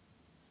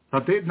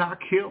 But they did not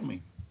kill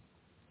me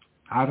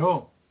at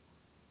all.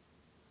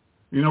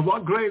 You know,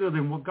 what greater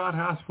than what God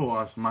has for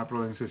us, my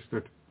brother and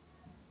sister?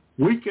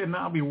 We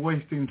cannot be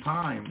wasting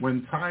time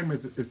when time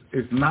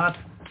is not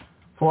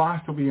for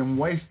us to be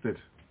wasted.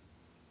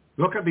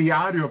 Look at the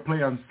audio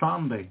play on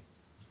Sunday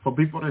for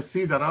people to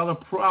see that other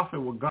prophet,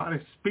 what God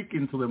is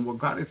speaking to them, what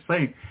God is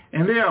saying.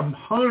 And there are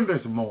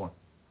hundreds more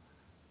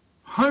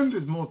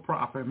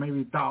prophets,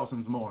 maybe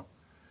thousands more,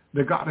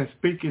 that God is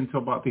speaking to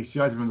about this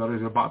judgment that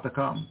is about to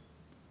come.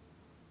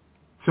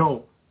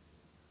 So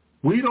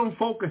we don't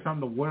focus on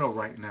the world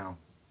right now.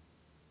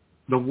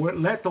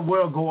 Let the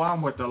world go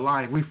on with their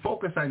life. We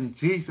focus on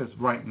Jesus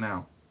right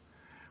now.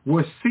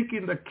 We're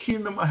seeking the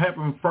kingdom of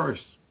heaven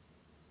first,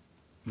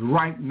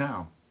 right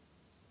now.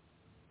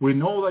 We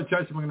know that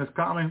judgment is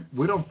coming.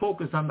 We don't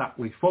focus on that.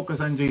 We focus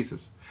on Jesus.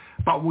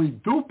 But we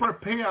do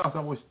prepare, as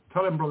I was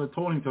telling Brother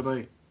Tony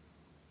today.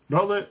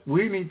 Brother,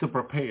 we need to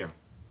prepare.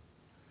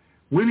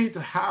 We need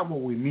to have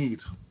what we need.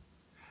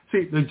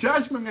 See, the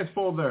judgment is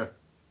for the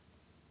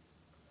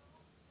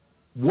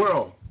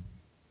world.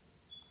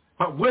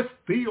 But we're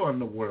still in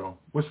the world.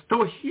 We're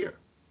still here.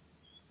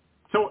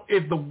 So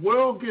if the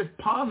world gets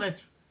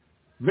punished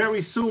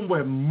very soon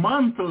with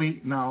month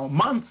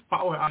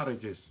power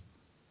outages,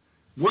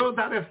 will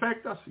that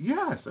affect us?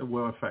 Yes, it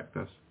will affect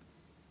us.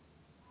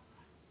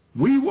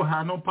 We will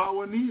have no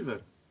power neither.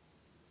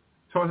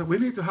 So we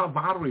need to have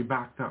battery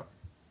backed up.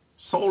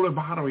 Solar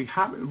battery,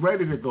 have it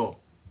ready to go.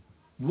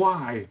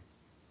 Why?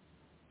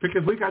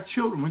 Because we got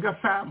children, we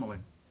got family.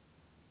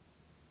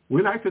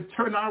 We like to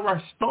turn on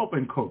our stove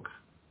and cook.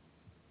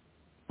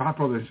 My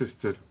brother and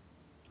sister,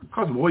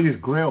 because we use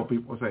grill,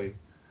 people say.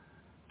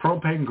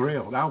 Propane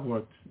grill, that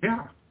works.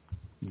 Yeah.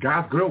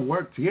 Gas grill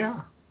works. Yeah.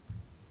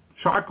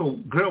 Charcoal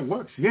grill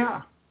works,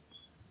 yeah.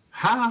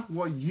 Have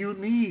what you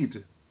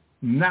need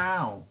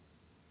now.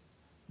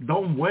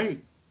 Don't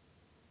wait.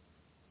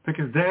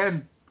 Because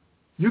then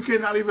you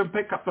cannot even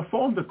pick up the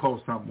phone to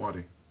call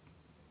somebody.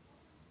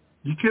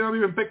 You cannot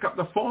even pick up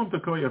the phone to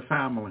call your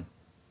family.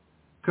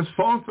 Because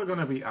phones are going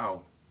to be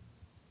out.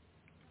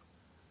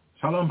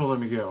 Shalom, Brother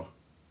Miguel.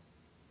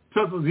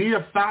 So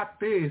the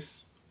fact is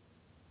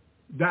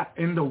that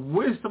in the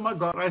wisdom of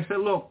God, I said,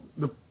 look,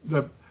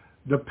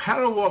 the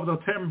parable of the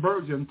 10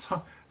 virgins,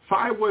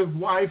 5 were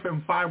wise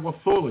and 5 were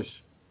foolish.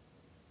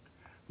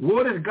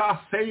 What is God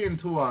saying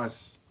to us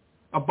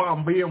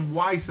about being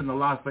wise in the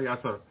last day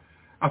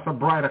as a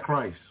bride of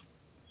Christ?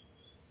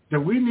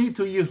 That we need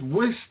to use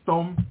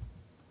wisdom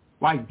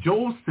like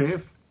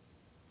Joseph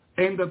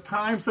in the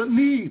times of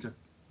need.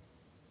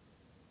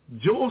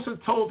 Joseph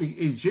told the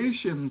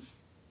Egyptians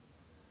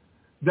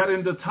that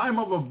in the time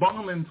of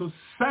abundance to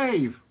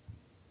save,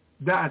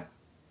 that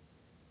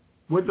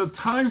when the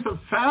times of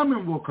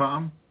famine will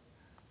come,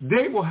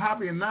 they will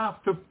have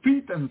enough to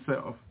feed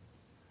themselves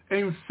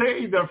and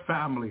save their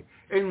family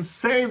and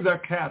save their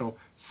cattle,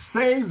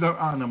 save their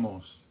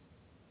animals.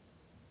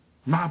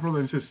 My brother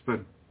and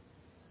sister,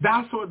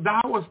 that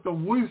was the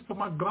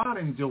wisdom of God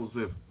in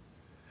Joseph.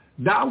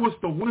 That was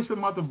the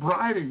wisdom of the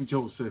bride in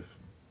Joseph,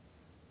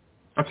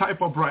 a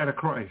type of bride of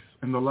Christ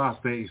in the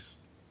last days.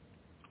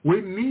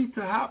 We need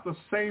to have the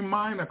same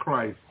mind of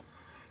Christ.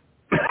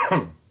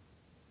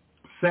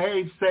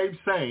 Save, save,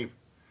 save.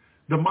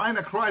 The mind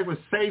of Christ was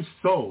save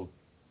soul.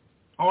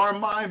 Our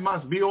mind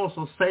must be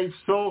also save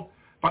soul,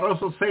 but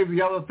also save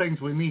the other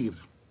things we need.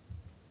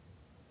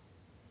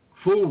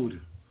 Food.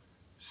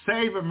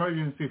 Save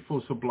emergency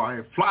food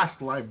supply,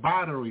 flashlight,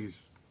 batteries.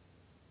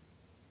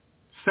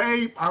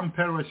 Save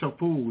unperishable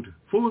food,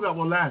 food that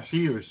will last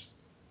years.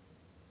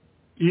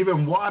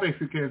 Even water,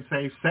 if you can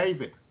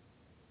save it.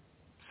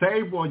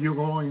 Save what you're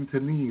going to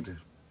need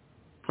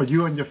for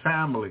you and your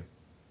family.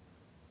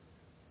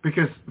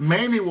 Because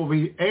many will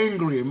be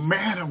angry and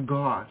mad at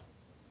God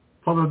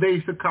for the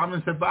days to come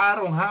and say, but I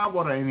don't have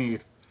what I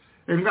need.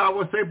 And God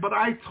will say, but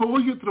I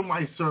told you through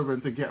my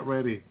servant to get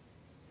ready,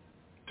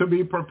 to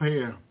be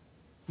prepared.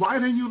 Why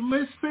didn't you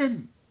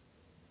listen?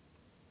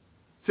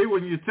 See,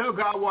 when you tell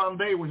God one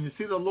day, when you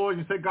see the Lord,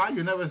 you say, God,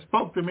 you never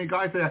spoke to me.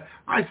 God said,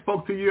 I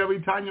spoke to you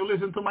every time you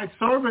listen to my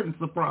servants,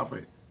 the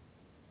prophet.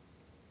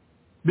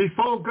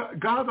 Before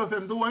God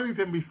doesn't do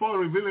anything before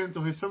revealing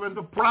to his servant,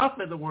 the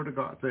prophet, the word of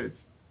God says.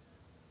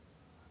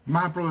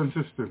 My brother and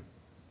sister,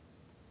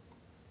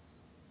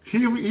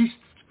 he's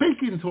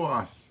speaking to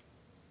us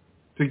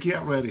to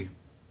get ready,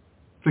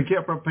 to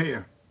get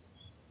prepared.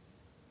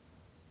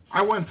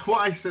 I went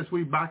twice this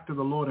week back to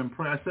the Lord in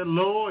prayer. I said,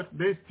 Lord,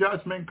 this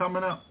judgment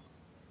coming up.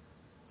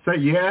 Say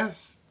yes.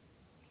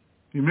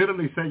 He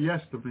immediately said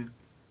yes to me.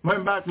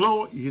 Went back,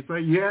 Lord, he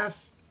said yes.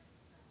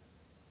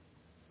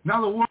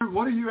 Now the word,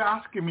 what are you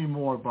asking me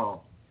more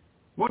about?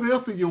 What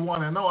else do you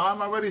want to know?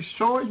 I'm already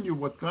showing you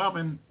what's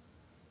coming.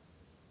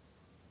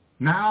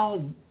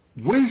 Now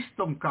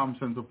wisdom comes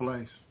into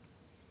place.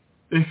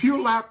 If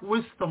you lack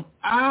wisdom,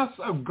 ask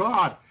of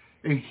God,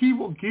 and he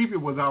will give you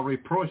without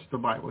reproach, the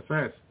Bible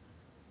says.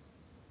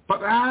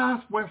 But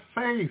ask with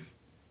faith.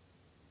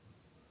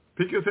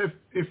 Because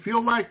if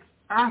you like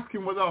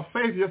asking without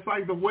faith, just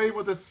like the wave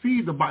of the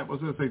sea, the Bible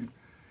says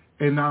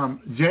in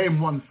James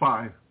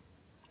 1:5.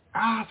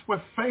 Ask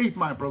with faith,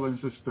 my brother and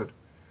sister,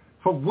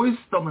 for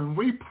wisdom, and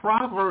read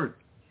Proverbs.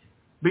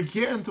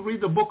 Begin to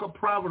read the book of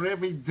Proverbs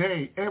every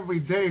day,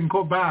 and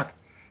go back.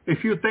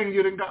 If you think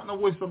you didn't got no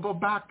wisdom, go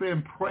back there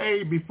and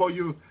pray before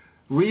you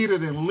read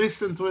it and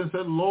listen to it and say,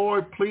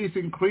 Lord, please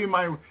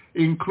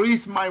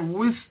increase my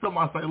wisdom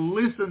as I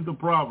listen to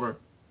Proverbs.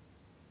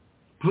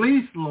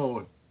 Please,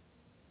 Lord.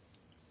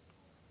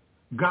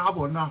 God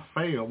will not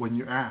fail when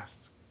you ask.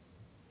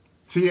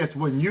 See, it's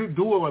when you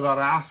do it without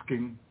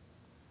asking,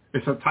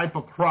 it's a type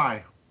of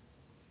pride.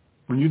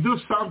 When you do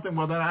something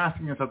without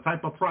asking, it's a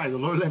type of pride. The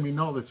Lord let me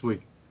know this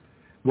week.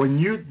 When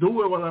you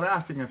do it without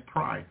asking, it's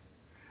pride.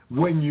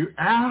 When you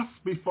ask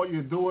before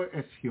you do it,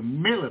 it's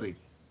humility.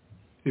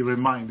 He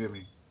reminded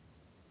me.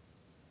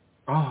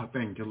 Oh,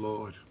 thank you,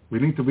 Lord. We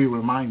need to be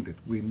reminded.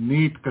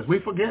 Because we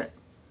forget.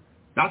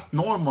 That's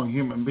normal in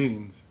human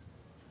beings.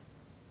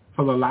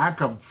 For the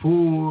lack of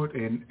food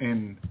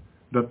and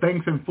the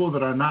things in food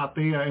that are not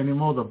there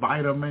anymore, the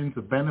vitamins,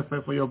 the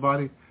benefit for your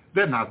body,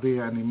 they're not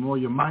there anymore.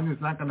 Your mind is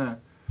not going to,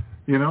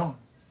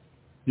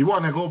 you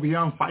want to go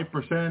beyond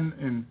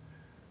 5% and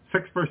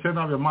 6%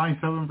 of your mind,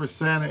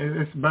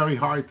 7%. It's very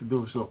hard to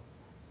do so.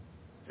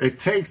 It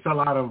takes a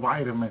lot of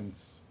vitamins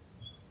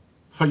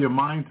for your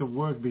mind to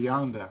work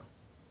beyond that.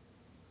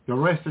 The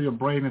rest of your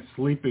brain is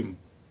sleeping,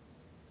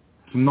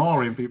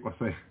 snoring, people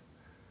say.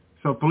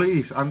 So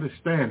please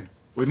understand,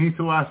 we need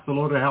to ask the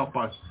Lord to help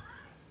us.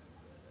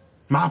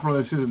 My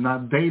brothers and sisters, in our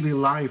daily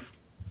life.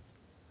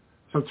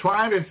 So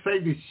try to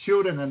save these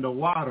children in the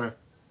water.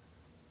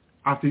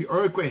 After the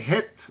earthquake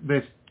hit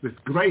this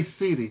great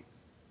city,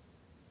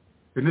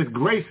 and this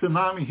great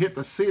tsunami hit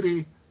the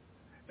city,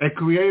 it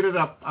created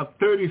a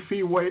 30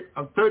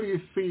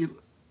 feet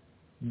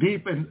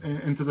deep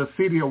into the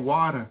city of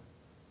water.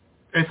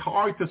 It's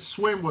hard to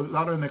swim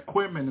without an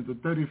equipment into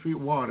 30 feet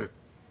water.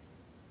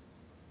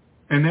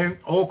 And then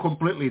all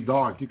completely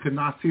dark. You could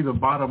not see the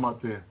bottom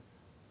of the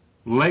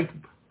lake,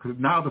 because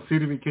now the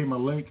city became a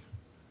lake.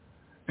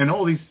 And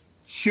all these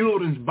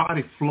children's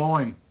body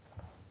flowing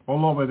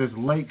all over this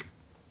lake.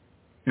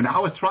 And I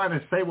was trying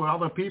to say with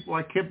other people,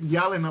 I kept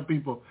yelling at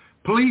people,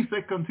 please,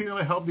 they continue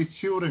to help these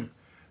children.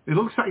 It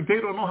looks like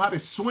they don't know how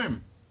to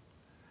swim.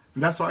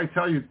 And that's why I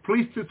tell you,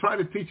 please to try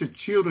to teach your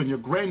children, your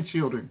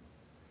grandchildren,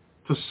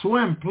 to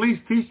swim. Please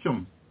teach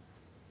them.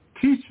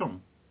 Teach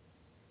them.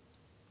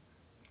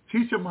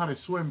 Teach them how to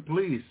swim,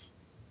 please.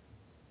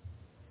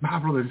 My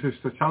brother and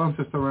sister, tell them,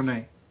 Sister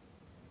Renee.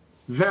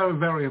 Very,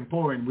 very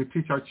important. We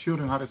teach our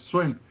children how to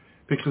swim,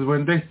 because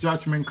when this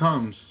judgment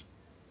comes,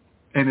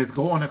 and it's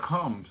going to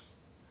come,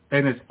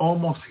 and it's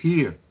almost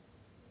here.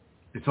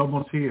 It's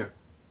almost here.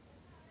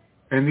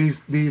 And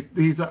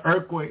these are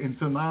earthquake and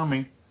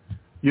tsunami.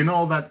 You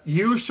know that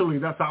usually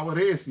that's how it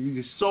is.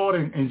 You saw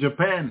it in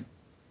Japan.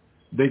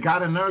 They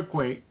got an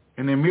earthquake,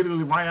 and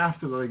immediately right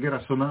after that, they get a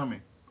tsunami.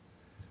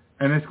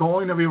 And it's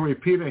going to be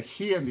repeated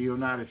here in the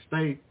United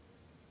States.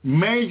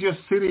 Major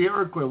city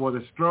earthquake will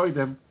destroy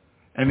them,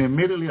 and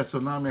immediately a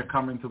tsunami will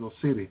come into the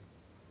city.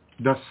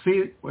 The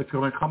sea is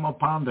going to come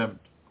upon them.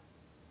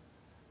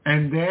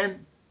 And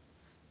then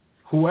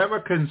whoever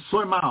can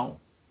swim out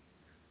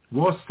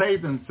will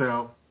save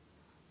themselves.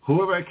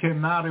 Whoever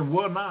cannot and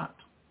will not.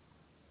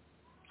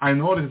 I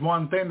noticed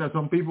one thing, that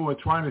some people were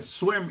trying to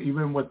swim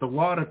even with the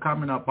water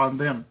coming up on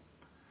them.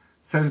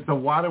 Since the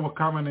water was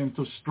coming in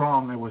too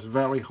strong, it was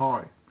very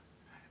hard.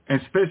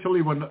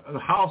 Especially when the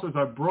houses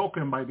are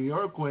broken by the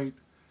earthquake,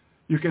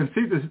 you can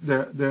see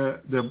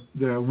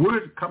the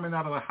wood coming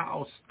out of the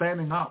house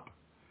standing up.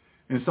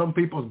 And some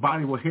people's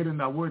body were hitting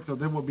that wood, so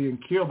they were being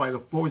killed by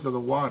the force of the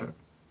water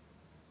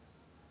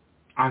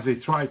as they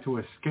tried to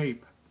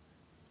escape.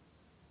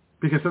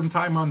 Because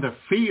sometimes under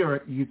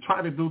fear, you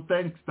try to do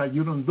things that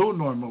you don't do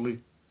normally,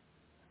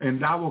 and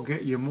that will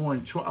get you more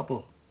in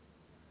trouble.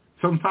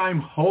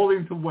 Sometimes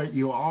holding to what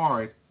you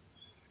are,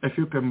 if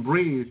you can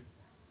breathe,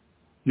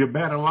 you're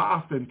better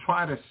off than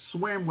try to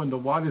swim when the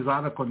water is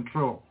out of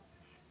control.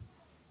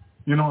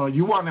 You know,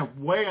 you want to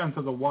wait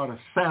until the water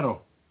settles.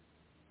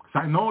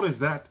 Because I noticed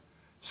that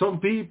some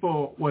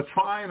people were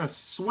trying to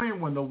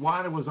swim when the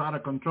water was out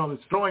of control,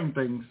 destroying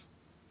things,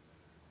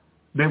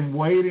 then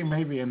waiting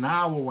maybe an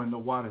hour when the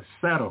water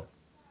settled.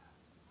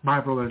 My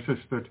brother and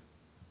sister,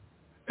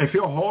 if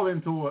you're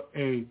holding to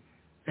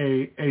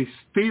a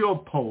steel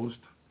post,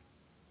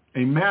 a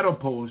metal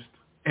post,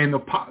 and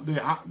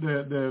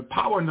the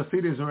power in the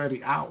city is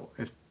already out,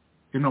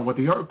 with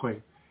the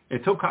earthquake,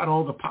 it took out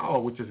all the power,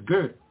 which is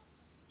good.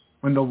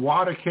 When the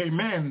water came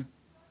in,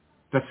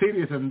 the city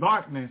is in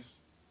darkness.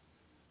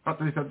 But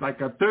there's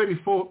like a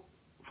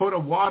 30-foot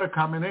of water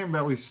coming in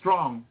very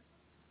strong,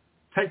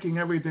 taking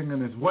everything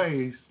in its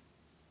ways.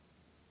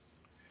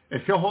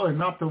 If you're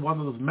holding up to one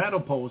of those metal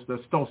posts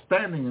that's still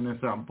standing in the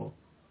example,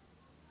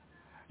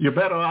 you're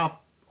better off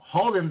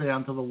holding there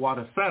until the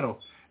water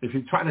settles. If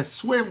you try to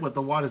swim with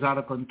the water's out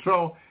of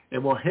control, it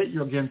will hit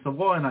you against the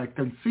wall. And I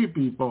can see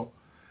people,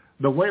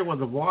 the way where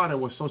the water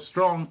was so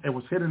strong, it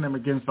was hitting them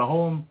against the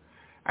home,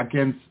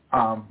 against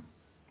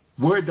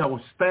wood that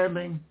was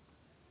standing,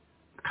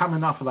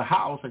 coming off of the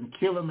house and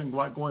killing them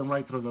and going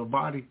right through their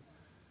body.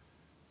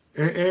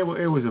 It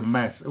was a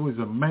mess. It was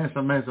a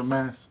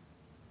mess.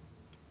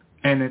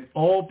 And it's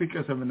all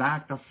because of an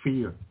act of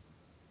fear.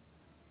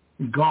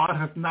 God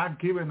has not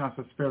given us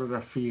a spirit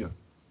of fear,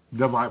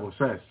 the Bible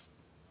says.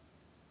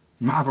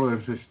 My brother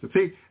and sister.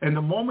 See, and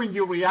the moment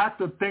you react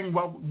to things,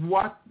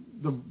 what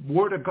the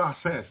Word of God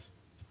says,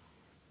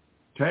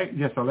 okay,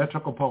 yes,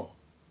 electrical pole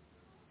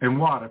and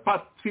water.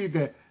 But see,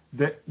 the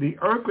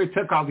earthquake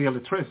took out the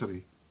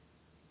electricity.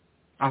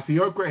 As the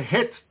earthquake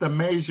hits the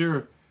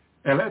major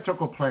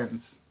electrical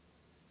plants,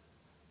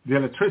 the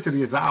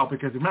electricity is out,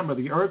 because remember,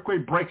 the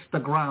earthquake breaks the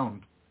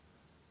ground.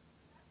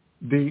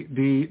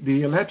 The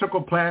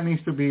electrical plant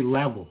needs to be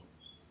level.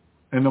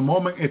 And the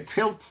moment it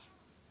tilts,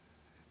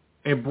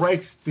 it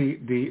breaks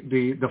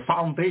the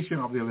foundation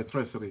of the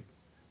electricity.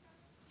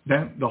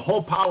 Then the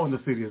whole power in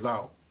the city is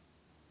out,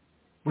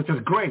 which is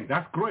great.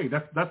 That's great.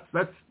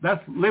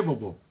 That's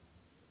livable.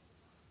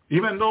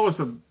 Even though it's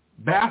a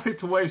bad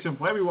situation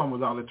for everyone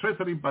without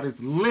electricity, but it's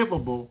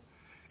livable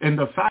in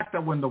the fact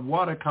that when the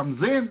water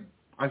comes in,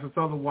 as I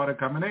saw the water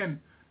coming in,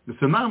 the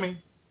tsunami,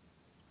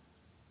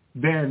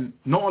 then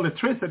no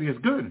electricity is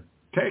good,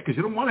 okay? Because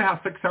you don't want to have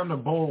 600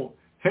 volt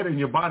hitting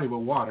your body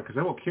with water, because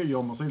it will kill you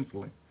almost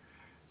instantly.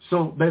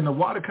 So then the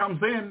water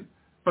comes in,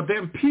 but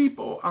then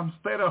people,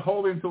 instead of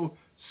holding to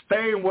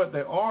staying what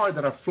they are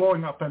that are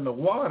flowing up in the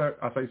water,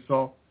 as I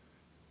saw,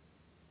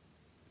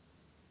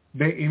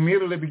 they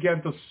immediately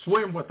began to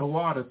swim with the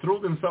water, threw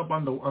themselves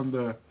on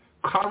the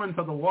current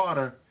of the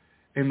water,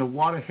 and the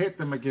water hit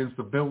them against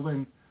the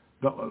building,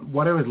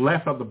 whatever is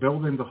left of the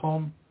building, the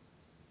home,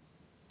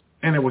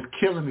 and it was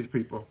killing these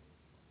people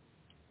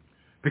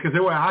because they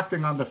were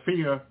acting under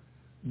fear.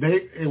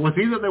 It was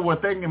either they were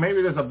thinking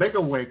maybe there's a bigger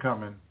wave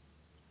coming,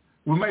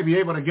 we may be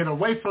able to get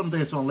away from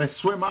this one. Let's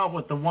swim out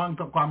with the one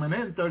coming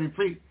in 30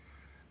 feet.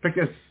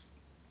 Because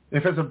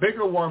if it's a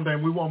bigger one,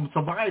 then we won't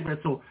survive it.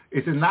 So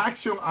it's an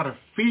action out of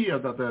fear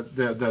that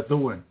they're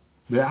doing.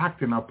 They're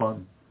acting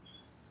upon.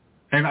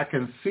 And I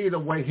can see the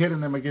way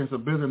hitting them against the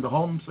building, the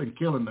homes, and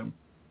killing them.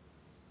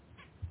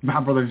 My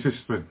brother and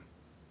sister.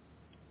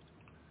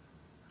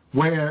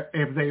 Where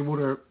if they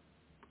were to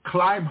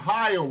climb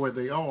higher where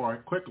they are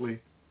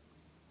quickly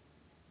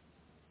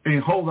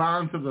and hold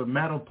on to the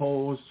metal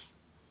poles,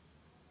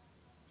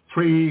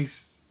 trees,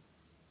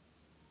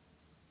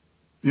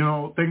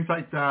 things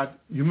like that,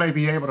 you may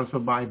be able to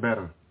survive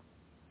better.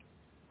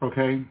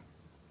 Okay?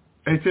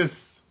 It's just,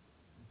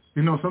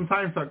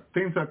 sometimes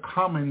things are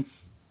common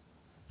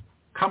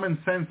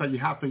sense that you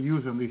have to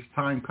use in this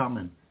time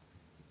coming.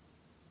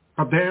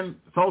 But then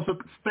it's also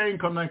staying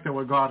connected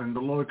with God and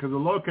the Lord, because the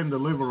Lord can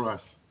deliver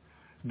us.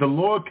 The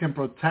Lord can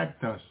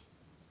protect us.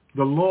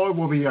 The Lord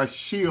will be our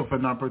shield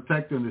and our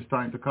protector in this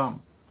time to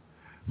come.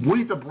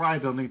 We, the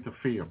bride, don't need to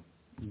fear.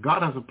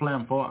 God has a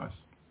plan for us.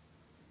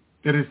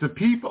 It is the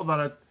people that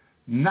are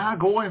not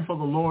going for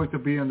the Lord to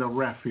be in the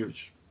refuge.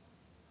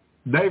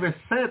 David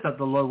said that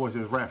the Lord was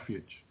his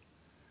refuge.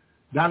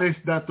 That is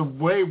that the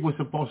way we're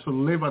supposed to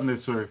live on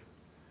this earth,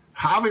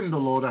 having the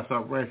Lord as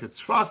our refuge,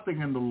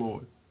 trusting in the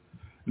Lord,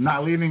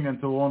 not leaning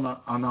into on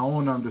our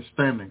own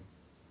understanding.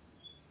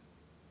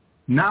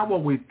 Now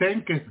what we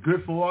think is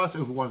good for us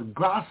is what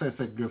God says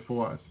is good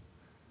for us.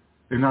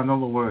 In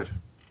another word,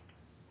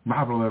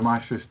 my brother,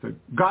 my sister,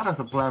 God has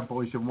a plan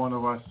for each and one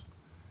of us.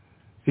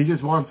 He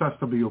just wants us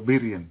to be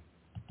obedient.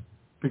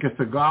 Because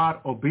to God,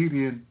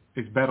 obedience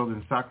is better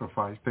than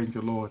sacrifice. Thank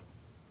you, Lord.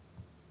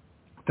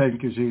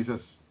 Thank you,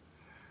 Jesus.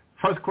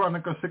 1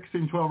 Chronicles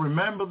 16:12.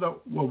 Remember the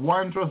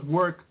wondrous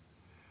work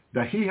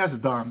that he has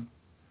done,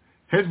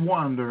 his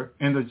wonder,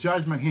 and the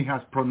judgment he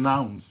has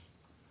pronounced.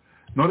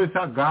 Notice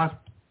how God's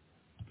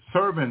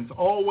servants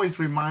always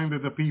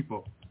reminded the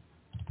people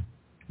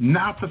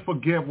not to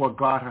forget what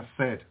God has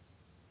said,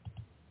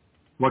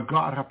 what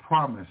God has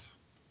promised.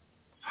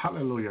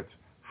 Hallelujah.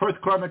 1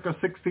 Chronicles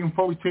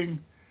 16:14.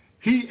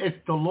 He is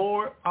the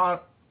Lord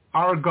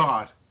our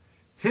God.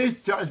 His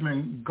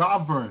judgment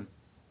govern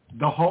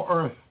the whole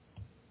earth.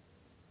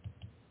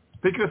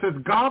 Because it's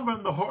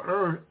governed the whole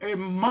earth, it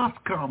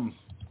must come.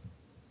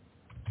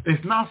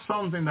 It's not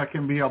something that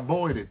can be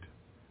avoided.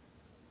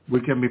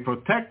 We can be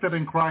protected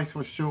in Christ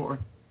for sure,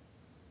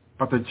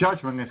 but the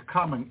judgment is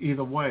coming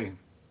either way.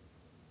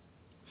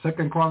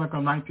 2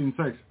 Chronicles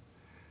 19:6.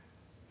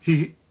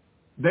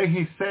 Then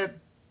he said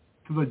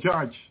to the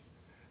judge,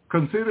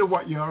 consider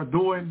what you are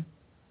doing,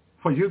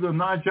 for you do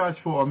not judge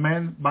for a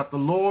man, but the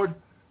Lord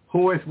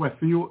who is with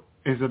you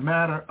is a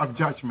matter of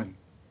judgment.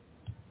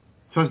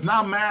 So it's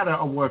not a matter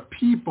of what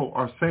people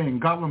are saying,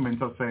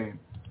 governments are saying.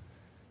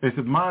 It's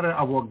a matter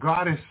of what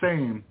God is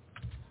saying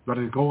that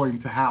is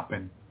going to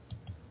happen.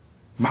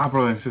 My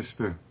brother and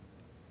sister,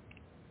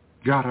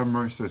 God have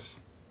mercy.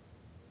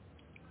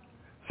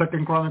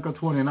 2 Chronicles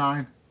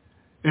 29.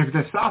 If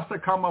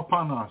disaster come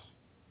upon us,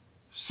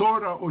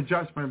 sword or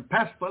judgment,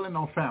 pestilence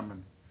or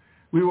famine,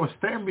 we will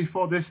stand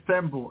before this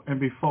temple and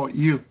before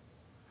you.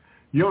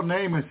 Your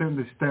name is in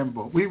this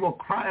temple. We will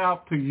cry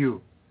out to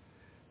you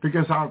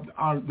because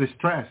our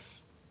distress,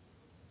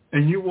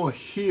 and you will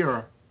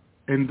hear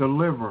and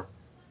deliver.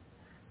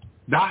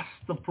 That's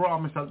the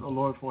promise of the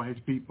Lord for his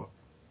people.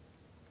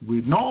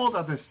 We know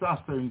that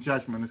disaster and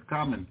judgment is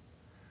coming.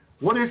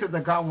 What is it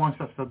that God wants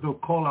us to do?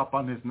 Call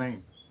upon his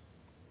name.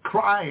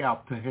 Cry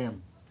out to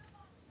him.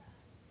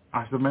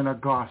 As the man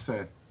of God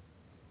said.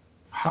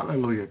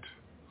 Hallelujah.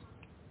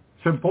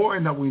 It's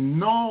important that we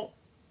know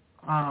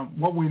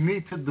what we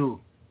need to do,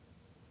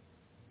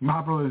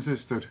 my brothers and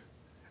sisters,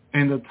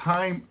 in the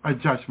time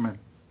of judgment,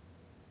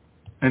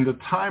 in the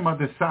time of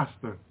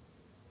disaster,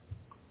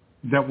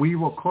 that we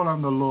will call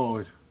on the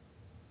Lord,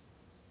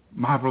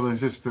 my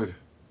brothers and sisters.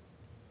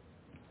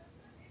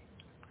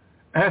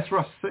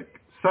 Ezra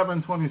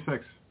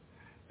 7:26.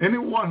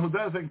 Anyone who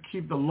doesn't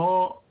keep the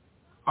law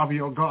of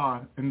your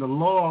God and the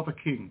law of the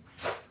king,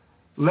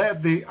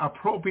 let the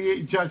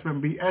appropriate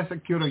judgment be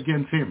executed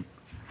against him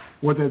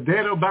with a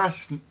debt of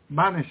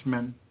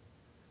banishment,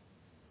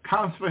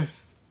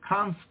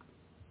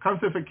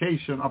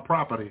 confiscation of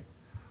property,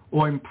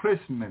 or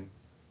imprisonment.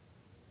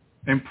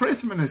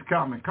 Imprisonment is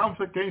coming.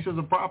 Confiscation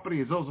of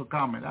property is also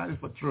coming. That is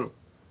for true.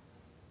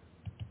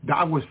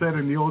 That was said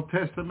in the Old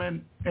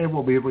Testament. It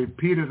will be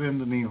repeated in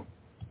the New.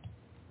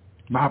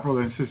 My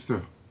brother and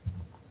sister,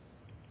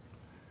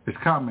 it's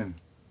coming.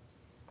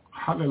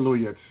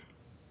 Hallelujah.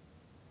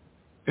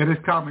 It is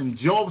coming.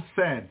 Job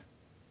said,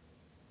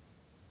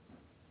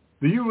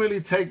 do you really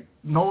take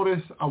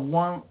notice of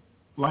one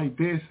like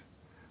this?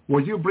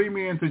 Will you bring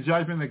me into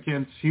judgment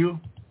against you?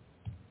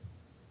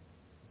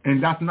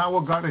 And that's not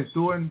what God is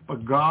doing,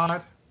 but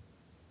God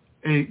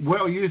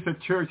will use the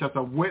church as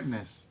a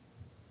witness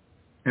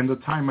in the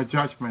time of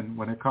judgment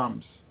when it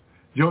comes.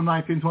 Job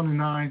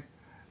 19:29,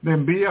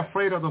 then be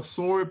afraid of the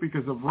sword,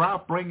 because of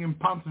wrath bringing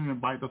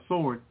punishment by the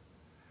sword,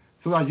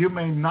 so that you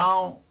may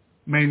know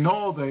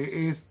there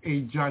is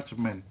a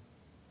judgment.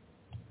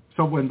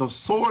 So when the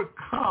sword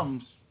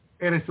comes,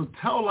 it is to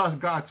tell us,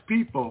 God's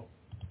people,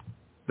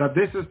 that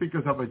this is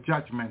because of a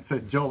judgment,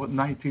 said Job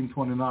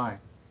 19:29.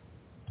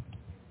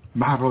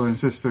 My brother and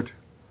sister,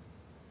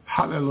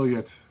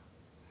 hallelujah.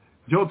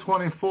 Job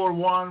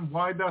 24:1,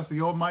 why does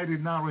the Almighty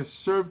not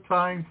reserve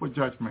time for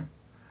judgment?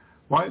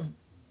 Why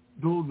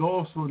do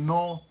those who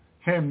know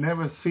him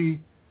never see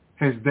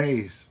his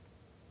days?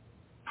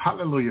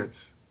 Hallelujah.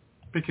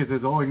 Because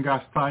it's all in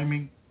God's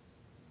timing.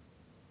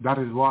 That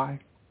is why.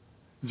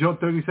 Job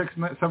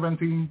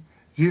 36:17,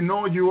 you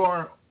know you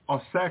are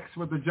of sex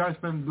with the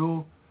judgment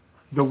due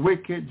the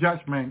wicked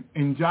judgment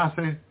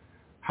injustice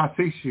has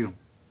seized you.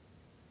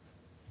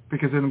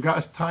 Because in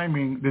God's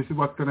timing, this is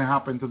what's going to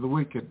happen to the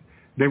wicked.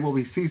 They will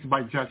be seized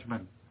by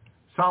judgment.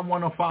 Psalm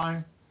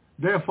 105,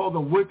 therefore the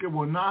wicked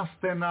will not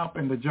stand up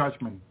in the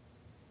judgment,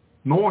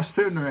 nor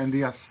sinner in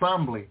the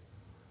assembly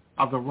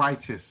of the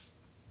righteous.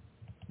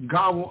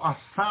 God will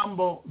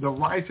assemble the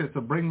righteous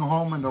to bring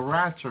home in the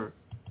rapture,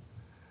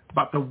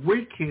 but the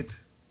wicked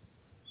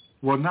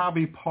will not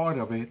be part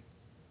of it.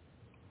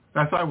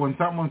 That's why when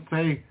someone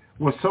say,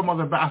 well, some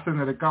other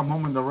bastard that come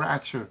home in the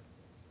rapture,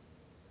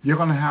 you're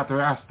going to have to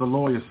ask the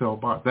Lord yourself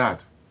about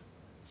that.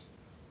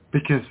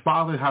 Because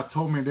Father has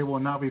told me they will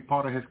not be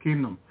part of his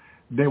kingdom.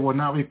 They will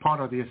not be part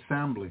of the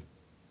assembly.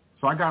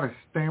 So I got to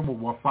stand with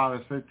what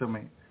Father said to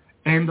me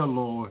in the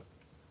Lord.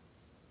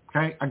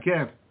 Okay,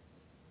 again,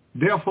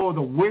 therefore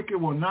the wicked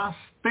will not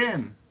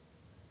stand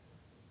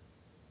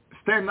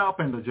up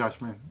in the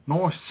judgment,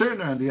 nor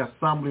sinner in the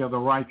assembly of the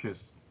righteous.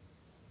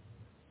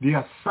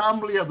 The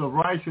assembly of the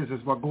righteous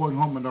is what going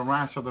home in the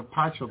rapture of the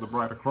patch of the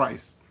bride of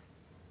Christ,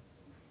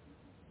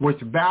 which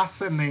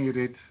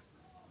vaccinated,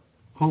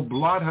 whose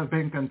blood has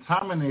been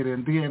contaminated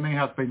and DNA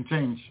has been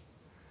changed,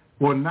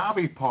 will not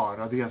be part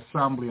of the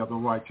assembly of the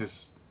righteous.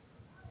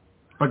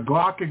 But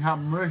God can have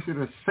mercy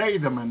to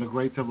save them in the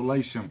great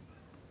tribulation.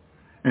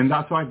 And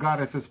that's why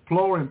God is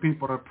exploring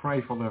people to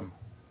pray for them,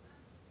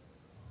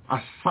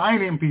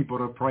 assigning people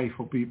to pray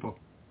for people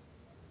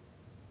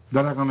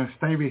that are going to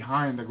stay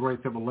behind the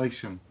great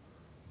tribulation.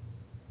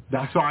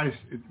 That's why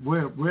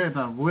we're in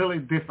a really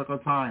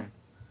difficult time.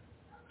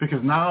 Because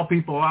now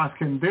people are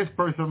asking, this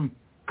person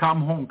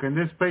come home? Can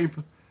this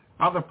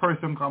other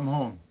person come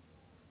home?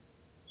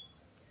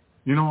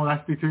 You know,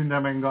 that's between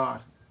them and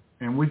God.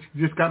 And we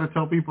just got to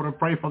tell people to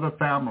pray for their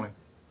family.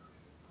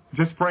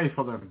 Just pray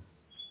for them.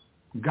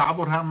 God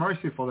will have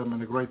mercy for them in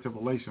the great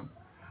tribulation.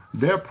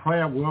 Their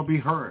prayer will be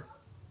heard.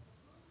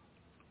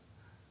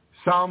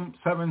 Psalm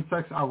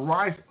 7:6,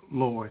 arise,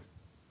 Lord.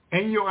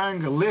 In your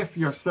anger, lift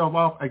yourself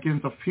up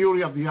against the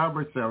fury of the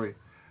adversary.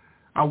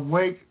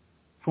 Awake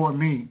for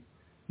me.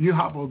 You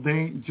have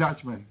ordained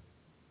judgment.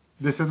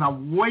 There's an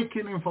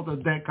awakening for the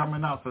dead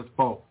coming out, says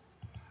Paul.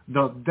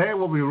 The dead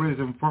will be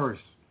risen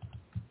first.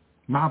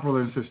 My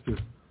brother and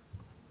sister.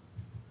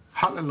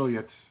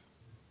 Hallelujah.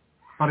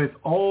 But it's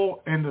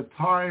all in the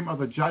time of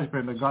the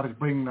judgment that God is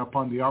bringing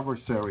upon the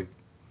adversary,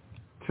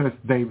 says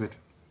David.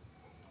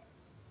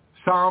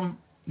 Psalm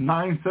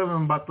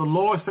 9:7, but the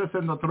Lord sits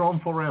in the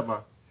throne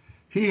forever.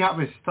 He have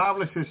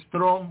established his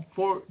throne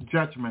for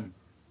judgment.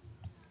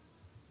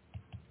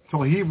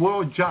 So he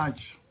will judge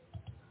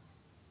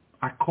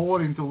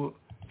according to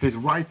his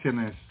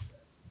righteousness,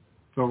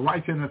 the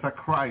righteousness of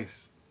Christ,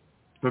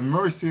 the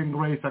mercy and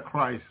grace of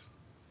Christ.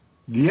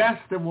 Yes,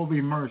 there will be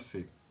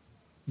mercy.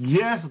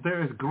 Yes,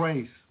 there is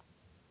grace.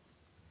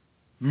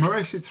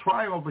 Mercy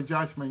triumph over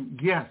judgment,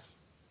 yes.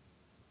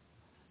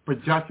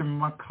 But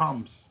judgment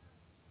comes,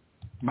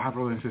 my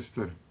brother and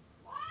sister.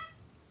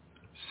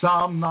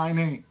 Psalm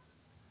 9:8.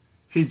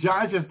 He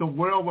judges the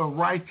world with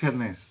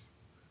righteousness.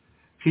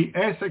 He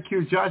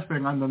executes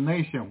judgment on the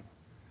nation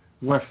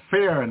with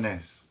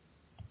fairness.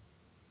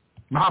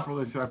 My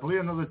brother and sister, I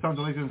believe another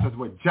translation says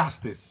with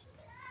justice.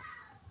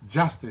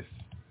 Justice.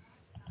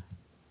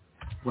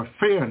 With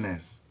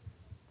fairness.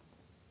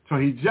 So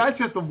he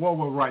judges the world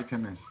with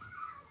righteousness.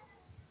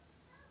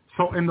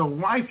 So in the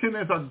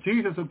righteousness of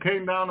Jesus, who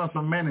came down as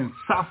a man and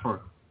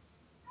suffered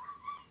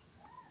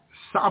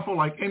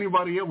like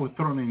anybody else, was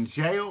thrown in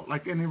jail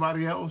like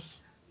anybody else,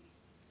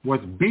 was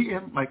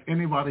beaten like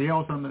anybody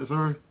else on this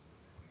earth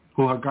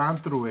who had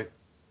gone through it.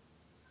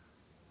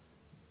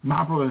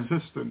 My brother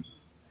and sister,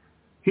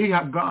 he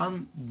had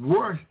gone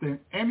worse than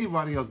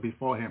anybody else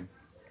before him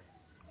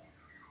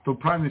to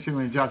punishing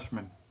and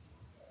judgment.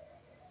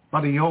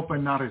 But he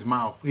opened not his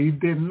mouth. He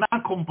did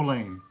not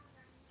complain.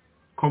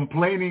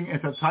 Complaining is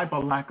a type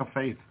of lack of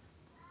faith.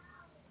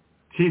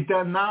 He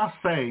did not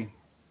say,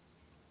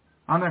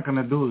 I'm not going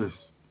to do this.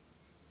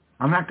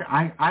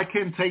 I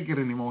can't take it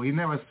anymore. He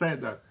never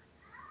said that.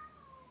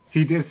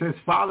 He just says,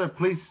 Father,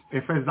 please,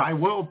 if it's thy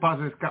will, pass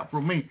this cup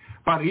from me.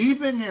 But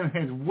even in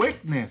his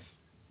weakness,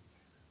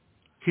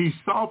 he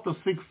sought to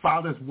seek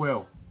Father's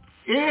will.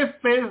 If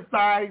it's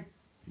thy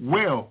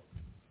will,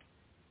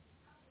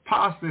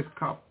 pass this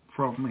cup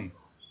from me.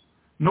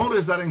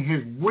 Notice that in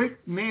his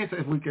weakness,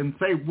 if we can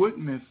say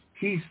weakness,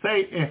 he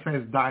say, if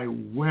it's thy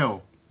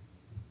will.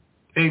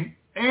 In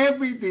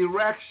every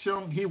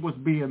direction he was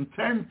being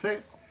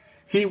tempted,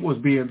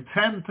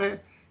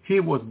 he He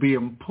was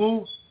being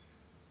pulled.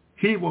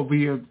 He was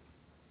being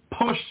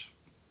pushed,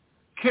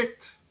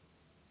 kicked,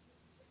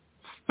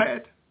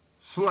 spat,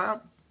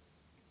 slapped.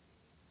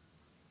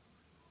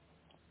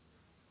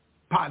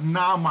 But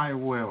now my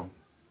will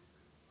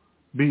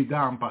be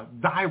done, but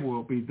thy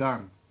will be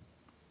done.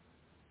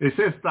 It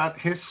says that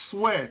his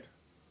sweat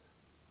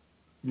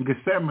in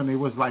Gethsemane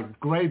was like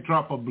great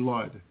drop of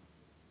blood.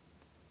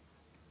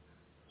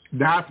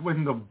 That's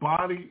when the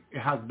body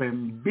has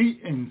been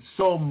beaten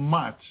so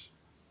much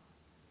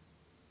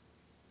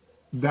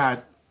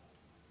that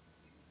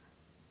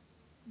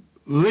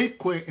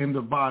liquid in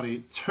the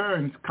body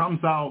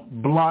comes out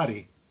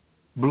blood.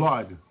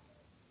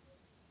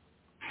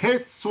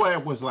 His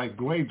sweat was like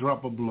great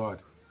drop of blood.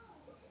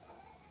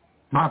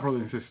 My brother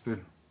and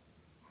sister,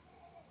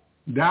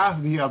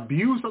 that's the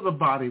abuse of the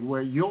body,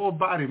 where your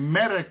body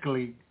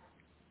medically,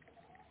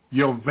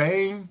 your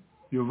vein,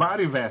 your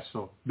body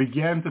vessel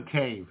began to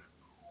cave.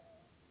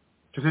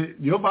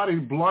 Your body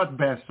blood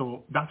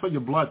vessel, that's where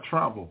your blood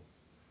travels.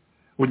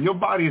 When your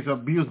body is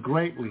abused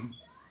greatly,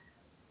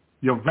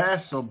 your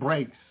vessel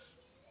breaks.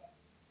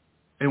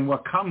 And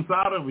what comes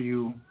out of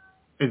you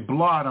is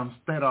blood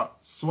instead of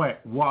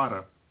sweat,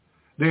 water.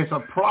 There's a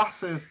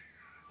process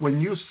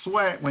when you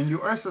sweat, when you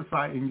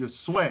exercise and you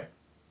sweat.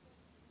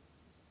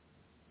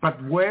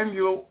 But when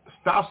you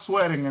stop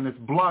sweating and it's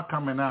blood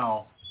coming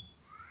out,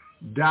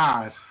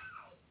 that's,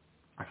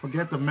 I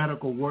forget the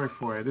medical word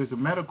for it. There's a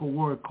medical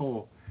word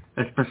called,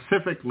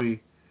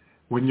 specifically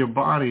when your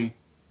body,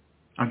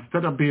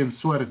 instead of being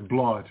sweat, is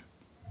blood.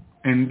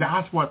 And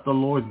that's what the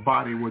Lord's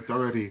body was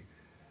already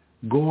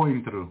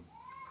going through,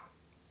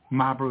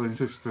 my brother and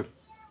sister.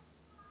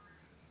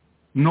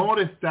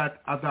 Notice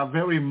that at that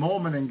very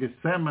moment in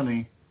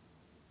Gethsemane,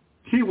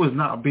 he was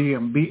not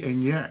being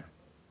beaten yet.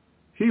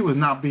 He was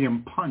not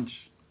being punched.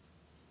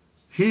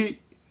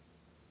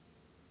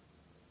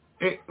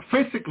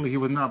 Physically, he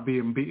was not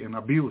being beaten,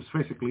 abused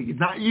physically.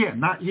 Not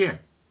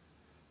yet.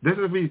 This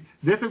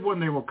is when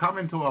they were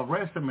coming to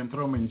arrest him and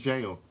throw him in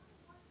jail.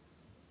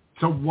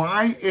 So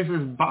why is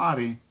his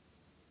body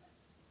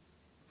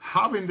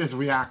having this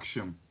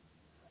reaction?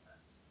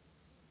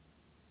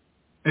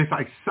 It's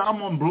like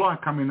someone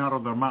blood coming out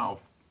of their mouth.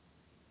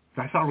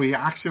 That's a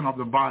reaction of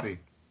the body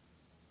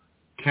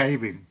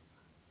caving.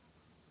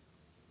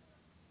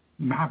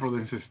 My brother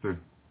and sister.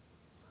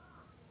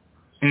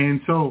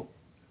 And so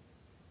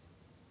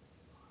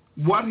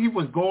what he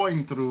was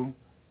going through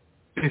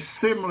is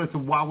similar to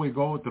what we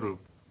go through.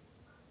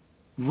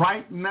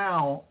 Right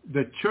now,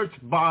 the church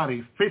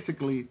body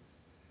physically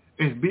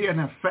is being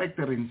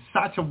affected in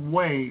such a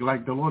way,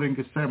 like the Lord in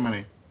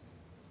Gethsemane,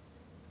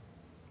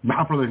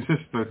 my brother and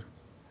sister,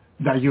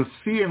 that you're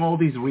seeing all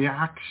these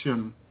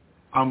reactions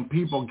on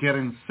people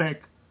getting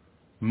sick,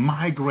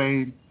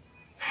 migraine,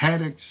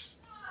 headaches.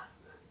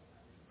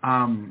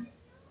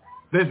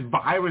 This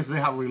virus they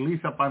have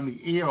released upon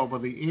the air over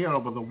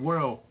the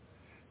world,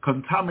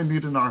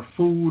 contaminating our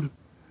food,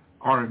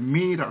 our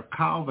meat, our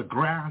cow, the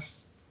grass,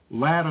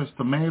 lettuce,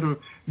 tomato.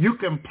 You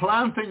can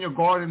plant in your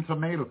garden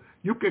tomato.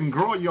 You can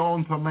grow your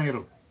own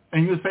tomato.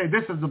 And you say,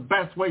 this is the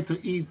best way to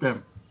eat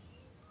them.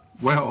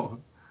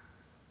 Well,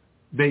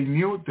 they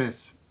knew this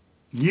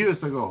years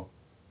ago.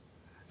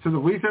 So the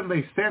reason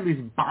they send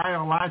these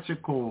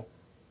biological,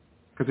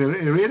 because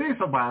it is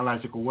a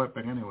biological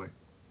weapon anyway,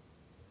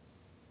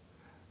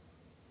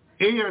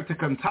 air to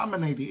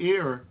contaminate the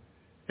air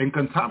and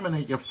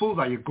contaminate your food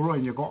that you grow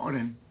in your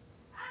garden.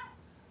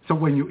 So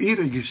when you eat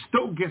it, you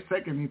still get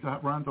sick and need to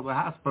run to the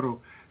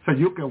hospital so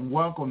you can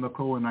welcome the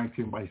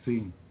COVID-19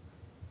 vaccine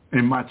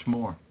and much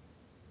more.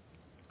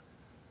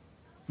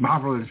 My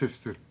brother and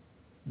sister,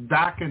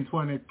 back in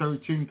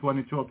 2013,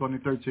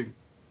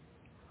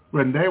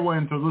 when they were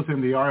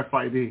introducing the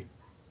RFID,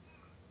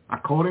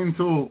 according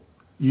to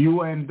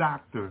UN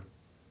doctor,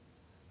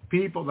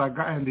 people that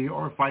got in the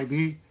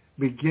RFID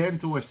began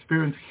to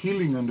experience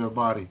healing in their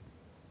body,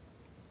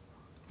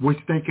 which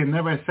they can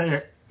never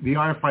say the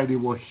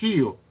RFID will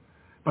heal.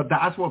 But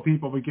that's what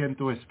people begin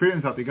to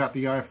experience, that they got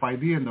the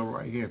RFID in the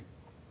right hand.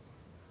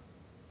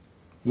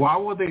 What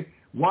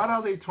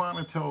are they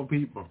trying to tell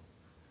people?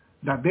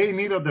 That they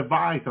need a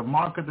device, a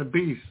mark of the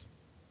beast,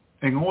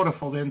 in order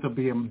for them to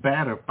be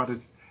better. But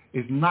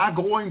it's not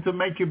going to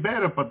make you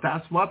better, but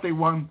that's what they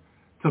want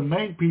to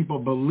make people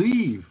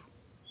believe.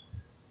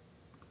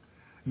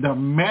 The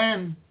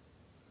men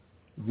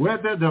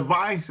with the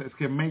devices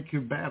can make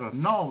you better.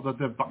 No, the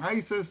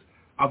devices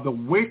of the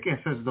wicked,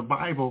 says the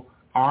Bible,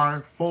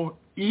 are for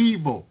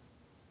evil.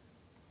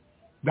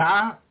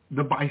 That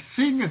the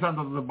vaccine is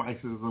under the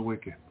devices of the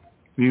wicked.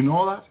 Do you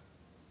know that?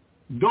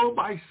 Those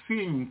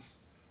vaccines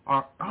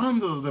are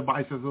under the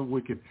devices of the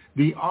wicked.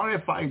 The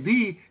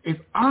RFID is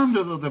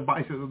under the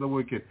devices of the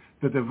wicked.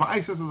 The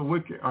devices of the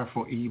wicked are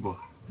for evil.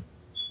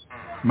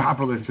 My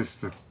brother and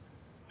sister.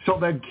 So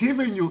they're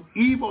giving you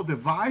evil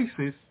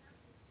devices,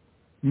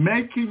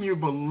 making you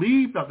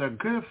believe that they're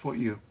good for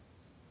you,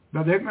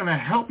 that they're going to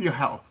help your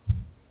health.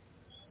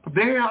 But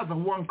they are the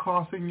one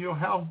causing your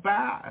health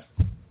bad,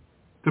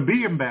 to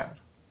being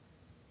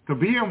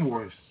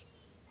worse.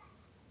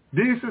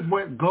 This is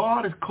what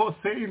God is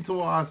saying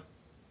to us,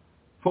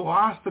 for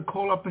us to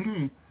call up to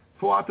him,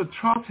 for us to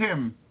trust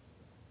him.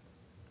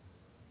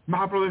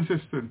 My brother and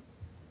sister.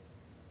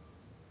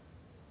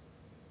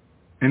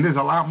 And there's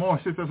a lot more.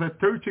 Sister said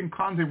 13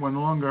 countries will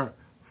no longer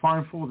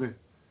find food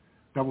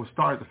that will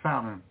start the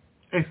famine.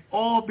 It's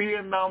all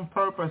being done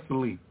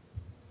purposely.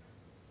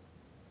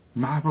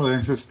 My brother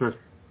and sister.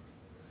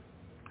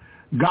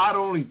 God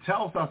only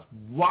tells us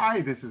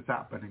why this is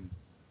happening,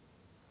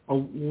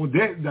 or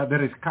that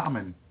it's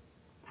coming,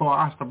 for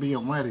us to be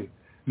ready.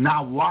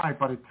 Not why,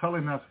 but it's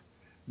telling us,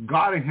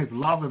 God in his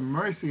love and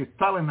mercy is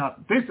telling us,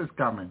 this is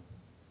coming.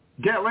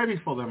 Get ready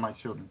for them, my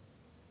children.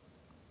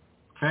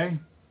 Okay?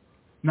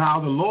 Now,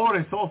 the Lord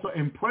is also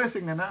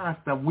impressing on us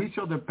that we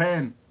shall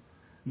depend,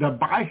 that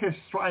by his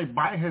stripe,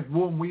 by his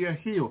wound, we are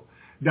healed,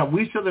 that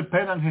we shall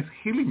depend on his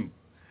healing,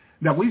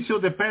 that we shall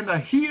depend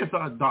that he is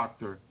our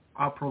doctor,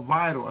 our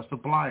provider, our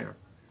supplier,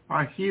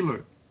 our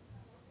healer.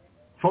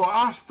 For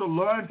us to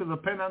learn to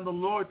depend on the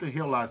Lord to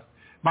heal us.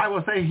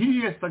 Bible says he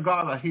is the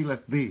God that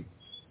healeth thee.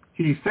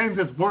 He sends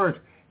his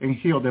word and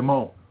heal them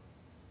all.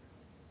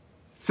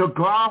 So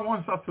God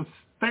wants us to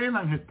stand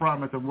on his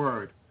promise and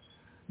word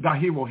that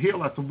he will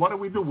heal us. So what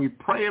do? We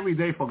pray every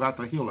day for God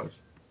to heal us.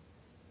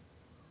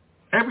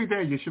 Every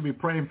day you should be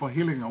praying for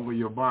healing over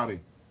your body,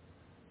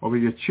 over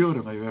your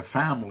children, over your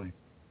family.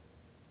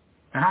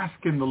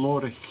 Asking the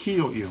Lord to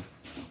heal you.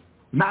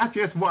 Not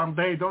just one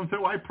day. Don't say,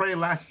 well, I prayed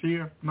last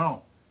year.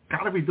 No.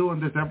 Got to be doing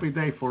this every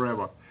day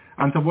forever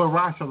until we're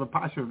rational the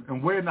passion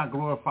and we're not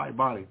glorified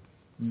body.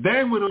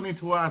 Then we don't need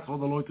to ask for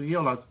the Lord to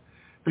heal us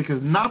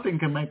because nothing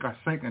can make us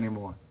sick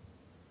anymore.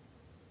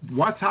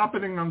 What's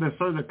happening on this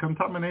earth, the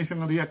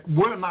contamination of the earth,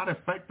 we're not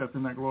affected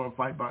in that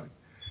glorified body.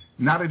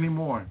 Not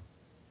anymore.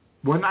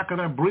 We're not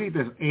going to breathe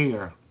this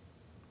air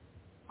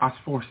as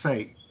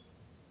forsake.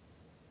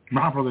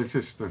 My brother and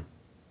sister,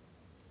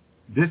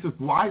 this is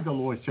why the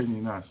Lord is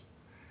changing us.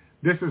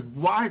 This is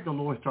why the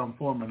Lord is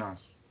transforming us.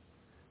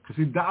 Because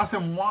he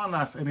doesn't want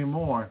us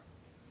anymore.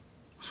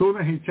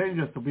 Sooner he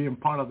changes to being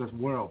part of this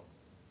world.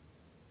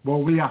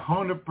 Well, we are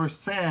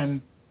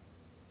 100%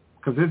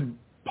 because it's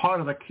part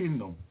of the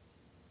kingdom.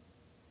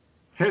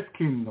 His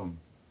kingdom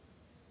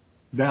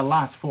that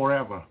lasts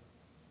forever.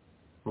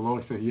 The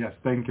Lord said, yes,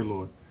 thank you,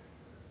 Lord.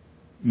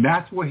 And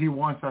that's where he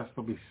wants us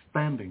to be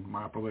standing,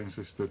 my brother and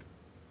sister.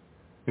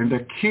 In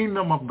the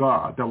kingdom of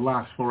God that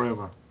lasts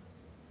forever.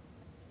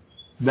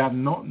 That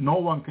no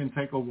one can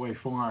take away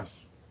from us.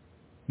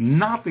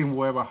 Nothing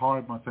will ever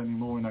harm us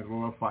anymore in a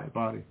glorified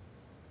body.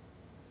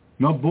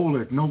 No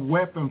bullet, no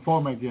weapon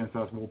formed against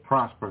us will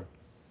prosper.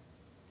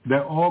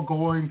 They're all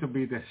going to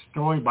be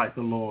destroyed by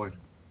the Lord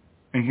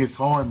and his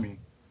army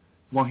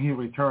when he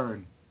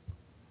returns.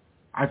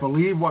 I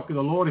believe what the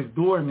Lord is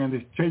doing and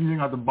is changing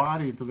of the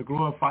body into the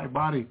glorified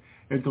body,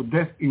 into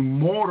this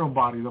immortal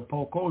body, the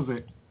Paul calls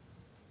it,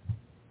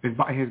 is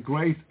by his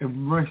grace and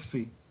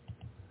mercy.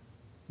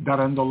 That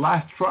in the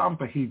last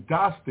trumpet he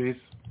does this,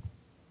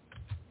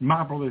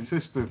 my brother and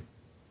sister,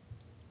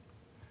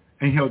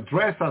 and he'll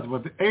dress us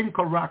with the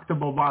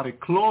incorruptible body,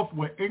 clothed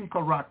with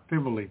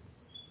incorruptibility.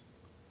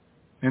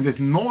 And this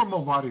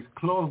normal body is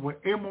clothed with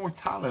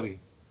immortality.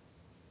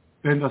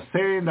 Then the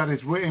saying that is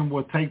written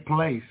will take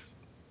place.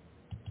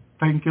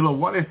 Thank you, Lord.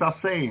 What is that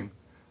saying?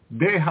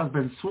 Death has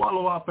been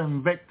swallowed up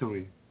in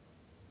victory.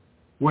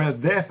 Where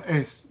death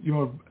is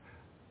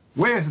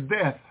where's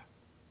death?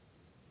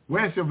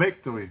 Where's your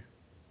victory?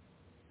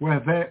 Where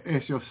there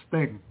is your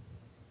sting.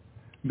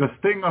 The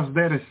sting of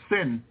death is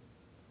sin.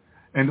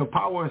 And the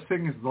power of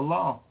sin is the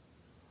law.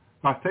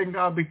 But thank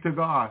God be to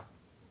God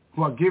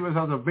who has given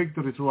us the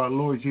victory through our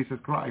Lord Jesus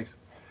Christ.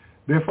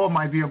 Therefore,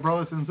 my dear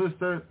brothers and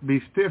sisters,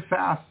 be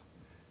steadfast,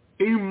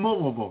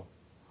 immovable,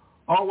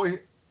 always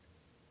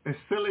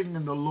excelling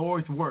in the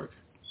Lord's work,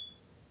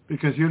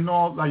 because you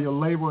know that your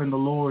labor in the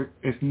Lord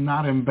is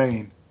not in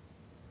vain.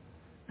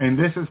 And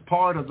this is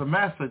part of the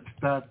message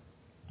that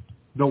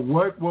the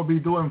work we'll be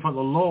doing for the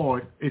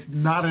Lord is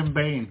not in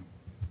vain.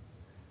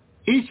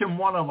 Each and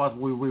one of us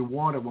will be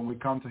rewarded when we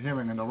come to him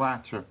in the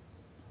rapture.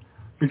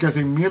 Because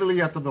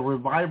immediately after the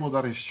revival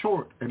that is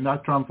short in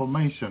that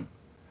transformation,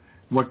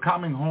 we're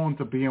coming home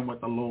to being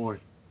with the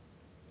Lord.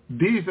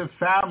 These are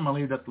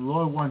family that the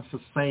Lord wants to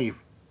save.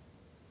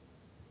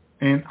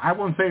 And I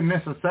won't say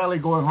necessarily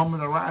going home in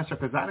the rapture,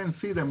 because I didn't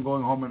see them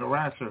going home in the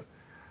rapture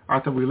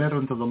after we led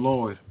them to the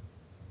Lord.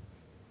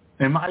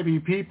 It might be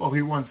people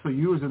he wants to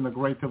use in the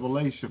great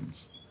tribulations,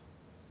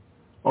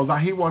 or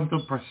that he wants to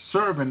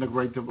preserve in the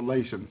great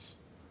tribulations.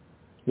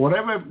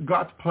 Whatever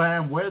God's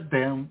plan with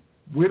them,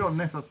 we don't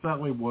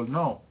necessarily will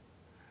know.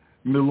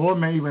 And the Lord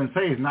may even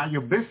say it's not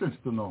your business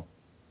to know.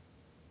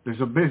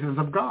 It's a business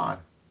of God.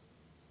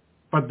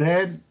 But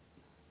then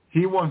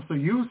he wants to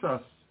use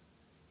us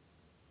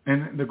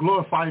and the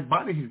glorified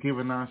body he's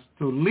given us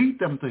to lead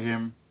them to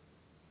him,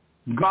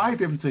 guide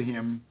them to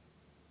him,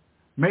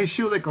 make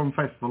sure they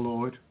confess the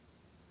Lord.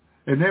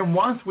 And then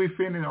once we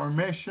finish our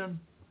mission,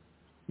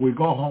 we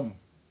go home.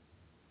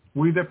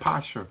 We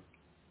departure.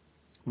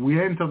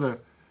 We enter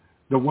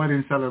the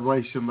wedding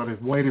celebration that is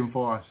waiting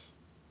for us.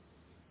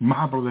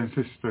 My brother and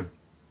sister.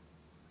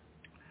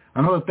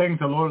 Another thing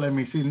the Lord let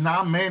me see,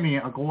 not many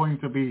are going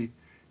to be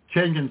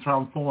changed and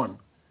transformed.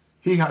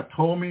 He had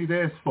told me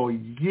this for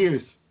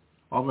years,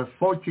 over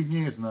 14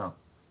 years now,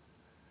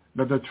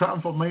 that the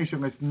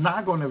transformation is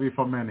not going to be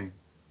for many.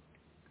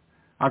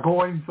 Are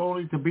going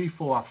only to be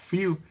for a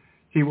few.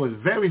 He was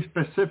very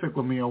specific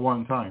with me at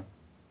one time,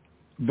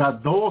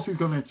 that those he's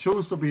going to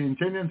choose to be in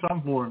change and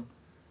transformed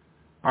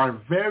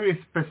are very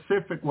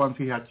specific ones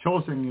he had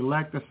chosen,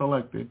 elected,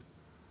 selected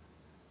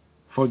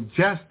for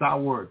just that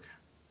work.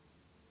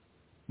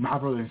 My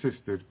brother and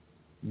sister,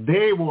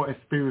 they will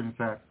experience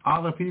that.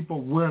 Other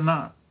people will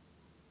not.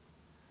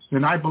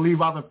 And I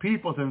believe other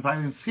people, since I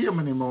didn't see them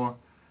anymore,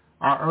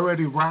 are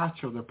already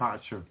raptured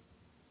departure.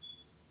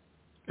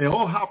 It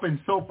all happens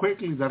so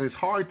quickly that it's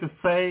hard to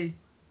say,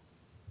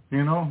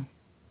 you know.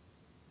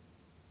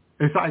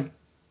 It's like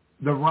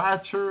the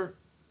rapture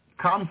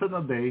comes in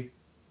a day,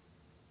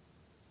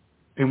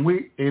 and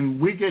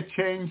we get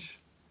changed,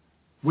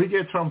 we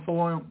get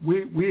transformed,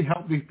 we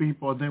help these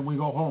people, and then we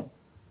go home.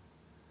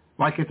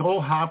 Like it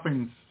all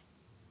happens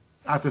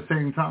at the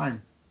same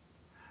time.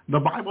 The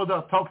Bible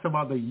that talks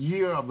about the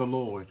year of the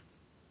Lord.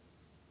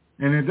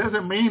 And it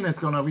doesn't mean it's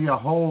going to be a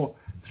whole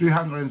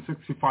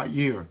 365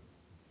 year.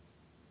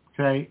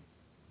 Okay?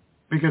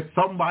 Because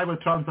some Bible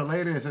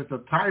translators says the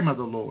time of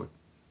the Lord.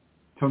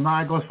 So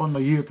now it goes from the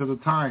year to the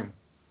time.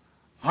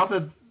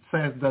 Others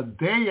says the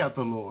day of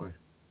the Lord.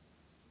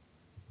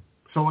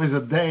 So it's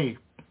a day.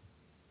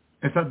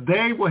 It's a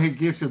day where he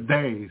gives you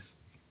days.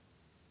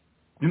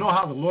 You know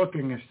how the Lord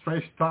can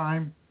stretch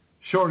time,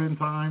 shorten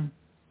time,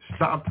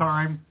 stop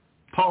time,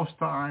 pause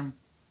time.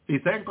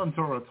 He's in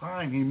control of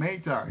time. He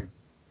made time.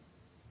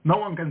 No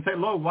one can say,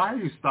 Lord, why are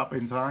you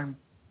stopping time?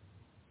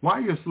 Why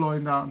are you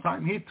slowing down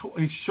time? He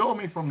showed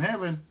me from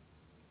heaven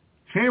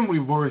him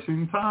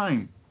reversing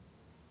time.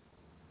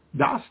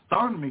 That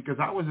stunned me because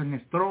I was in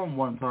his throne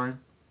one time.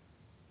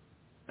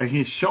 And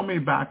he showed me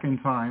back in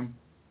time.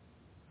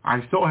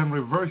 I saw him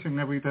reversing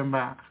everything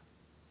back.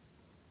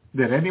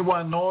 Did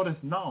anyone notice?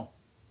 No.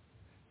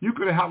 You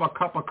could have a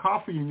cup of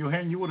coffee in your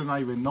hand. You would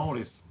not even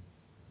notice.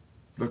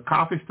 The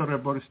coffee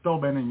still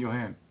been in your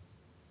hand.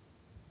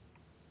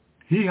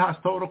 He has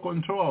total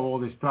control of all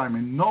this time,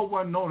 and no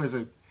one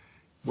notices it.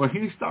 When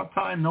he stops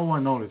time, no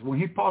one notices. When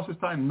he pauses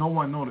time, no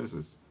one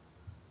notices.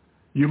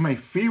 You may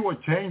feel a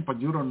change,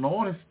 but you don't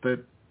notice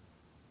that,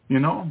 you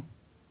know.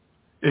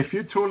 If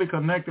you're truly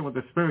connected with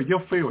the Spirit,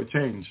 you'll feel a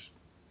change.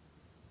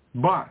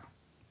 But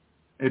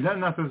it doesn't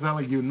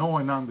necessarily you know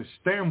and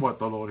understand what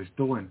the Lord is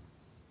doing.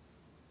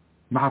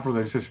 My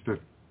brother and sister,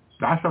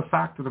 that's a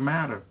fact of the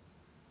matter.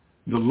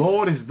 The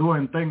Lord is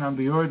doing things on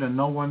the earth and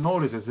no one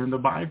notices. In the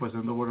Bible, it's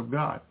in the Word of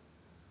God.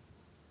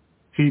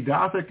 He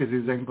does it because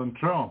he's in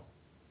control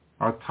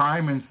of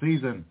time and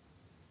season.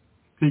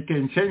 He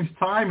can change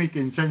time, he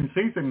can change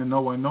season, and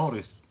no one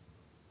notices.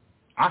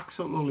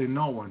 Absolutely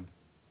no one.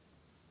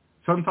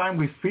 Sometimes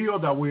we feel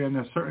that we're in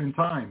a certain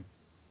time.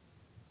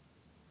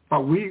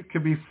 But we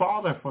can be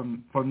farther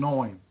from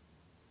knowing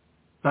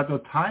that the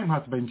time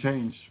has been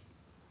changed.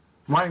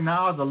 Right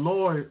now, the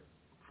Lord,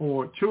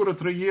 for 2 to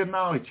 3 years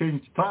now, he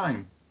changed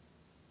time.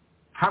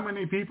 How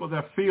many people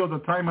that feel the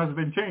time has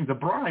been changed? The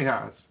bride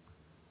has.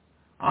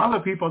 Other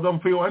people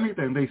don't feel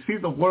anything. They see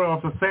the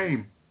world as the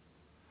same.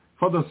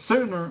 For the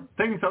sinner,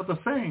 things are the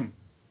same.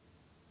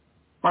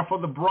 But for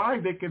the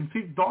bride, they can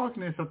see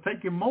darkness are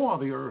taking more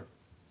of the earth.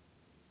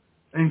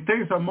 And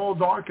things are more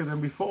darker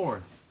than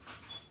before.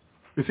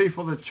 You see,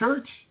 for the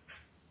church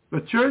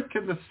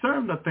can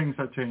discern that things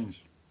have changed.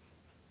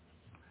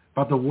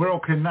 But the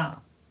world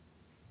cannot.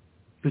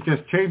 Because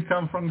change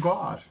comes from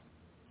God,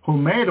 who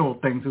made all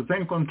things, who's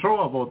in control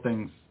of all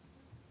things,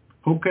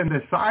 who can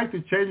decide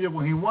to change it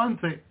when he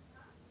wants it.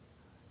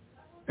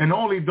 And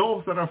only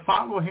those that are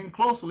following him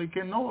closely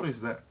can notice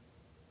that.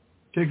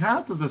 Can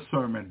have the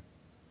discernment.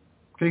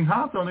 Can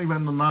have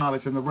even the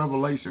knowledge and the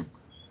revelation.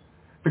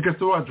 Because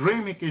through a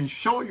dream, he can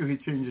show you he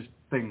changes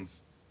things.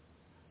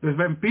 There's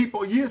been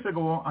people years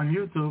ago on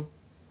YouTube,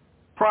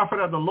 prophet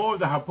of the Lord,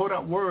 that have put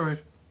out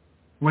word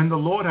when the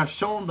Lord has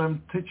shown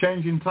them to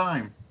change in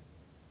time.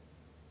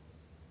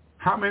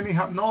 How many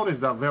have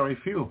noticed that? Very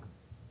few.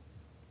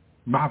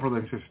 My brother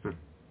and sister.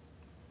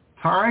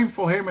 Time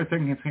for him is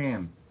in his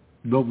hand.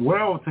 The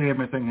world to him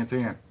is in his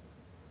hand.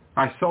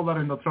 I saw that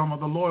in the throne of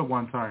the Lord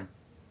one time.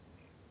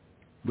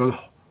 The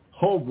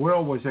whole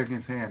world was in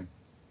his hand.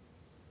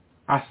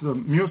 As the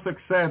music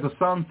said, the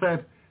song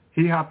said,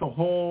 he had the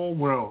whole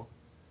world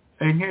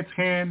in his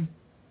hand.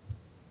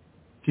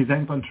 He's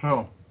in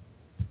control.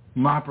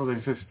 My brother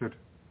and sister.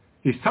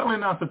 He's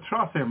telling us to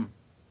trust him,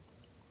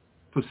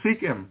 to seek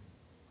him,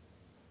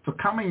 to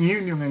come in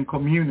union and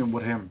communion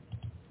with him.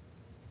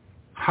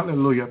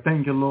 Hallelujah.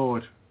 Thank you,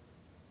 Lord.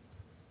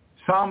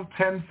 Psalm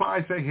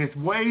 10:5 says, his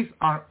ways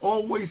are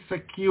always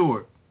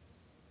secure.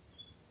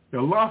 The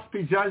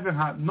lofty judgment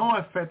had no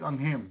effect on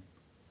him,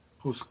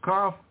 whose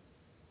scoff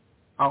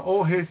are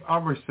all his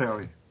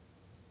adversaries.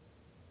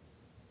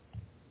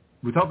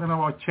 We're talking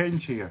about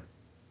change here.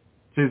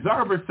 His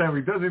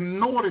adversary doesn't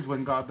notice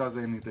when God does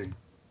anything.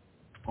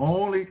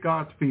 Only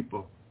God's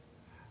people.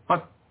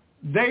 But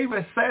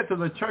David said to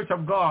the church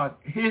of God,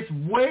 his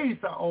ways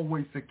are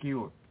always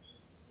secure.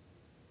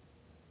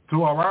 To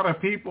a lot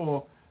of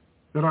people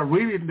that are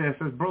reading this,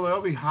 says, Brother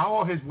Elvi, how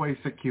are his ways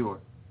secure?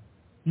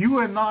 You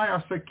and I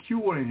are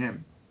secure in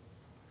him.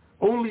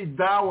 Only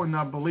thou and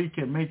not belief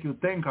can make you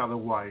think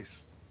otherwise.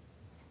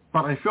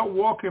 But if you're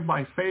walking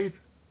by faith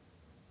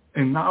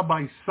and not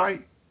by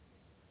sight,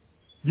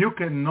 you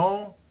can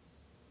know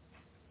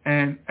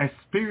and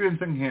experience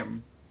in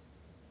him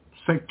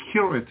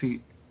security,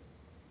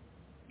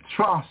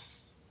 trust,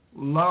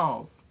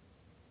 love,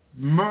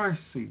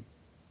 mercy,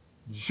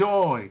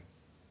 joy,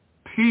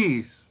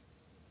 peace.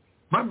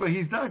 Remember,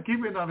 he's not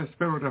giving out a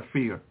spirit of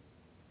fear.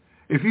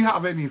 If you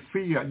have any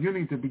fear, you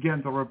need to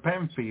begin to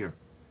repent fear.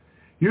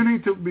 You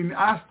need to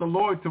ask the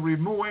Lord to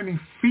remove any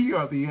fear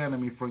of the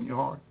enemy from your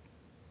heart.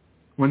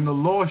 When the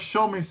Lord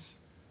showed me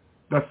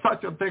that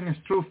such a thing is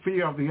true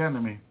fear of the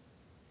enemy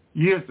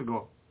years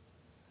ago,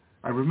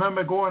 I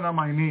remember going on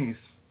my knees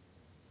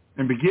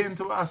and began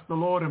to ask the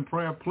Lord in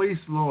prayer, please,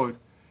 Lord,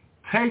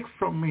 take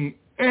from me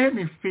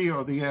any fear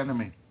of the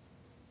enemy.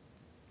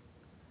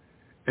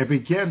 It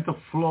began to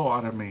flow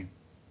out of me.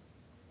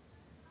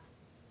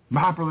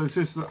 My brothers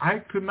and sisters, I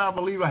could not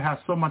believe I had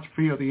so much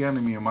fear of the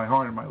enemy in my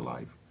heart and my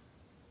life.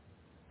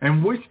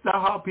 And which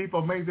how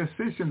people make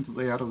decisions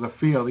today out of the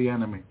fear of the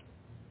enemy.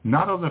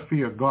 Not of the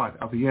fear of God,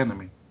 of the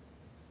enemy.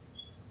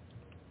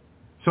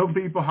 Some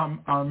people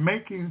are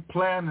making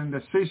plan and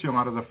decision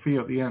out of the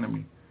fear of the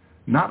enemy,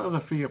 not of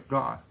the fear of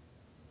God.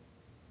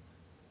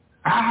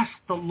 Ask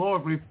the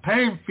Lord,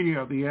 repent fear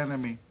of the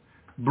enemy.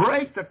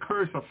 Break the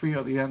curse of fear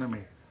of the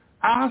enemy.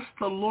 Ask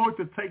the Lord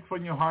to take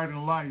from your heart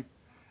and life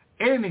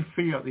any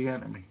fear of the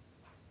enemy,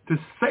 to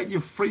set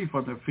you free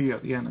from the fear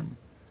of the enemy.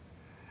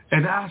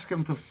 And ask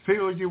him to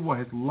fill you with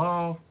his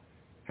love,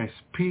 his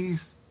peace,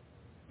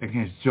 and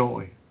his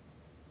joy.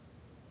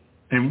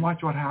 And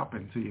watch what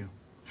happens to you.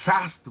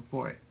 Fast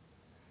for it.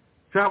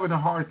 If you're having a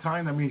hard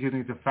time, that means you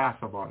need to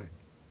fast about it.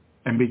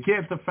 And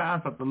begin to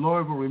fast that the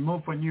Lord will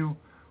remove from you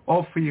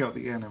all fear of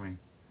the enemy.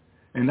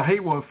 And that he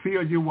will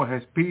fill you with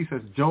his peace,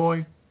 his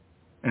joy,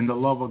 and the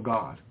love of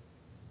God.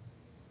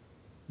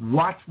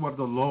 Watch what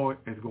the Lord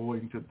is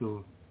going to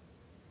do.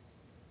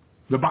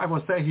 The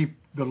Bible says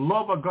the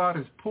love of God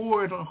is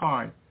poured in the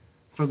heart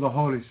through the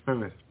Holy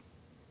Spirit.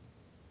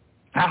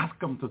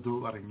 Ask him to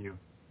do that in you.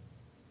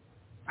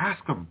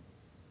 Ask him.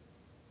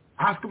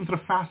 Ask him through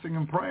fasting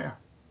and prayer.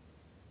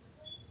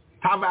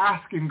 Stop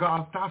asking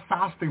God, stop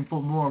fasting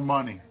for more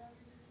money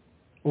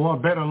or a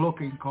better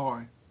looking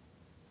car.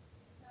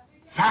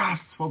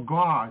 Fast for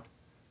God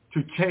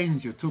to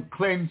change you, to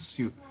cleanse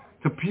you,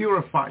 to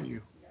purify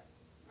you,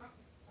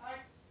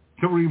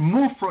 to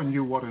remove from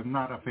you what is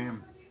not of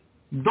him.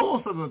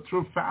 Those are the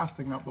true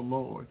fasting of the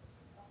Lord.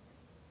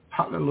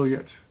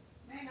 Hallelujah.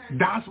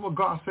 That's what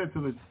God said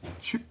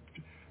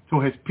to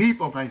his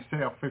people in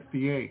Isaiah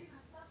 58.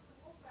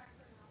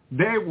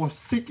 They were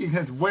seeking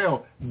his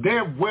will.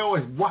 Their will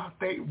is what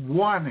they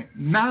wanted,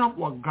 not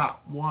what God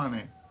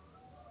wanted.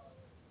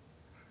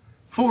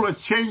 Full of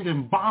change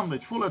and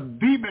bondage, full of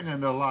demon in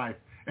their life.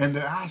 And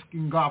they're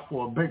asking God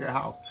for a bigger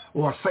house,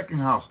 or a second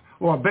house,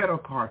 or a better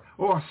car,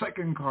 or a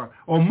second car,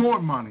 or more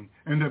money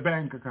in their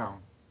bank account.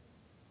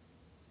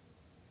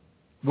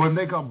 When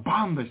they got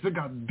bondage, they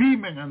got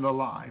demon in their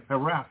life,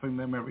 harassing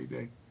them every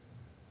day.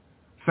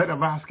 Instead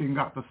of asking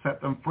God to set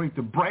them free,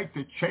 to break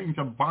the chains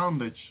of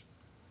bondage.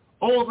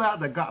 All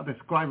that God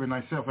described in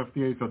Isaiah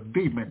 58 is a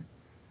demon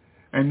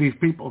in these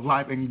people's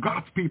life, in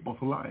God's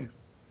people's life.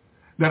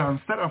 That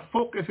instead of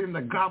focusing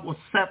that God will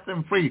set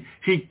them free,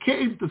 he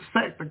came to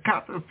set the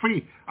captive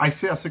free.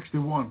 Isaiah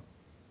 61.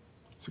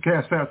 Okay,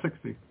 Isaiah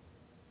 60.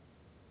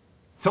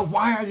 So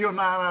why are you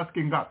not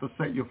asking God to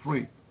set you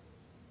free?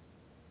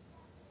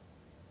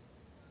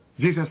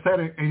 Jesus said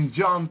it in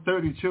John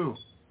 32.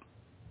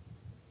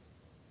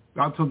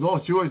 God to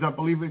those Jews that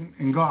believe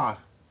in God,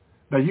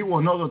 that you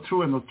will know the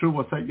truth and the truth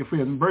will set you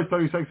free. And verse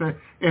 36 says,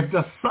 if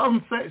the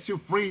Son sets you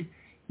free,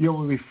 you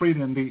will be freed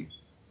indeed.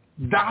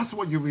 That's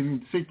what you've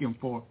been seeking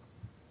for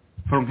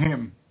from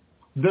him.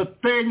 The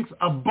things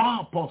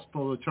above,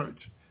 Apostle of the church.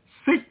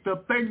 Seek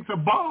the things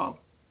above,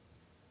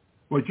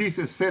 where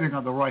Jesus is sitting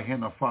at the right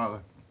hand of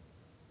Father.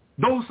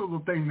 Those are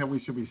the things that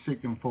we should be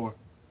seeking for.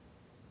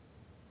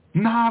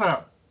 Not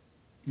a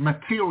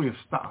material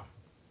stuff.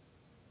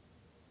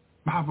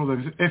 My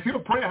brothers, if your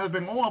prayer has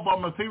been all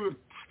about material,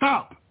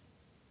 stop.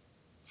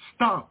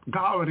 Stop.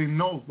 God already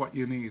knows what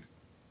you need.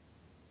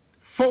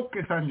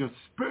 Focus on your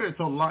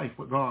spiritual life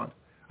with God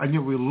and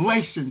your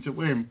relationship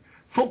with him.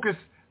 Focus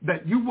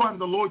that you want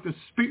the Lord to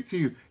speak to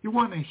you. You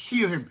want to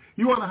hear him.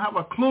 You want to have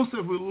a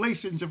closer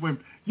relationship with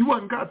him. You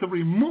want God to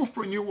remove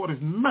from you what is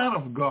not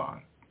of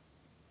God,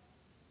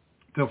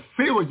 to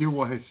fill you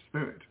with his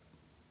spirit.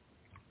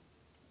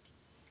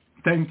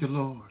 Thank you,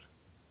 Lord.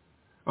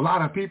 A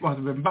lot of people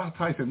have been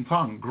baptized in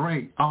tongues.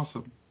 Great,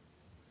 awesome.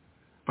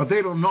 But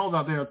they don't know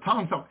that there are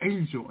tongues of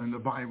angel in the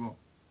Bible.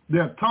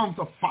 There are tongues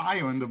of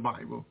fire in the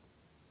Bible.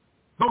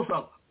 Those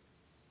are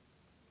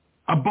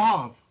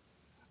above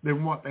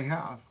than what they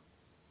have.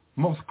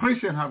 Most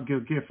Christians have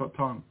the gift of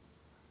tongue,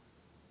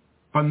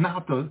 but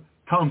not the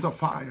tongues of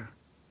fire.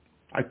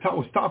 I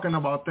was talking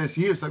about this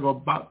years ago,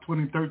 about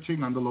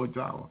 2013 on the Lord's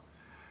Hour.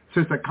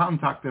 Sister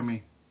contacted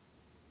me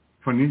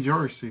from New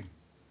Jersey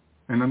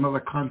in another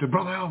country.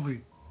 Brother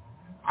Elvie,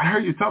 I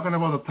heard you talking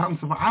about the tongues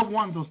of fire. I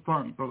want those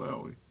tongues, Brother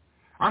Elvie.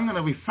 I'm going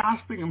to be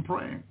fasting and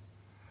praying.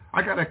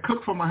 I got to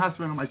cook for my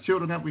husband and my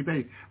children every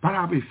day, but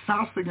I'll be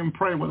fasting and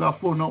praying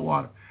without food, no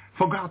water,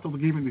 for God to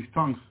give me these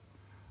tongues.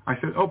 I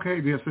said,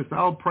 okay, dear sister,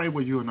 I'll pray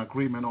with you in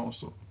agreement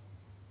also.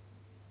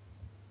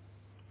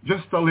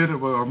 Just a little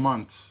bit of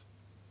months,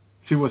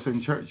 she was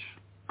in church,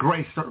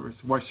 great service,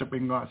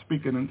 worshiping God,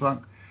 speaking in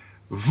tongues.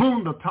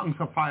 Boom, the tongues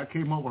of fire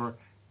came over her.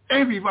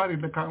 Everybody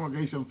in the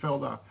congregation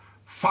felt a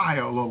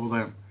fire all over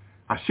them.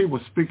 As she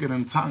was speaking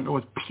in tongues, there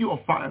was pure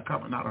fire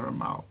coming out of her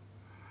mouth.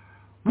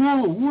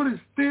 Whoa, what is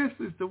this,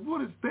 sister?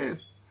 What is this?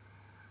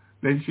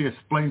 Then she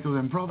explained to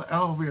them, Brother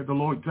Elvie at the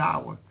Lord's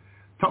Hour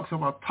talks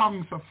about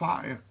tongues of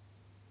fire.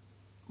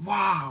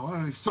 Wow,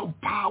 that is so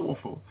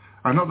powerful.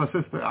 Another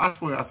sister,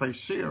 actually, as I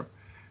share,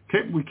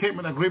 we came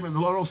in agreement. The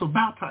Lord also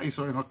baptized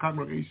her in her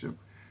congregation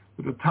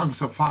with the tongues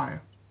of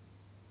fire.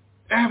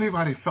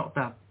 Everybody felt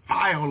that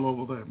fire all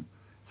over them.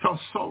 Felt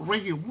so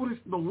real. What is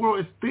the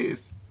world is this?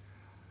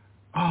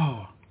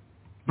 Oh,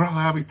 Brother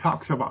Abby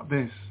talks about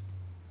this.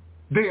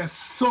 There is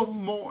so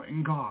more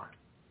in God.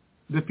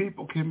 The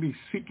people can be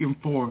seeking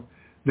for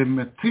the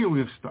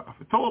material stuff.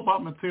 It's all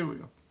about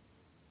material.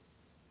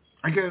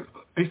 I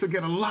used to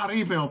get a lot of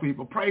email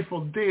people, pray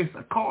for this,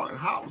 a car, a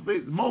house,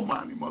 this, more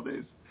money, more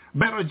this,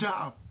 better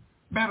job,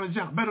 better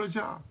job, better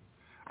job.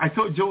 I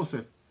told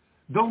Joseph,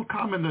 don't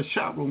come in the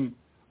shop room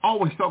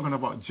always talking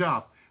about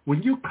job.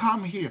 When you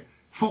come here,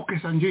 focus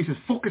on Jesus,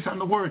 focus on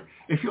the word.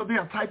 If you're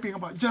there typing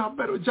about job,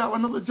 better job,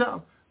 another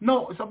job.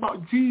 No, it's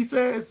about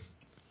Jesus.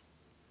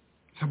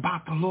 It's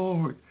about the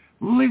Lord.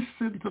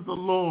 Listen to the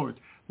Lord.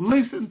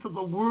 Listen to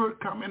the word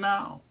coming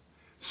out.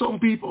 Some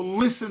people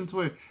listen to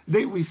it,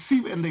 they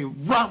receive it, and they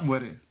run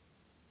with it.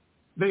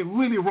 They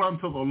really run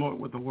to the Lord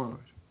with the word.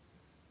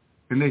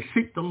 And they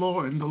seek the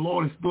Lord, and the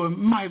Lord is doing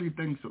mighty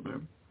things to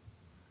them.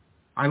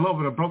 I love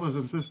it, brothers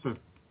and sisters.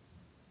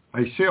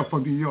 I share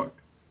from New York.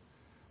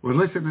 We're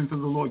listening to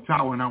the Lord's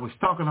Hour, and I was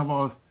talking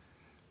about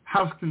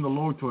asking the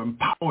Lord to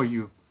empower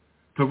you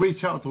to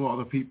reach out to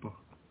other people.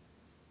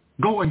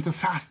 Go into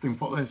fasting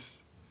for this.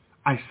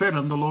 I said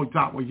on the Lord's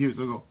Hour years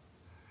ago.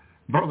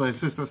 Brother and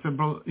sister said,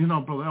 Brother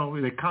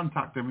Elvie, they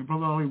contacted me.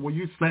 Brother Elvie, what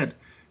you said,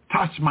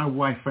 touch my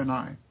wife and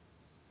I.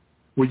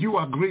 Would you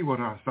agree with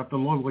us that the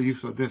Lord will use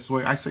it this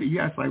way? I said,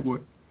 yes, I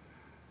would.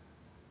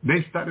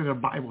 They started a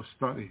Bible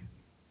study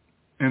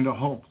in the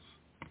homes.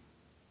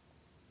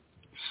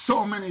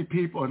 So many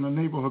people in the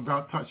neighborhood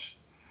got touched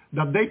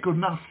that they could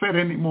not fit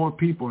any more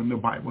people in the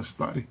Bible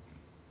study.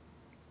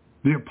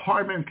 The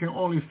apartment can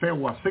only fit,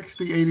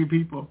 60, 80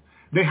 people?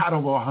 They had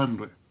over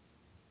 100.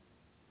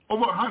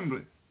 Over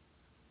 100.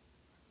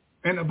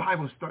 In the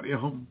Bible study at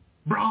home.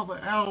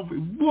 Brother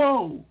Elvie,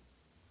 whoa.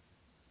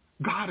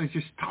 God is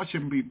just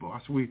touching people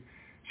as we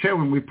share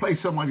when we play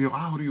some of your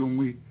audio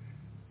and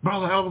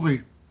Brother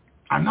Elvie,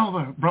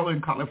 another brother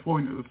in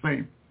California, the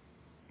same.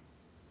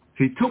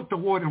 He took the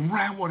word and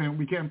ran with it and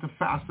began to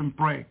fast and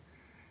pray.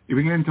 He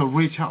began to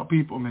reach out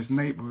people in his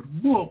neighborhood.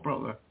 Whoa,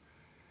 brother.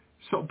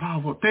 So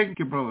powerful. Thank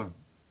you, brother.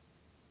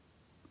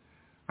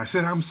 I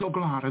said, I'm so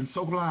glad. I'm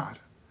so glad.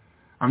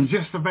 I'm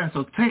just a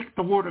vessel. Take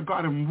the word of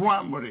God and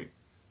run with it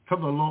to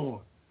the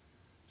Lord.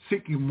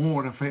 Seeking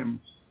more of him.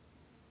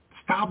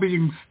 Stop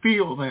being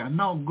still there.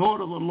 No, go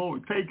to the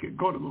Lord. Take it.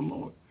 Go to the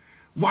Lord.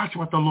 Watch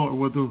what the Lord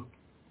will do.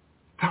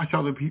 Touch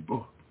other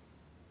people.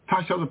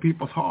 Touch other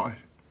people's heart.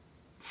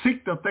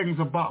 Seek the things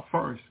above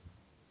first.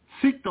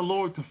 Seek the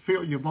Lord to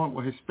fill your heart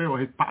with his spirit,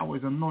 his power,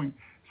 his anointing.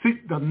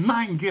 Seek the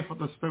 9 gifts of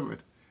the Spirit.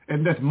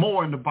 And there's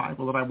more in the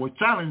Bible that I will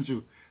challenge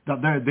you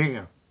that they're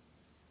there.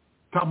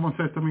 Someone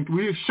says to me,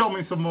 will you show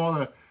me some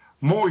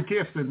more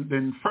gifts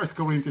than 1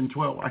 Corinthians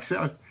 12? I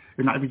said,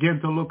 and I began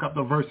to look up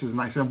the verses,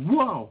 and I said,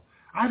 whoa,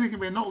 I didn't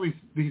even know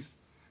these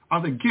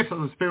other gifts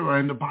of the Spirit are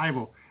in the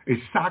Bible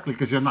exactly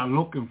because you're not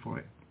looking for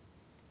it.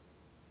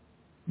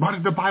 But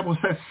if the Bible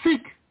says,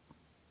 seek.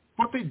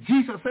 What did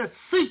Jesus say?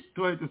 Seek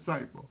to a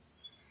disciple,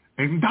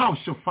 and thou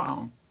shalt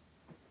find.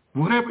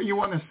 Whatever you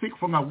want to seek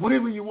from God,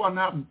 whatever you want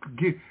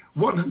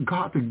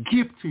God to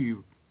give to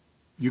you,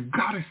 you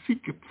got to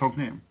seek it from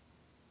him.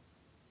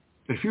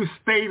 If you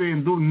stay there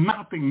and do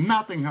nothing,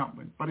 nothing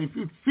happens. But if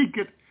you seek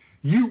it,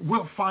 you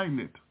will find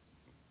it.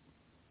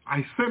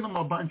 I sent him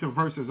a bunch of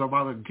verses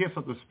about the gifts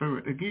of the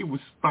Spirit, and he was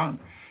stunned.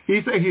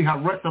 He said he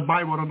had read the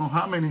Bible I don't know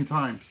how many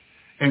times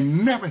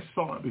and never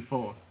saw it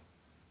before.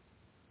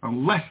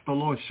 Unless the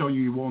Lord show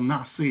you, you will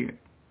not see it.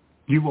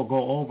 You will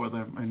go over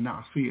them and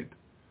not see it.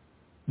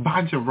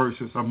 Bunch of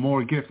verses are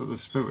more gifts of the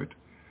Spirit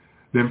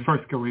than 1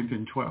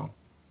 Corinthians 12.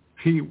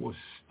 He was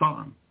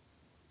stunned.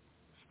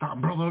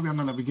 Stop, brother, I'm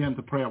going to begin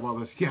to pray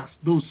about this. Yes,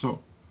 do so.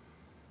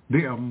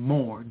 There are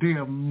more.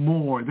 There are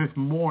more. There's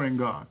more in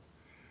God.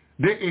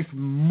 There is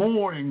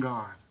more in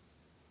God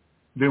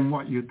than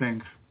what you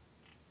think.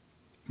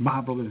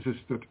 My brother and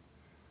sister,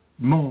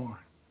 More.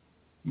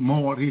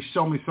 He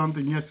showed me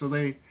something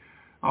yesterday.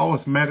 I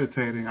was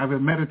meditating. I've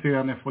been meditating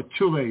on it for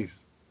 2 days.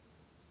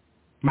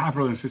 My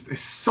brothers and sisters,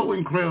 it's so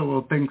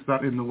incredible things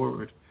that in the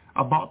Word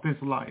about this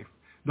life,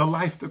 the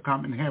life to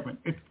come in heaven.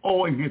 It's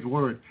all in His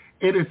Word.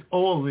 It is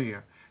all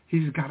there.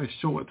 He's got to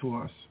show it to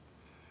us.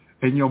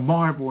 And you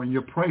marvel and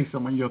you praise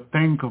Him and you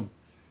thank Him.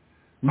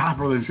 My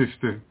brother and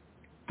sister,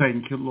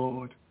 thank you,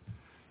 Lord.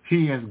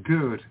 He is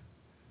good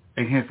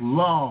and His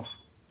love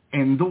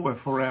endure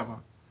forever.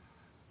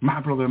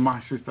 My brother and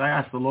my sister, I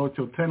asked the Lord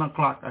till 10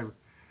 o'clock.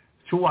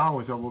 2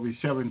 hours I will be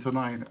sharing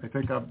tonight. I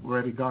think I've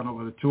already gone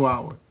over the 2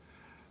 hours.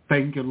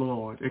 Thank you,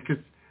 Lord.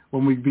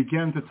 When we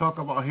begin to talk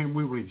about Him,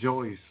 we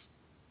rejoice.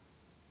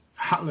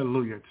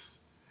 Hallelujah.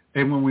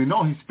 And when we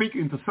know He's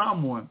speaking to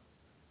someone,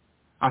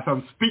 as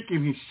I'm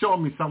speaking, He's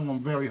showing me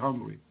someone very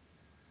hungry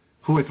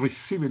who is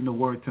receiving the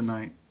word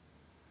tonight.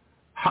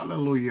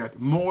 Hallelujah.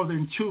 More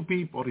than 2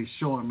 people He's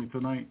showing me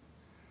tonight.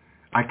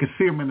 I can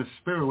see them in the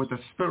spirit with the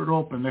spirit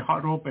open, their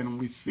heart open, and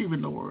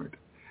receiving the word.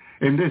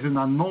 And there's an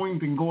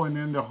anointing going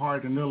in their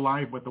heart and their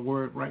life with the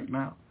word right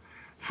now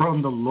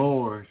from the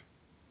Lord.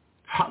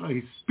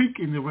 Hallelujah. He's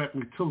speaking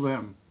directly to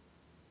them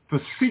to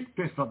seek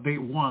this that they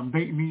want,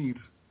 they need.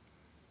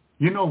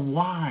 You know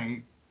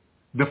why?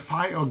 The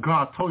fire of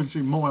God turns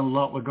you more in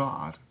love with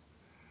God.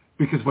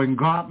 Because when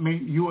God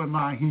made you and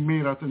I, He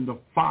made us in the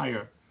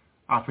fire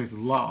of His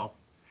love.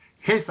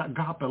 His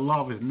agape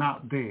love is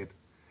not dead.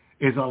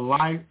 It's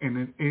alive and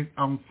it is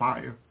on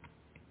fire.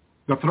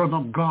 The throne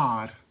of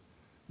God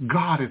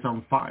is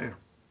on fire.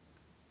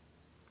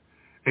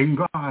 And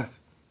God,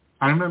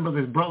 I remember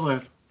this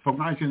brother from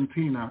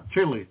Argentina,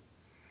 Chile,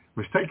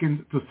 was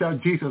taken to sell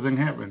Jesus in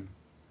heaven.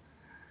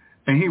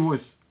 And he was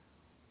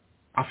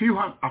a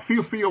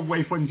few feet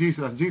away from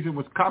Jesus. Jesus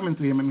was coming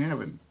to him in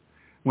heaven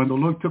when the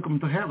Lord took him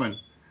to heaven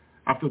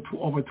after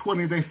over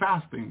 20 days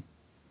fasting.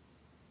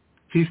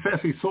 He says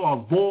he saw a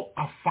bowl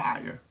of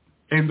fire,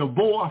 and the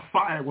bowl of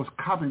fire was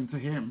coming to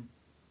him.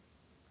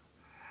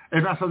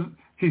 And as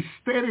he's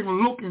standing,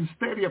 looking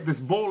steady at this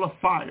bowl of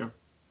fire,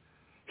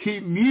 he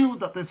knew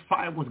that this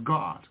fire was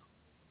God.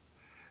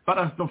 But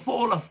as the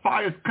bowl of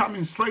fire is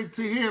coming straight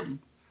to him,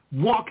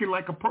 walking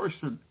like a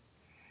person,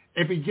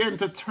 it began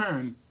to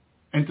turn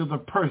into the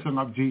person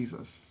of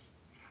Jesus.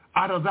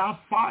 Out of that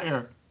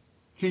fire,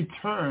 he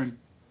turned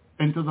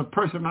into the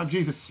person of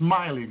Jesus,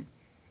 smiling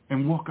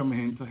and welcoming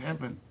him to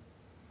heaven.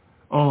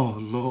 Oh,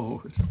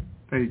 Lord,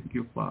 thank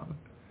you, Father,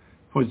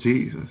 for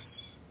Jesus.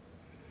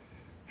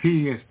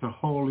 He is the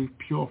holy,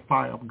 pure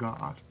fire of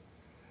God.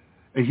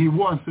 And He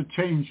wants to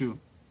change you.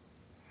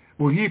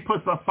 When He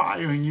puts a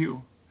fire in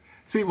you.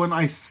 See, when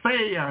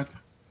Isaiah,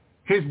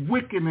 his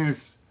wickedness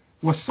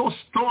was so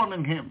strong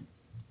in him,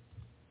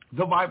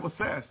 the Bible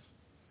says,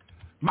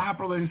 my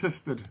brother and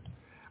sister,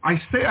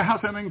 Isaiah has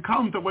an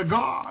encounter with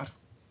God.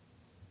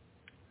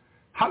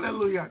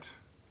 Hallelujah.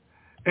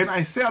 And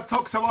Isaiah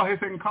talks about his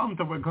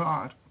encounter with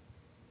God.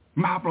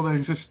 My brother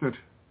and sister,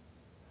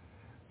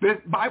 the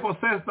Bible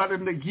says that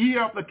in the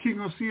year of the king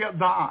Uzziah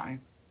died,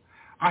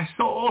 I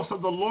saw also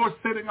the Lord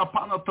sitting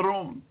upon a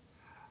throne,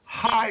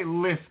 high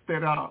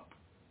lifted up.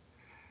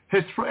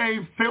 His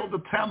frame filled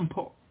the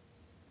temple.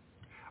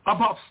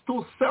 Above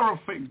stood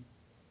seraphim.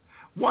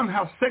 One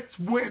had 6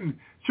 wings.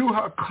 2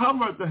 had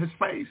covered his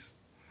face.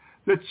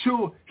 The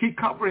 2 he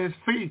covered his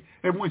feet,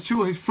 and with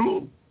 2 he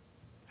flew.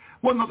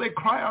 When they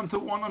cry unto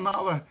one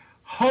another,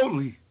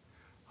 Holy,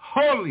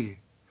 holy,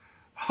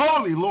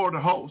 holy Lord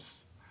of hosts.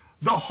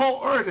 The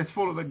whole earth is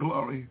full of the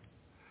glory.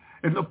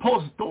 And the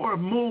post door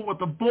moved with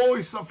the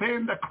voice of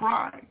him that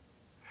cried.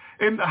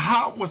 And the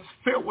house was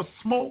filled with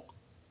smoke.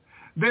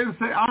 Then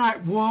said I,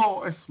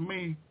 woe is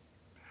me.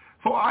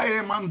 For I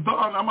am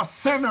undone. I'm a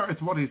sinner,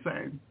 is what he's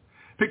saying.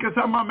 Because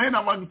I'm a man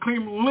of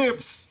unclean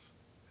lips.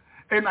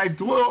 And I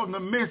dwell in the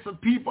midst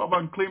of people of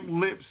unclean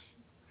lips.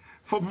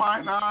 For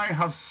mine eye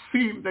have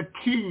seen the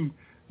King,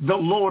 the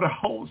Lord of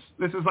hosts.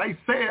 This is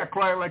Isaiah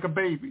crying like a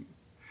baby.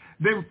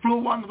 Then flew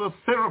one of the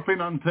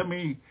seraphim unto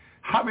me,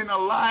 having a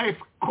live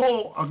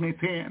coal on his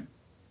hand,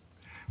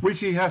 which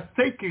he has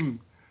taken,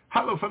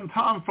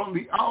 hallelujah, from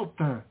the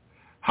altar.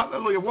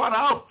 Hallelujah. What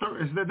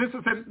altar is that?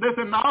 There's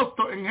an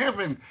altar in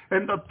heaven,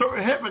 and the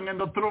third heaven and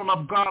the throne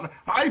of God.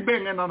 I've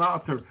been in an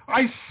altar.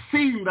 I've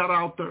seen that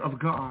altar of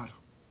God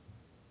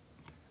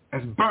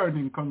as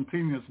burning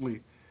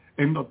continuously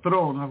in the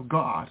throne of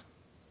God.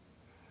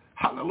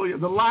 Hallelujah.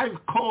 The live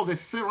coal the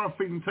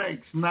seraphim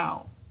takes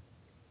now.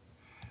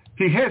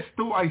 He heads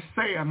to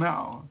Isaiah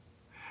now.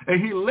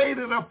 And he laid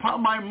it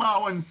upon my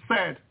mouth and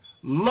said,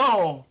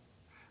 Lo,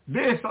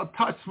 this hath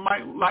touched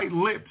thy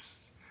lips.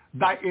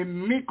 Thy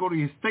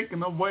iniquity is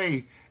taken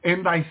away,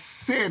 and thy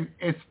sin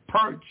is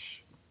purged.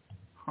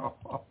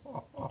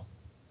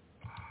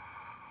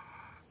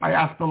 I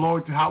asked the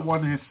Lord to have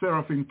one of his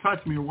seraphim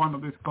touch me with one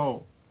of this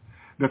coal.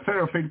 The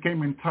seraphim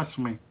came and touched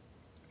me.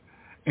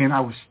 And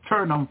I was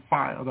turned on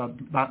fire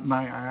that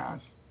night, I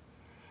asked.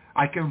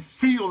 I can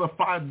feel the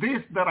fire.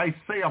 This that I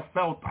say I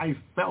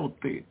felt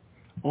it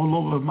all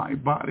over my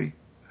body.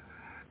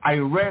 I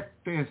read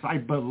this. I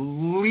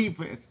believe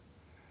it.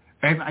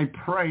 And I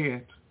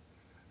prayed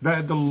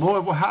that the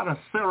Lord will have a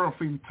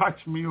seraphim touch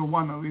me on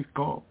one of these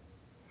calls.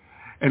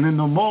 And in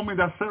the moment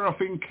that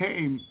seraphim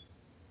came,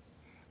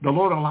 the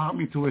Lord allowed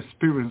me to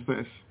experience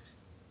this.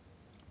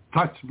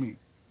 Touch me.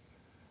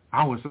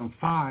 I was on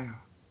fire.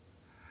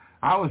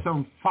 I was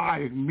on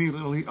fire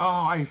immediately. Oh,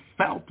 I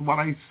felt what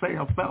I say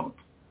I felt.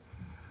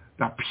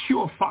 The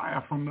pure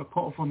fire from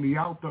the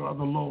altar of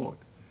the Lord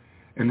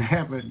in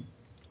heaven.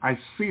 I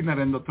seen it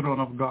in the throne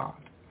of God.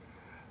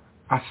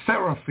 A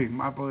seraphim,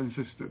 my brothers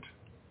and sisters.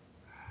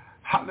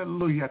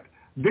 Hallelujah.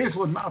 This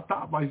was not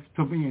taught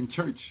to me in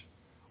church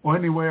or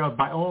anywhere else,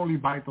 only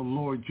by the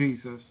Lord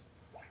Jesus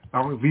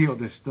that revealed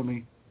this to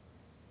me.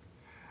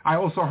 I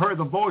also heard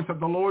the voice of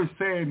the Lord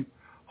saying,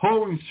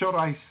 whom shall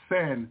I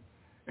send,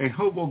 and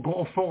who will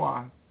go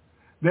forth?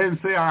 Then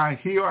say I,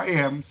 here I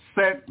am,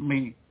 send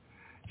me.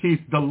 He's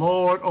the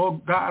Lord,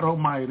 oh God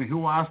Almighty,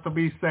 who has to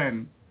be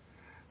sent.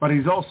 But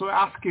he's also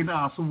asking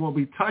us who will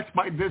be touched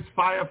by this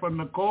fire from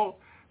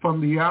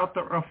the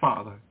altar of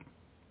Father,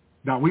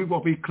 that we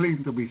will be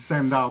clean to be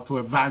sent out to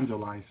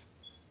evangelize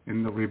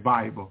in the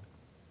revival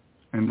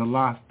in the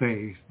last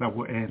days that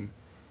will end.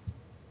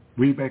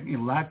 We've been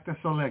elected,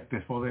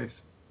 selected for this.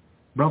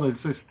 Brothers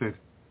and sisters,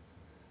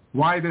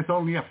 why there's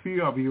only a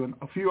few of you and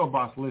a few of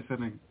us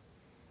listening?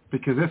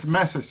 Because this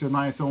message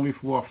tonight is only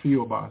for a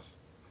few of us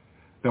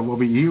that will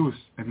be used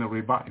in the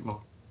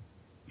revival.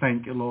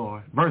 Thank you,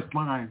 Lord. Verse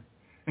 9.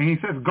 And he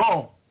says,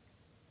 go,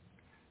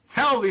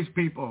 tell these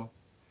people,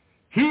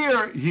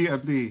 hear ye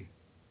of thee,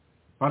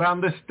 but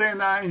understand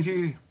not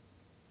ye,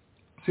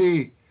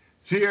 see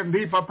and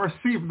deep, but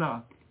perceive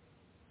not.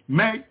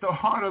 Make the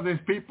heart of these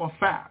people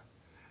fat.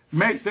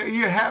 Make their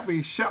ear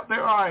heavy. Shut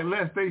their eye,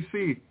 lest they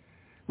see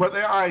what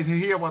their eyes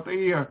hear, what they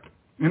hear,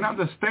 and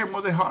understand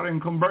what their heart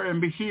and convert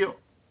and be healed.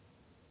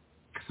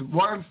 Because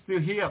once you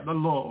hear the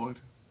Lord,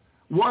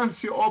 once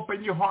you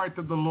open your heart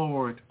to the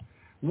Lord,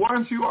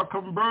 once you are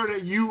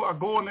converted, you are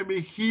going to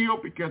be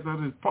healed because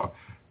it is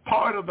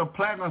part of the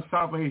plan of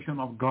salvation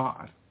of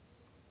God.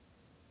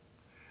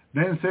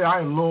 Then say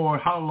I,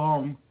 Lord, how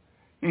long?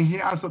 And he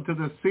answered, to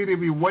the city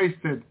be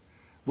wasted,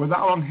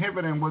 without an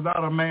inhabitant,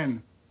 without a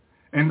man,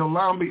 and the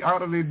land be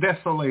utterly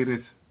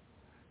desolated.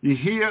 You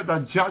hear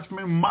the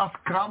judgment must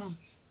come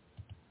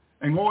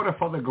in order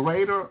for the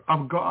greater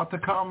of God to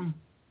come,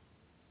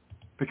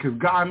 because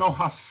God knows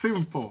how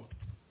sinful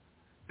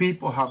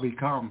people have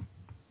become.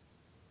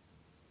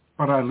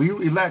 But our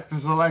elect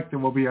and selected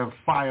will be a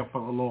fire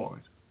for the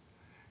Lord.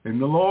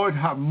 And the Lord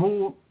have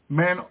moved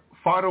men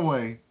far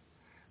away.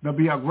 There'll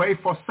be a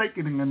great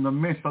forsaking in the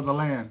midst of the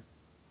land.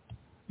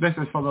 This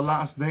is for the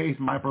last days,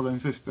 my brother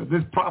and sister.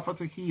 This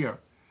prophecy here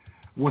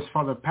was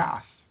for the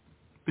past.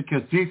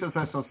 Because Jesus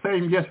is the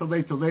same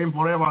yesterday, today, and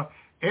forever.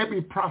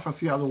 Every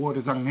prophecy of the word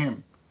is on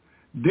him.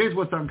 This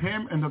was on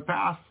him in the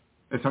past.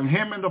 It's on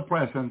him in the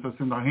present. It's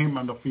on him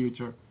in the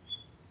future.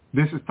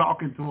 This is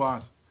talking to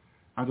us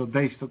of the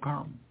days to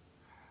come.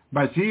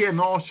 But ye and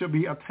all shall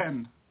be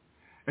attend,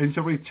 and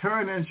shall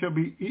return and shall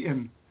be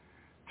eaten.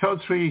 Till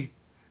tree,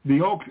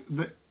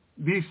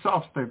 these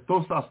substance,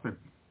 those substance.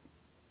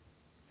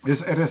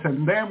 It is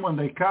in them when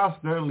they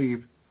cast their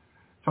leave.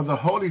 So the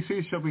holy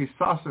seed shall be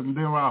sustenance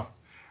thereof.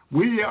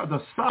 We are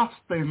the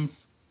substance.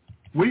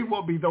 We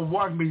will be the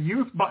one be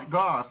used by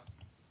God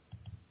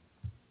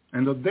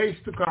in the days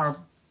to come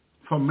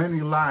for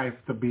many lives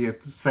to be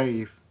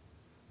saved.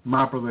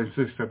 My brother and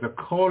sister, the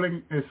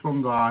calling is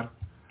from God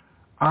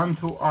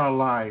unto our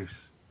lives.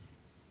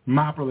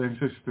 My brother and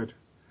sister,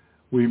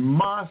 we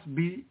must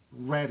be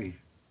ready.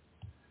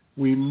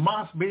 We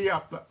must be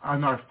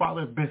on our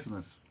Father's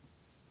business.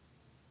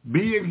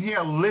 Being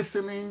here,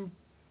 listening,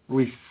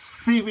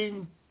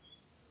 receiving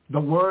the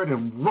word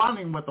and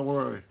running with the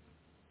word.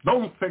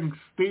 Don't think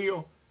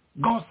still.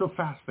 Go to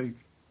fasting.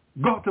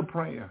 Go to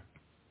prayer.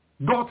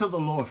 Go to the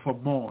Lord for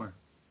more.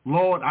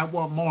 Lord, I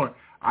want more.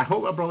 I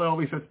hope my brother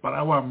always says, but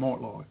I want more,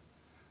 Lord.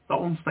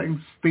 Don't think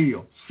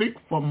still. Seek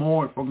for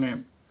more from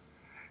him.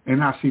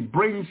 And as he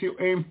brings you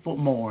in for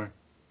more,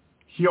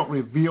 he'll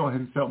reveal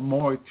himself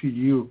more to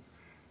you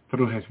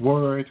through his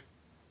word.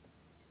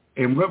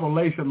 In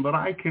revelation that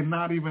I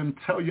cannot even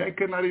tell you, I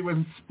cannot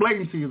even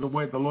explain to you the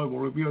way the Lord will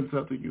reveal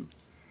himself to you.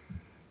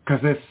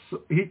 Because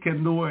he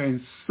can do it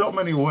in so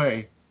many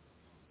ways.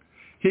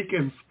 He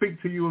can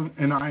speak to you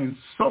and I in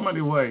so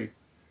many ways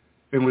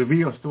and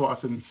reveals to us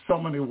in so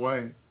many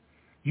ways.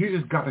 You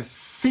just got to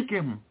seek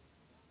him.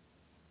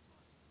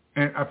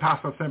 And a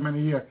pastor said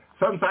many years,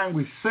 sometimes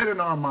we sit in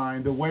our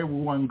mind the way we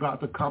want God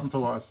to come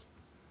to us.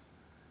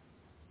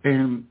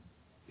 And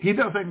he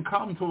doesn't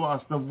come to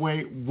us the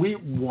way we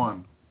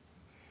want.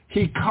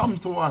 He comes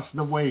to us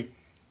the way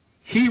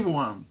he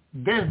wants.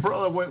 This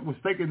brother was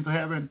taken to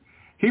heaven.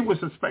 He was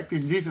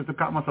expecting Jesus to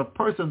come as a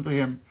person to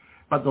him,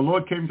 but the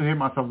Lord came to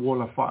him as a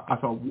wall of fire, as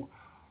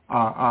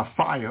a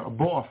fire, a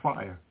ball of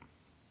fire,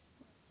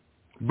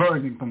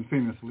 burning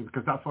continuously,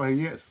 because that's what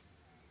he is.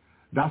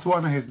 That's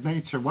one of his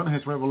nature, one of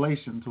his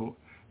revelations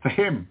to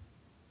him.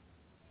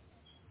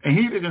 And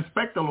he didn't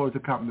expect the Lord to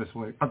come this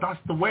way, but that's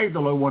the way the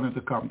Lord wanted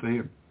to come to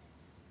him.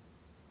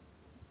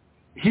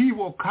 He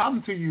will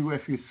come to you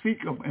if you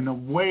seek him in a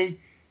way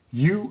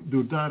you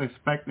do not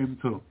expect him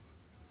to.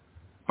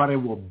 But it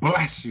will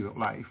bless your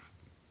life.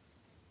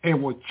 It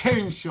will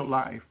change your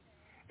life.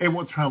 It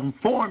will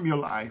transform your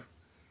life.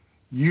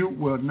 You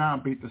will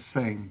not be the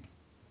same.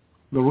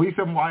 The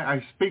reason why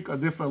I speak a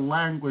different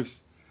language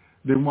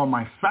than what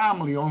my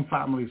own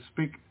family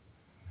speak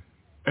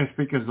is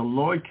because the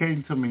Lord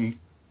came to me,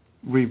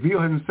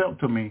 revealed himself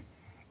to me,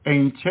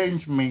 and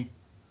changed me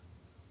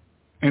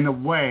in a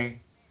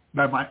way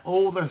that my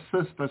older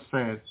sister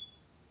said,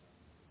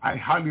 I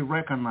hardly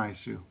recognize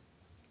you.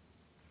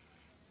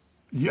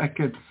 I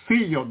can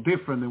see you're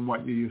different than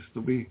what you used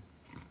to be.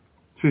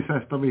 She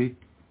says to me,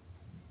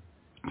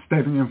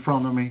 standing in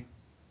front of me,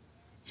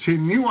 she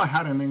knew I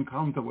had an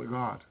encounter with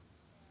God.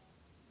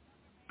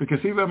 Because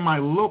even my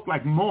look,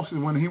 like Moses,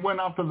 when he went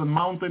up to the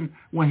mountain,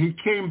 when he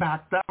came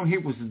back down, he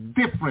was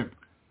different.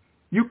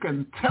 You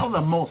can tell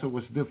that Moses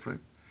was different.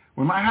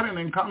 When I had an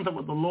encounter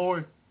with the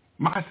Lord,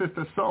 my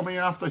sister saw me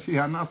after she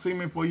had not seen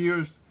me for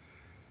years.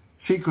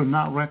 She could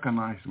not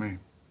recognize me.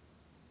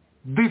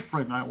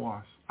 Different I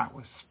was. I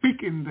was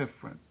speaking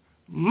different,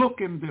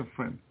 looking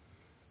different.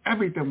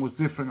 Everything was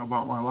different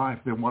about my life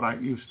than what I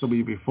used to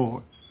be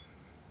before.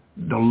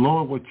 The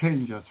Lord will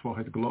change us for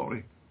his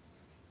glory.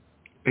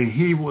 And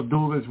he will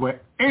do this with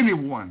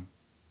anyone.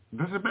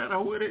 Doesn't matter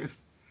who it is.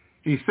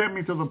 He sent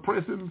me to the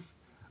prisons.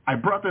 I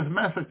brought this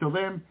message to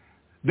them.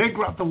 They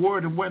grabbed the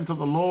word and went to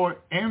the Lord,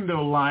 and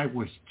their life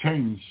was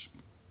changed.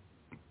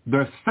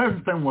 Their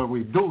sentence was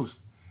reduced.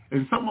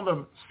 And some of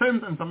the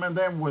sentence of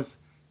them was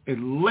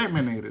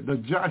eliminated. The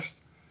judge,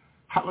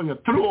 hallelujah,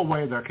 threw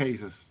away their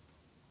cases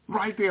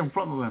right there in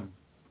front of them.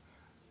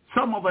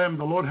 Some of them,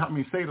 the Lord helped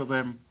me say to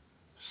them,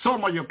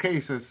 some of your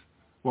cases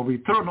will be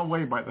thrown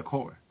away by the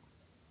court.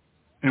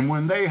 And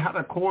when they had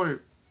a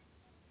court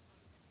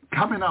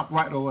coming up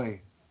right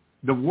away,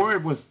 the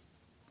word was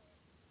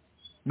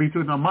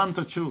between a month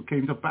or two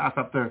came to pass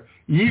after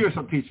years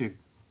of teaching.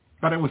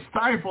 But it was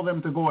time for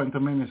them to go into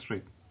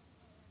ministry.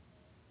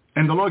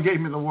 And the Lord gave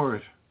me the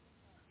word.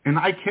 And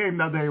I came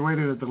that day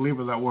ready to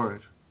deliver that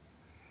word.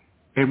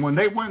 And when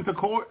they went to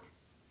court,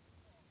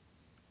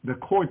 the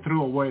court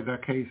threw away their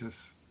cases.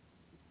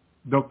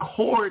 The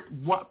court,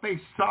 what they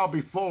saw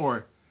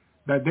before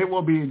that they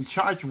will be in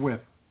charge with,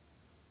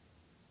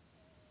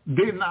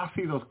 did not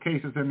see those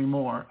cases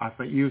anymore as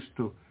they used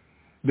to.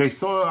 They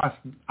saw it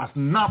as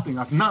nothing,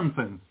 as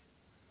nonsense,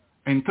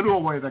 and threw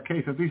away the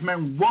cases. These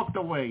men walked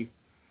away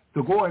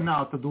to going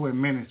out to do a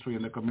ministry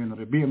in the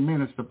community, be a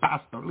minister,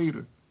 pastor,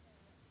 leader.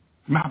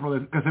 My brother,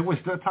 because it was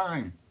their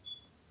time.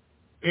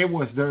 It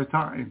was their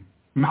time.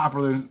 My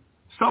brother,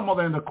 some of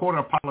them in the court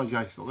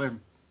apologized to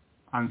them.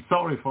 I'm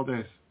sorry for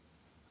this.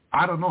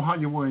 I don't know how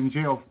you were in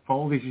jail for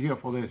all these years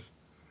for this.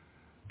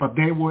 But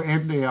they were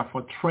in there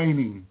for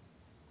training.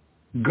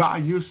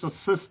 God used a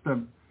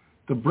system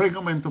to bring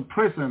them into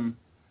prison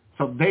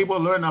so they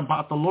will learn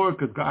about the Lord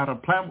because God had a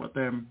plan with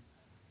them.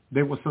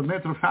 They will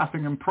submit to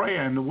fasting and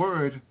prayer and the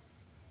word,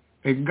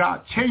 and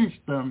God changed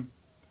them.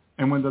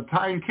 And when the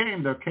time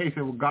came, their case,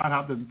 God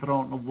had them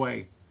thrown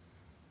away.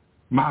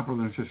 My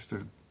brother and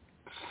sister,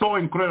 so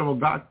incredible.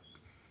 God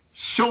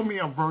showed me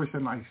a verse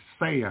in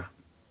Isaiah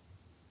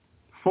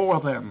for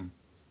them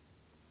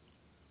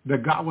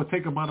that God would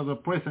take them out of the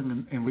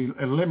prison and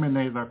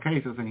eliminate their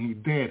cases, and he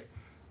did.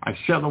 I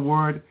shared the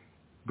word.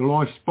 The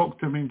Lord spoke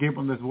to me and gave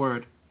them this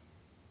word.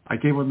 I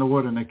gave them the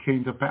word, and it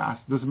came to pass.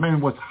 This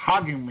man was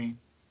hugging me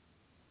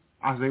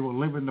as they were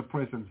living in the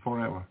prison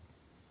forever.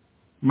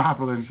 My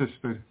brother and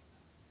sister.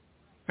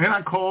 And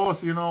of course,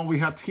 we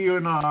had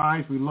tears in our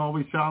eyes. We love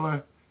each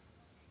other.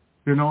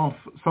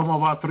 Some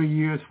of our 3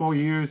 years, 4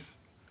 years,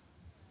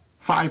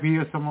 5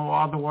 years, some of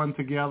our other one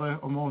together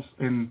almost.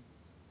 And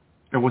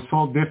it was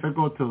so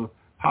difficult to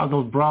have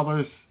those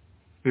brothers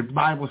in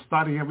Bible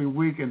study every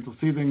week and to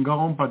see them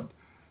gone,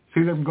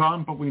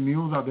 but we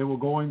knew that they were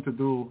going to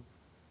do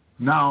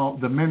now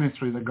the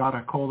ministry that God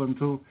had called them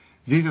to.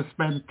 Jesus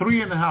spent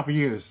 3.5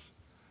 years,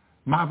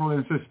 my brother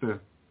and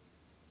sister,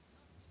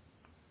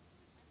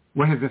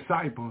 with his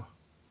disciple.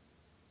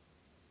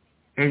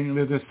 And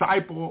the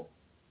disciple,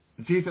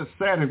 Jesus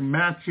said in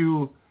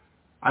Matthew,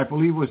 I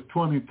believe it was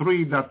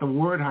 23, that the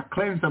word had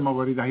cleansed them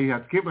already, that he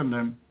had given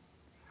them.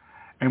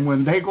 And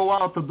when they go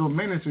out to do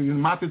ministry,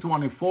 in Matthew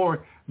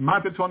 24,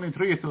 Matthew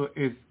 23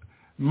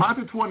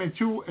 Matthew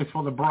 22 is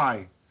for the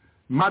bride.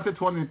 Matthew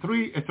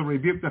 23 is to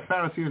rebuke the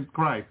Pharisees and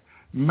Christ.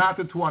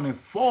 Matthew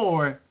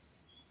 24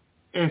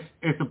 is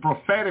the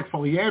prophetic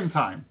for the end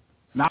time.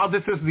 Now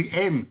this is the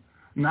end.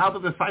 Now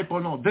the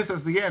disciples know this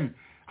is the end.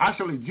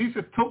 Actually,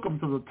 Jesus took them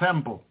to the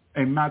temple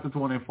in Matthew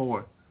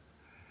 24.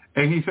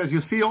 And he says,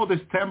 you see all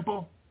this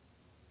temple?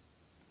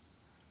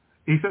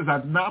 He says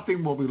that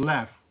nothing will be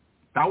left.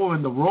 That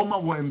when the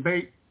Romans will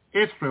invade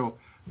Israel,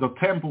 the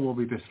temple will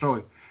be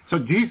destroyed. So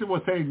Jesus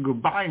was saying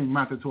goodbye in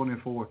Matthew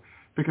 24.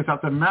 Because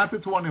after Matthew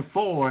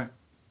 24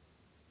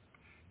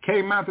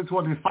 came Matthew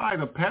 25,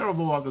 the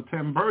parable of the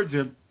 10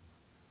 virgins.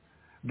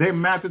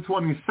 Then Matthew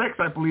 26,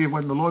 I believe,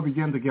 when the Lord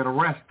began to get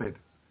arrested.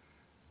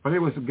 But it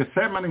was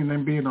Gethsemane and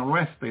then being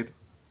arrested.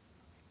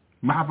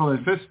 My brother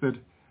insisted.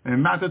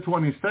 In Matthew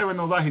 27,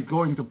 all that, he's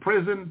going to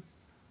prison.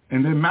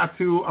 And then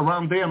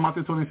around there,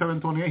 Matthew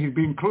 27, 28, he's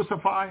being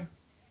crucified.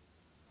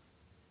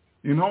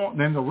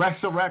 Then the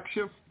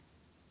resurrection.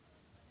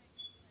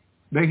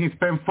 Then he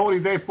spent 40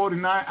 days,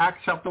 49,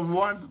 Acts chapter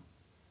 1,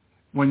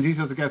 when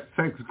Jesus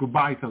says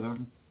goodbye to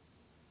them.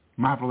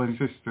 My brother and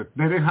sister,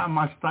 they didn't have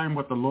much time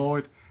with the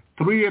Lord.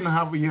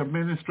 3.5-year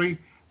ministry,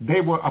 they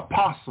were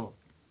apostles.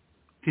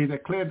 He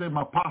declared them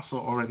apostle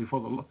already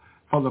for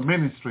the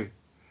ministry.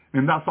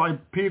 And that's why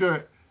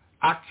Peter,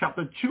 Acts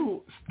chapter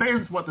 2,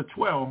 stands with the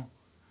 12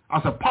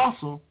 as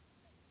apostle.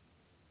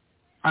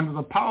 Under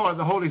the power of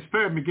the Holy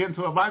Spirit, began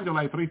to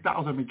evangelize.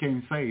 3,000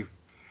 became saved.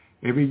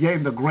 It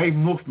began the great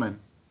movement.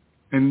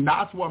 And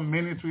that's what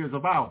ministry is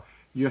about.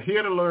 You're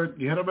here to learn,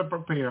 you're here to be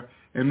prepared,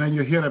 and then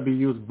you're here to be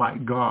used by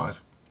God.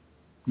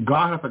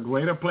 God has a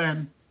greater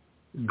plan.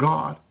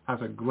 God has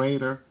a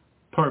greater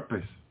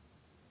purpose.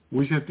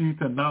 We just need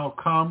to now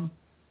come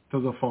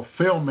to the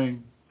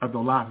fulfillment of the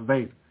last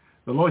day.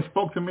 The Lord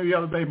spoke to me the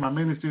other day, my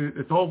ministry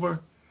is over.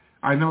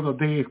 I know the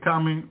day is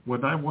coming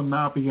when I will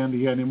not be in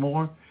the air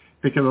anymore,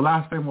 because the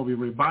last thing will be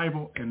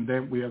revival, and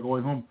then we are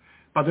going home.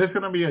 But there's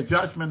going to be a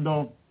judgment,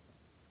 though,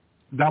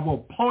 that will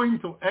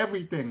point to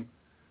everything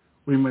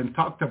we've been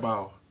talked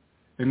about.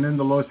 And then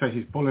the Lord said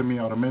he's pulling me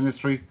out of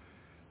ministry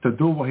to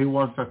do what he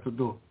wants us to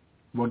do.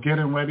 We're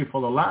getting ready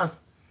for the last.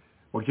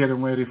 We're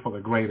getting ready for the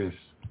greatest.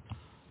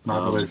 My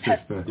brother and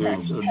sister.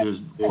 There's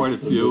quite a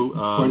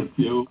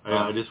few.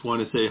 I just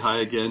want to say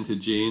hi again to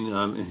Gene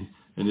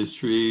and his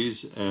trees,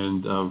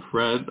 and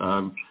Fred.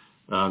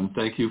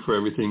 Thank you for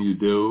everything you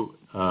do.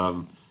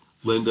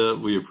 Linda,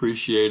 we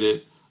appreciate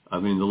it. I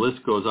mean, the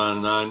list goes on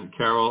and on.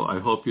 Carol, I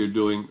hope you're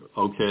doing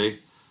okay,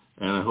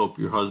 and I hope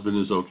your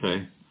husband is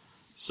okay.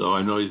 So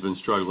I know he's been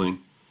struggling.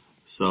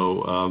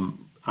 So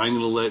I'm going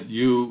to let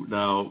you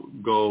now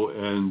go,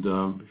 and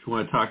if you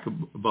want to talk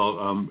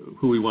about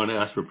who we want to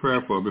ask for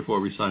prayer for before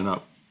we sign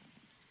up.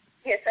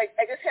 Yes, I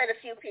just had a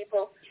few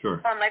people.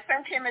 Sure. My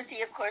friend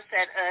Timothy, of course,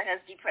 that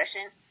has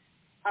depression.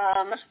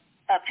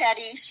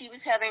 Patty, she was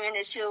having an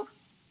issue.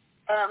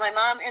 My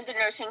mom in the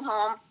nursing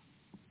home.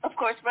 Of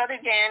course, Brother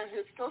Dan,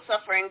 who's still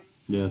suffering.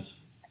 Yes.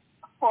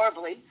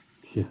 Horribly.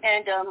 Yeah.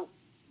 And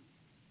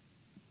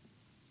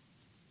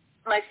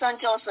my son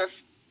Joseph,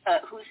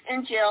 who's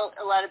in jail,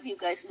 a lot of you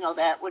guys know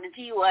that, with a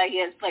DUI. He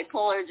has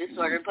bipolar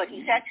disorder, but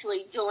he's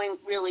actually doing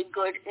really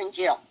good in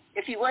jail.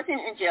 If he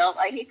wasn't in jail,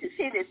 I hate to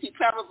say this, he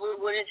probably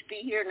wouldn't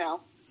be here now.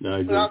 No, I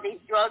agree. With all these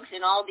drugs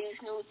and all these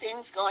new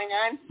things going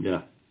on.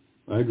 Yeah,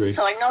 I agree.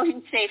 So I know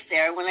he's safe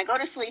there. When I go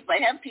to sleep, I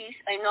have peace.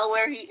 I know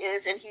where he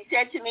is. And he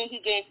said to me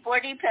he gained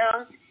 40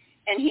 pounds,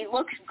 and he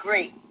looks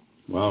great.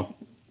 Wow.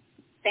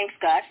 Thanks,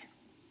 God.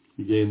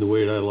 You gained the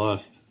weight I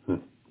lost.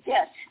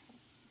 Yes.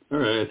 All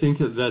right, I think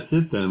that's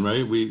it then,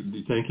 right?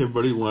 We thank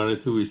everybody who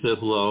wanted to. We said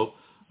hello.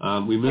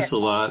 We miss a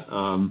lot.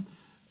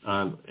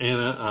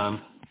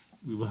 Anna,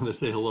 we want to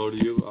say hello to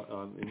you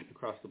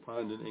across the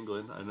pond in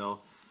England. I know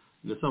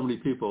there's so many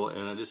people,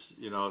 and I just,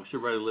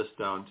 should write a list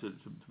down to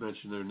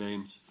mention their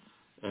names.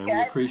 And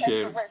we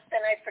appreciate it. List,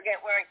 and I forget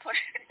where I put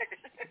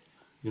it.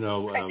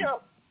 I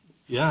do.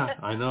 Yeah,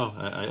 I know.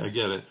 I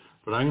get it.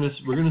 But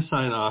we're gonna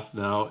sign off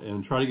now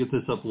and try to get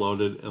this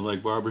uploaded. And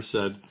like Barbara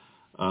said,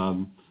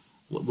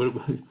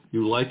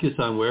 you like us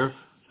on where?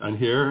 On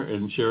here,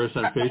 and share us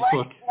on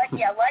Facebook? Like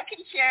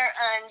and share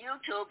on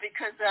YouTube,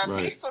 because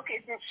right. Facebook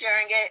isn't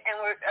sharing it,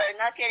 and we're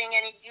not getting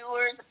any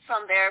viewers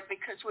from there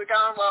because we're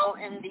down low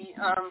in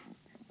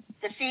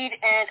the feed,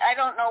 and I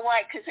don't know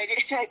why, because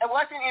I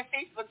wasn't in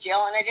Facebook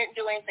jail, and I didn't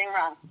do anything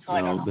wrong, so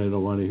I don't know. They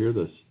don't want to hear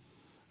this.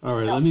 All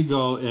right, Let me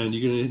go, and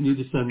you're going to need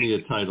to send me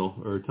a title,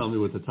 or tell me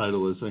what the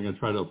title is. I'm going to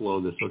try to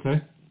upload this,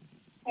 okay?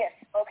 Yes,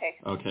 okay.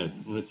 Okay,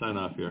 I'm going to sign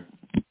off here.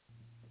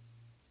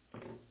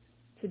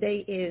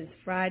 Today is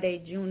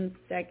Friday, June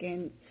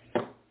 2nd.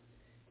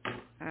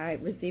 I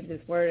received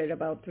this word at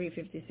about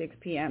 3:56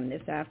 p.m.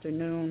 this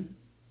afternoon.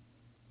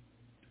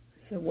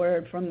 It's a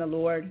word from the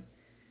Lord,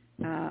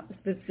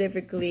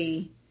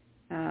 specifically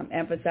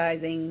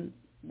emphasizing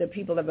the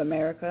people of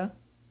America.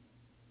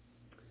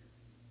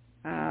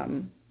 I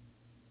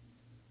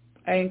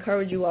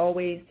encourage you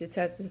always to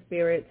test the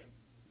spirits,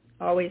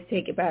 always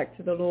take it back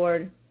to the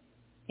Lord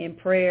in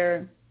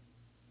prayer,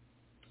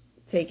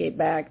 take it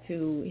back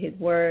to his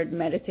word,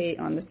 meditate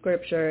on the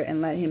scripture,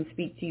 and let him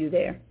speak to you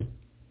there.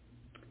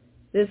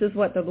 This is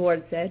what the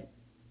Lord said.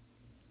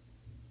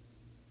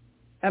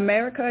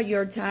 America,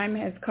 your time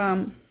has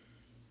come.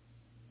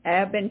 I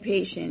have been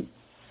patient.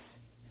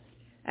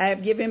 I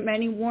have given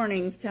many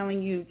warnings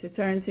telling you to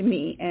turn to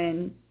me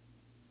and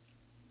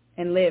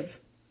live.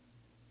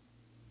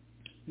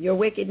 Your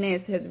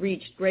wickedness has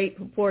reached great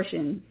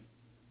proportions.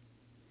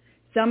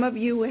 Some of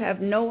you have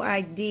no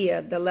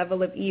idea the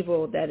level of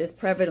evil that is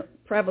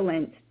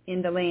prevalent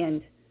in the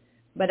land,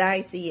 but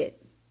I see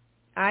it.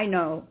 I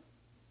know.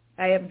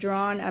 I have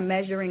drawn a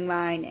measuring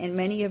line, and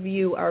many of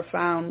you are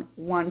found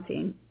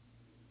wanting.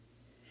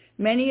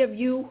 Many of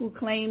you who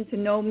claim to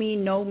know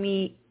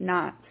me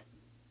not.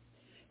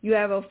 You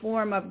have a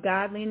form of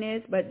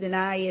godliness, but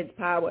deny its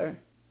power.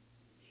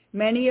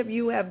 Many of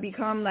you have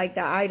become like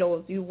the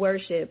idols you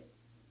worship,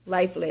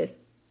 lifeless.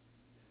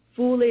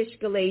 Foolish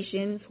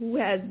Galatians, who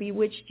has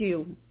bewitched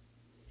you?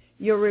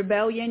 Your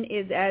rebellion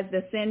is as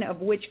the sin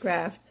of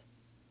witchcraft.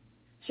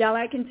 Shall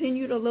I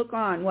continue to look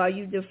on while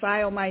you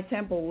defile my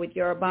temple with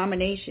your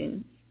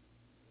abominations?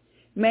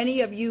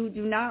 Many of you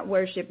do not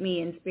worship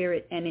me in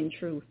spirit and in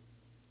truth.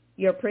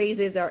 Your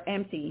praises are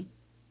empty,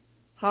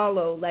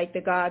 hollow like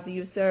the gods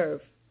you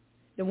serve,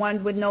 the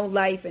ones with no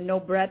life and no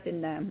breath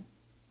in them,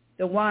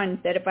 the ones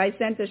that if I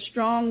sent a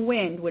strong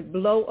wind would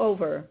blow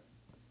over.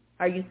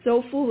 Are you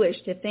so foolish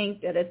to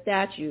think that a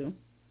statue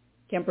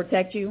can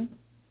protect you?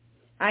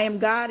 I am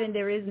God and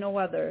there is no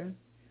other.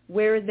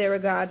 Where is there a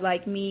God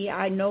like me?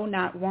 I know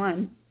not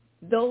one.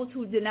 Those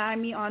who deny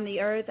me on the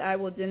earth I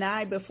will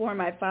deny before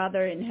my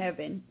Father in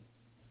heaven.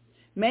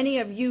 Many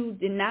of you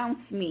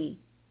denounce me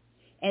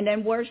and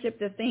then worship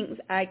the things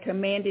I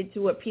commanded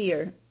to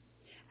appear.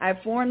 I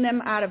formed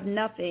them out of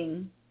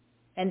nothing,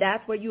 and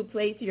that's what you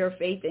place your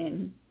faith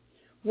in.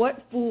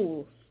 What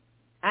fools!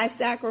 I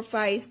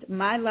sacrificed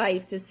my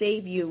life to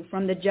save you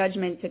from the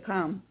judgment to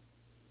come.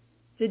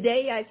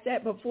 Today I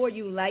set before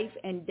you life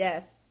and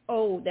death.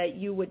 Oh, that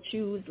you would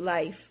choose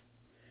life.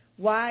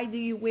 Why do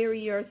you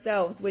weary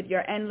yourselves with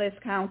your endless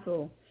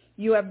counsel?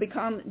 You have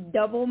become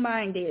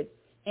double-minded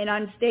and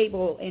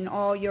unstable in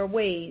all your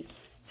ways,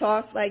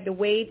 tossed like the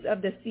waves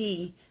of the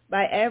sea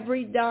by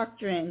every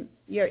doctrine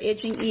your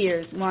itching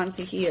ears want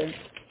to hear.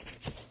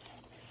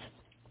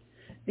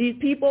 These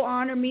people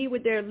honor me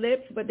with their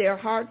lips, but their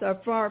hearts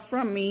are far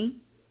from me.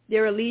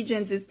 Their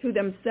allegiance is to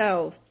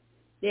themselves.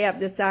 They have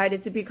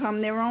decided to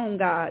become their own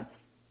gods.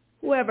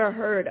 Who ever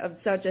heard of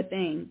such a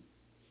thing?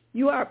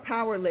 You are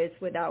powerless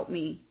without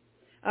me.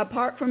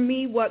 Apart from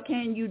me, what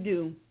can you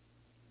do?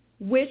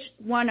 Which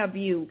one of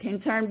you can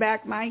turn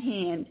back my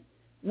hand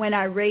when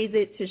I raise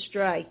it to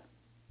strike?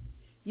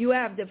 You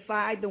have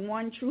defied the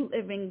one true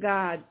living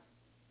God.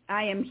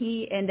 I am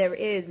he and there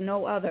is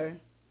no other.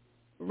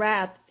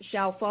 Wrath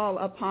shall fall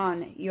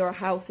upon your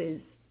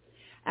houses.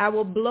 I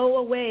will blow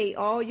away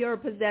all your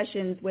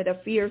possessions with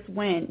a fierce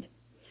wind.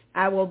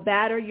 I will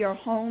batter your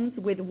homes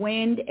with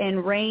wind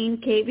and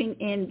rain caving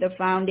in the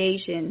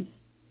foundations.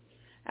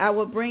 I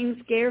will bring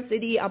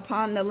scarcity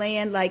upon the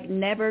land like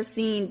never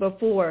seen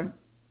before.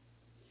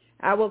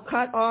 I will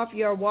cut off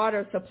your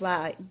water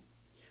supply.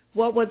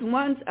 What was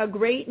once a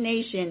great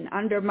nation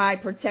under my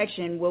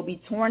protection will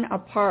be torn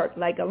apart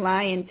like a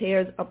lion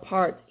tears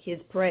apart his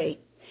prey.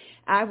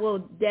 I will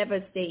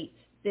devastate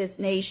this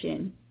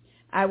nation.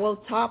 I will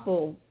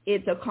topple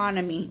its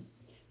economy.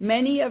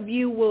 Many of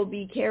you will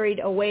be carried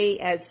away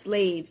as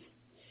slaves.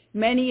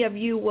 Many of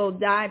you will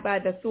die by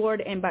the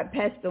sword and by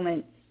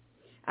pestilence.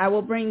 I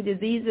will bring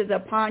diseases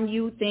upon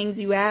you, things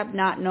you have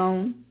not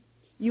known.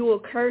 You will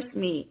curse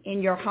me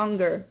in your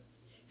hunger.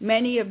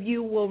 Many of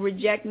you will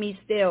reject me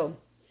still,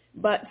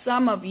 but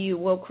some of you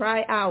will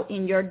cry out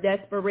in your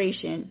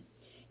desperation,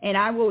 and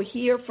I will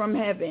hear from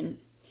heaven,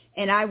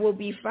 and I will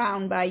be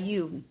found by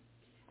you.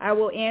 I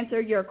will answer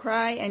your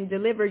cry and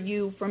deliver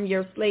you from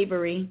your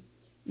slavery.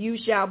 You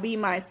shall be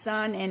my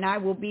son, and I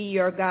will be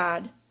your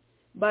God.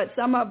 But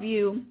some of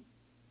you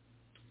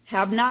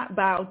have not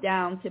bowed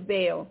down to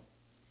Baal.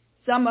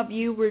 Some of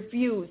you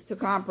refuse to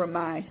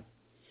compromise.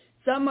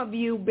 Some of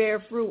you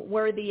bear fruit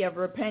worthy of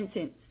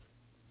repentance.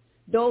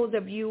 Those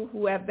of you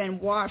who have been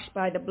washed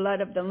by the blood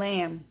of the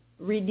Lamb,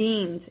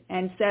 redeemed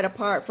and set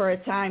apart for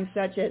a time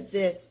such as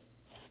this.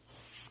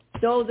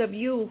 Those of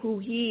you who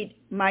heed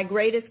my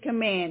greatest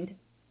command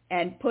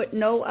and put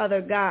no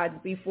other gods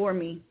before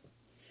me.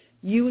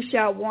 You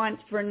shall want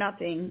for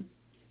nothing.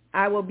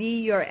 I will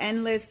be your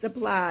endless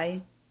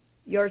supply.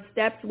 Your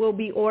steps will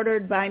be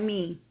ordered by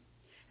me.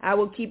 I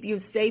will keep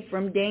you safe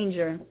from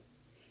danger.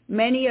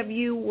 Many of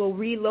you will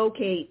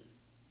relocate.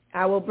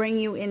 I will bring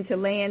you into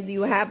lands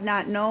you have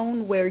not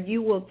known, where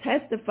you will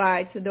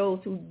testify to those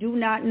who do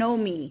not know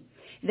me,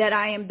 that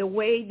I am the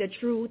way, the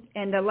truth,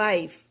 and the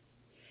life.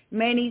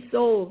 Many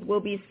souls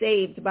will be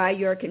saved by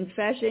your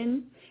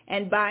confession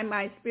and by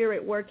my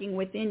spirit working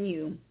within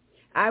you.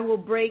 I will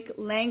break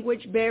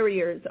language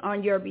barriers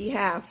on your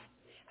behalf.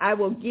 I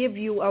will give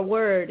you a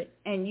word,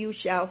 and you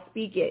shall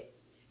speak it.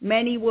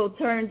 Many will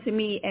turn to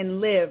me and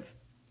live.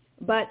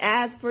 But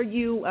as for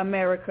you,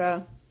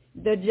 America,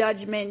 the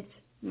judgment,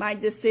 my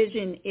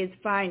decision is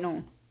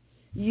final.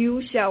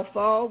 You shall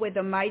fall with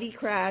a mighty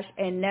crash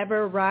and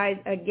never rise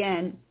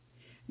again.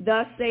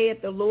 Thus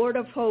saith the Lord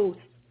of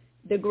hosts,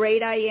 the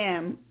great I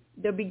am,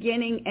 the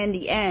beginning and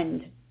the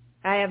end.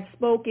 I have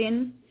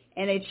spoken,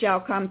 and it shall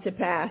come to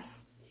pass.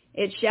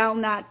 It shall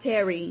not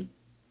tarry.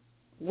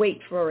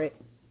 Wait for it.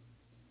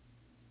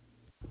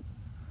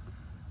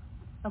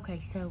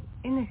 Okay, so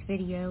in this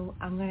video,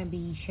 I'm going to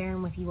be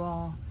sharing with you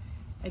all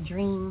a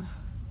dream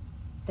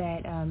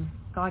that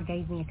God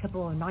gave me a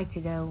couple of nights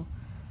ago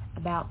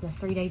about the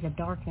 3 days of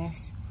darkness.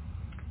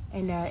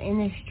 And in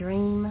this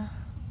dream,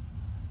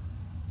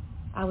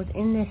 I was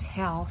in this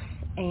house,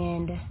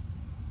 and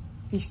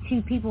these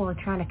two people were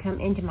trying to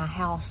come into my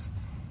house.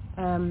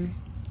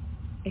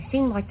 It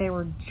seemed like they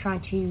were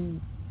trying to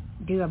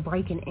do a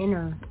break and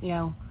enter,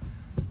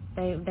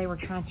 they were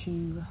trying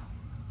to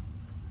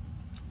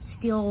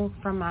steal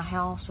from my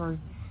house or,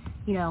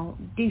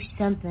 do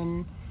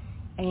something.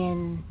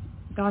 And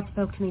God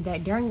spoke to me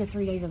that during the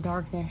 3 days of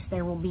darkness,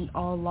 there will be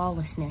all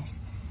lawlessness.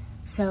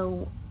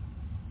 So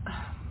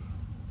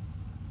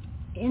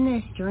in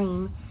this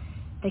dream,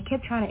 they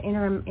kept trying to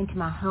enter into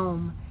my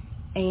home,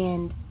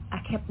 and I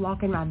kept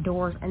locking my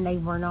doors, and they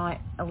were not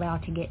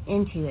allowed to get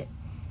into it.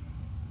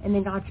 And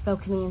then God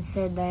spoke to me and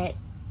said that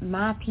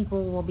my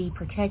people will be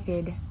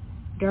protected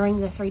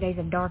during the 3 days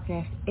of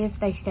darkness if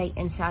they stay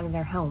inside of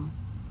their home.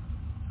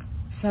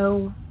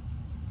 So,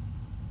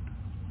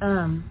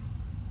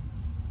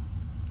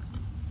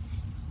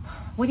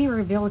 what he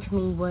revealed to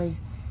me was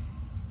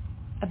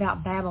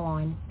about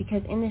Babylon,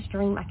 because in this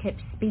dream I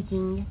kept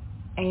speaking,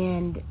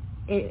 and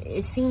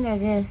it seemed as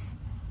if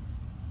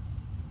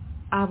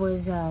I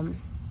was,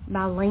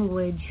 my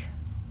language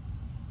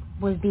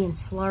was being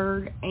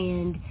slurred,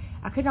 and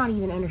I could not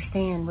even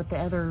understand what the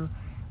other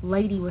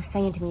lady was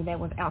saying to me that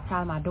was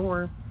outside my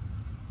door.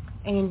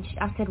 And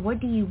I said, "What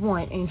do you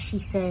want?" And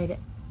she said,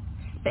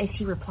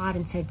 she replied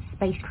and said,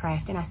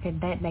 "Spacecraft." And I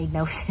said, that made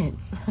no sense.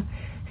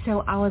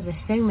 So I was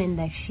assuming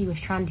that she was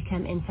trying to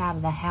come inside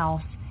of the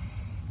house,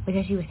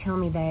 because she was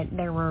telling me that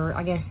there were,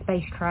 I guess,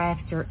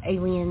 spacecrafts or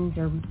aliens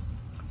or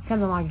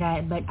something like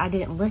that. But I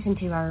didn't listen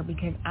to her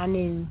because I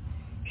knew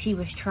she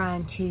was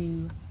trying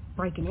to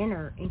break and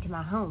enter into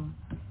my home.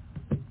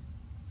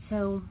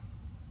 So,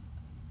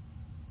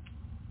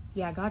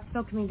 yeah, God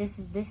spoke to me.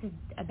 This is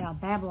about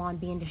Babylon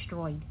being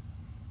destroyed.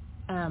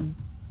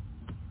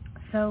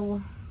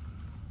 So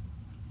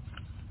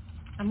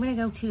I'm going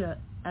to go to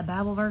a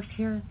Bible verse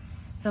here.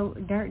 So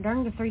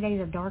during the 3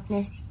 days of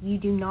darkness, you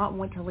do not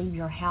want to leave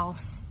your house.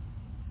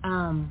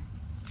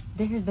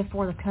 This is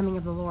before the coming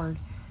of the Lord.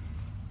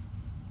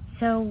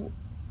 So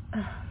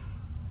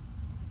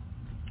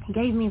he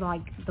gave me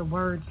like the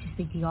words to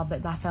speak to y'all,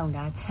 but my phone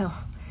died. So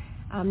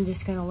I'm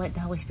just going to let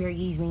the Holy Spirit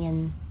use me.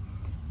 And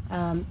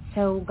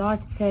so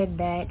God said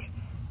that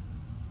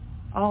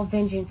all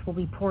vengeance will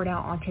be poured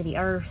out onto the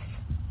earth.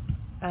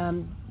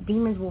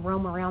 Demons will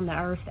roam around the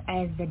earth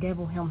as the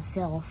devil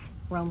himself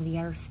roamed the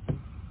earth.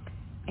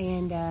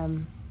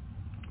 And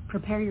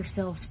prepare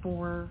yourselves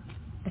for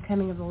the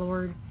coming of the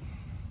Lord.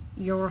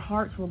 Your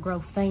hearts will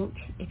grow faint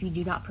if you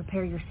do not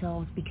prepare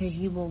yourselves, because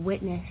you will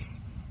witness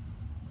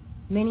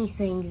many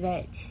things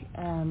that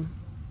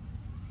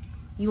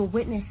you will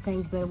witness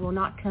things, but it will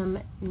not come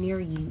near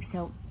you.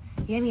 So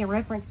he gave me a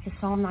reference to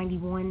Psalm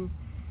 91,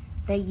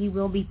 that you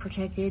will be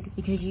protected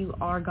because you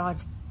are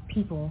God's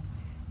people.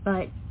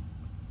 But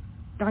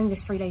during this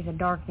 3 days of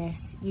darkness,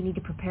 you need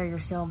to prepare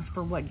yourselves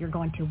for what you're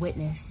going to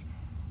witness.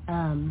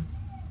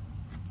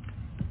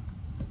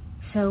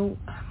 So,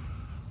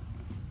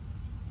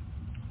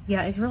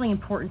 yeah, it's really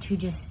important to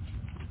just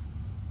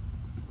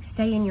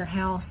stay in your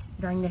house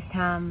during this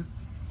time.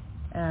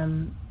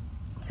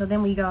 So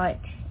then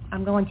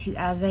I'm going to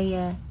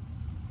Isaiah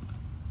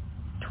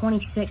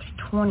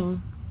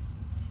 26:20,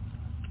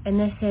 and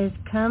this says,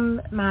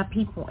 "Come, my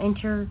people,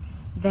 enter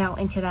thou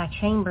into thy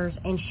chambers,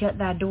 and shut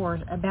thy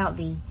doors about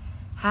thee.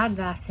 Hide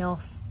thyself,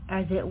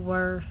 as it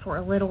were, for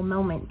a little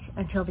moment,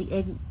 until the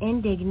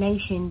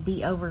indignation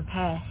be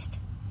overpast.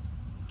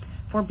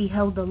 For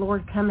behold, the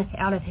Lord cometh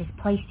out of his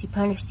place to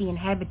punish the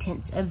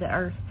inhabitants of the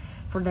earth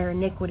for their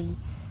iniquity,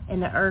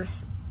 and the earth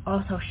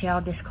also shall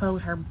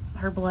disclose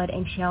her blood,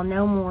 and shall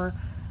no more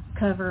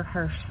cover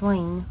her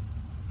slain."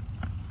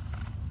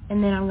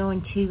 And then I'm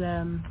going to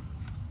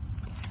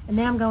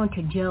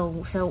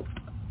Joel. So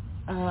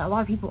a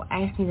lot of people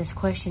ask me this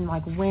question,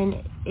 like,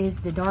 when is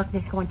the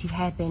darkness going to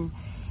happen?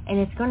 And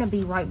it's going to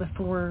be right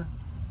before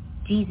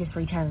Jesus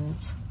returns.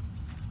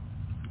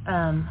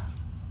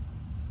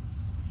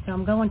 So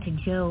I'm going to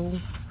Joel.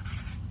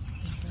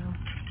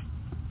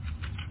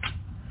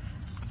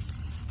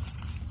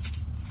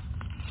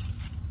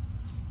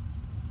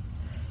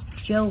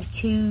 Joel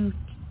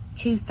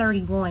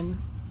 2:31.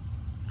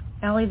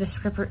 I'll leave the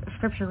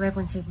scripture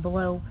references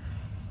below.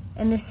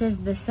 And this says,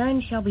 "The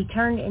sun shall be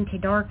turned into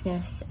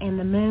darkness, and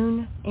the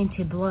moon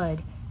into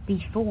blood,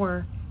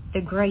 before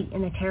the great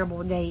and the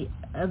terrible day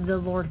of the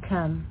Lord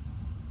come."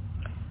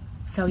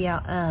 So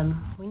yeah,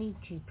 we need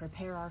to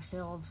prepare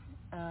ourselves,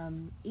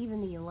 even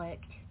the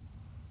elect.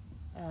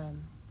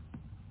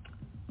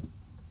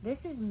 This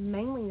is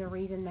mainly the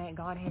reason that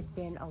God has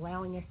been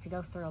allowing us to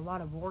go through a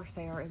lot of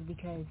warfare, is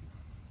because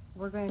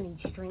we're going to need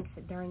strength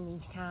during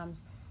these times.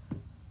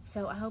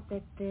 So I hope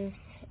that this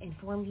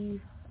informed you.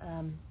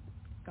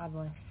 God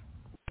bless.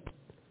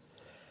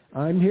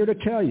 I'm here to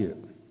tell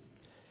you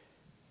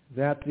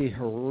that the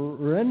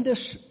horrendous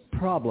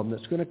problem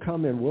that's going to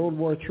come in World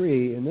War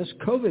III, and this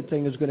COVID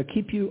thing is going to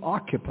keep you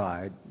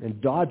occupied and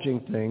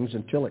dodging things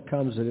until it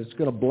comes, and it's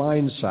going to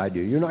blindside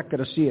you. You're not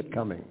going to see it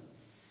coming.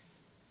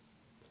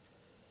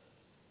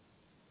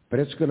 But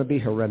it's going to be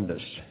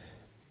horrendous.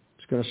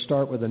 It's going to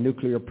start with a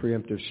nuclear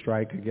preemptive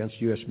strike against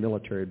U.S.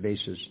 military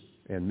bases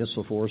and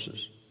missile forces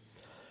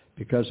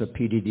because of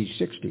PDD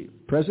 60.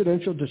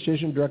 Presidential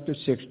Decision Directive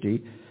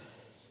 60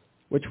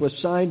 which was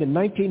signed in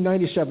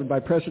 1997 by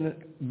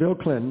President Bill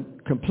Clinton,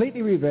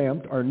 completely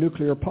revamped our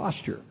nuclear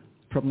posture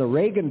from the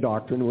Reagan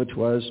doctrine, which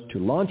was to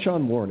launch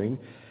on warning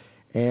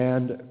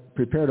and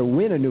prepare to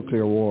win a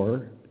nuclear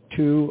war,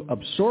 to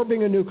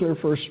absorbing a nuclear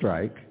first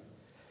strike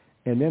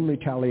and then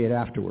retaliate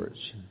afterwards.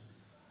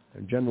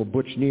 And General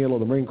Butch Neal of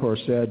the Marine Corps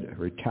said,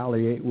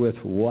 retaliate with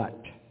what?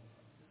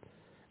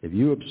 If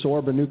you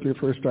absorb a nuclear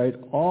first strike,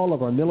 all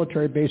of our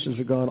military bases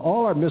are gone,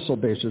 all our missile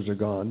bases are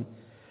gone.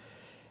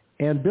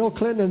 And Bill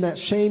Clinton in that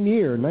same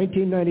year,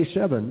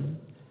 1997,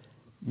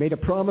 made a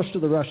promise to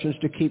the Russians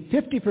to keep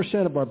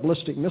 50% of our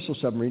ballistic missile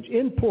submarines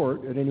in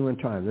port at any one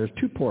time. There's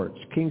 2 ports,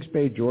 Kings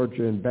Bay,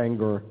 Georgia, and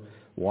Bangor,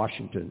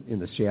 Washington, in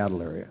the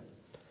Seattle area,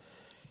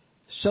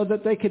 so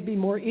that they could be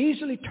more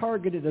easily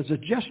targeted as a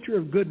gesture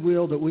of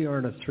goodwill that we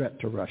aren't a threat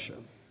to Russia.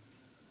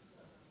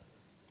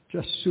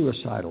 Just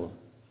suicidal.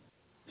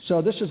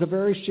 So this is a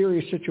very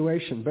serious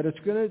situation, but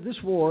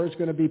this war is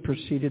going to be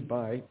preceded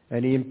by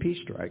an EMP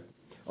strike.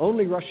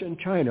 Only Russia and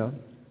China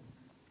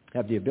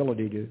have the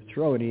ability to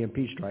throw an EMP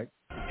strike.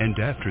 And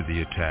after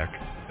the attack,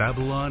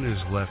 Babylon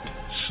is left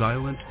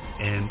silent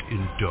and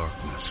in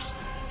darkness.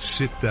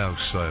 Sit thou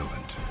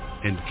silent,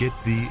 and get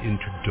thee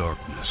into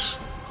darkness,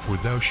 for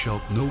thou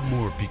shalt no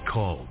more be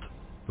called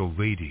the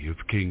Lady of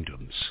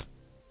Kingdoms.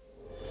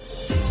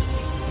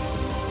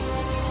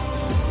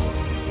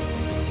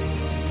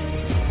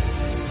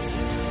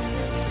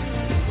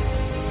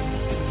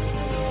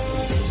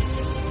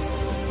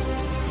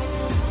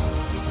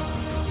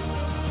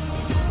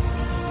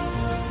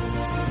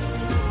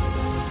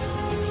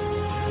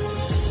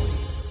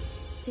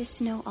 This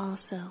know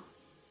also,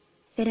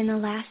 that in the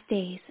last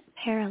days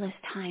perilous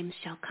times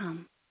shall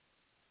come.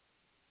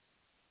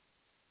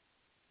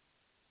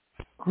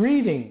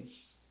 Greetings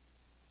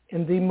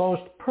in the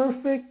most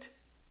perfect,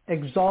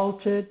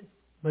 exalted,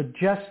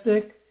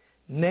 majestic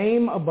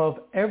name above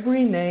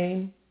every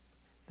name,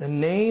 the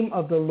name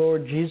of the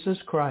Lord Jesus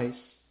Christ.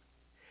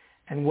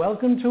 And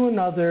welcome to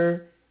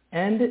another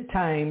End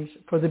Times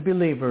for the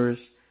Believers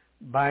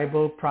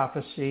Bible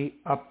Prophecy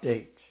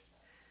Update.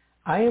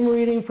 I am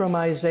reading from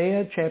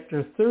Isaiah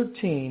chapter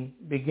 13,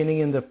 beginning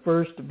in the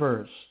first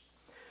verse.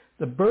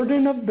 The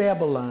burden of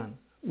Babylon,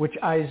 which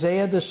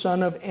Isaiah the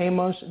son of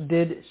Amos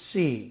did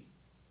see.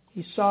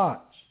 He saw it.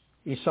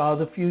 He saw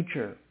the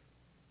future.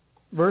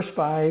 Verse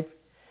 5,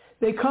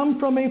 they come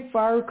from a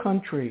far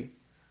country,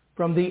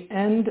 from the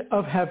end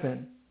of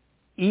heaven,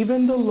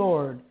 even the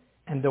Lord,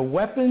 and the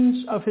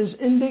weapons of his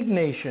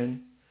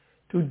indignation,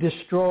 to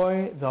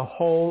destroy the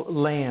whole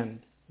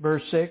land.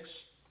 Verse 6,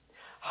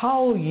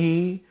 howl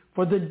ye,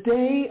 for the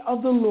day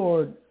of the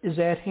Lord is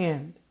at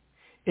hand.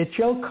 It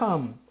shall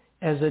come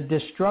as a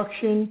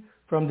destruction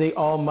from the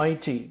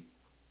Almighty.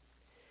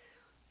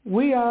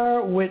 We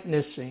are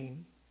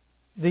witnessing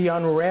the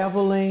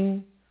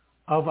unraveling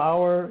of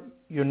our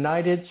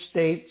United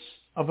States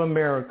of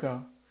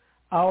America,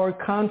 our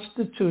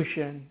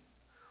Constitution,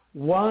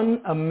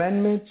 one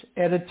amendment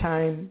at a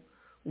time,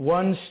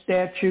 one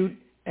statute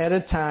at a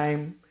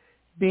time,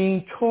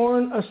 being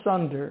torn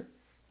asunder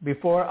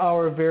before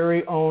our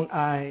very own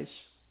eyes.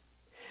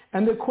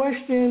 And the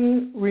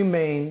question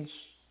remains,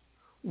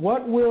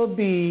 what will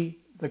be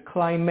the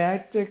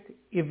climactic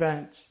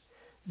events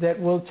that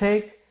will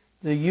take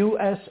the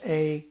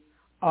USA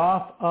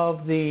off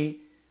of the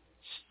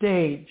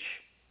stage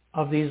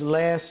of these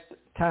last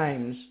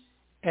times,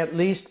 at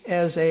least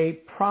as a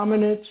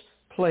prominent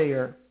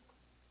player?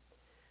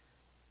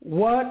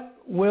 What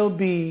will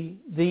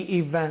be the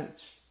event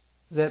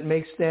that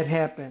makes that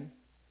happen?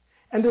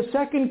 And the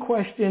second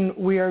question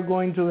we are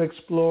going to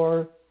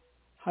explore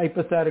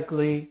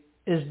hypothetically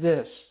is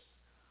this: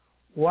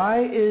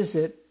 why is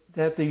it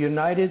that the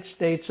United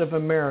States of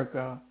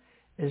America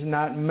is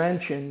not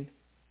mentioned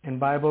in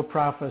Bible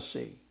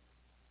prophecy?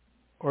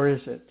 Or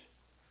is it?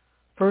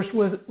 First,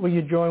 will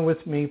you join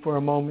with me for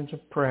a moment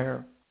of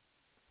prayer?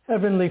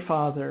 Heavenly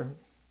Father,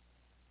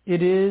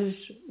 it is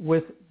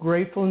with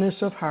gratefulness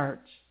of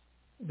heart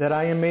that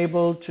I am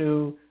able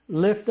to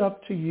lift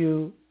up to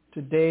you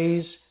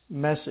today's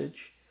message,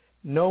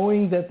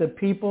 knowing that the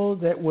people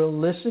that will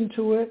listen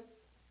to it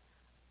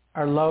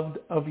are loved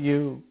of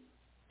you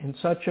in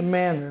such a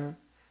manner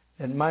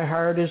that my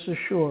heart is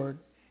assured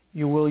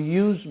you will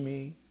use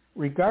me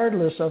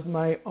regardless of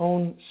my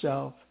own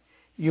self.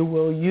 You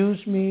will use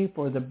me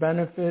for the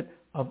benefit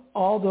of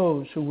all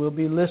those who will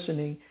be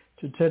listening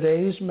to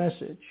today's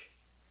message,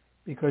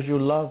 because you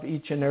love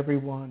each and every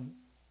one.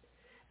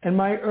 And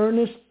my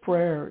earnest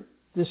prayer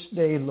this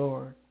day,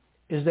 Lord,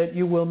 is that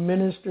you will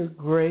minister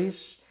grace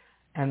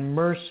and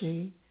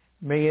mercy.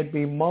 May it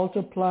be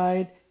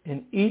multiplied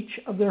in each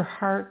of their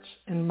hearts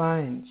and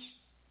minds.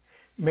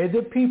 May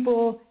the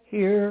people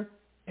hear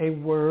a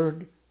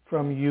word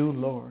from you,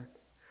 Lord,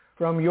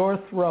 from your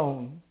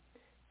throne,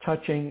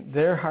 touching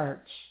their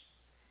hearts.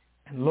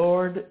 And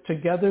Lord,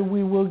 together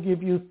we will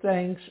give you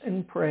thanks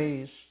and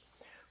praise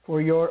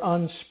for your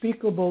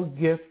unspeakable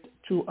gift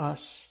to us,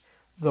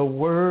 the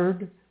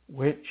Word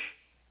which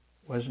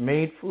was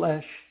made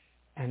flesh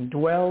and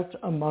dwelt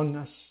among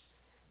us.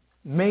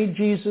 May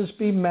Jesus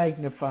be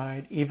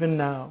magnified even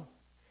now.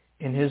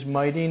 In his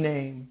mighty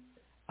name,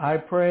 I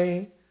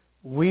pray,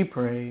 we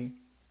pray,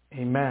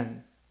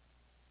 amen.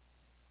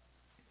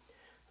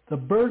 The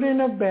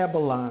burden of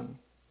Babylon,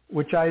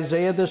 which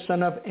Isaiah the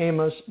son of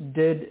Amos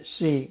did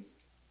see.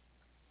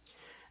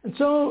 And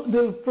so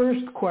the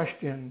first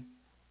question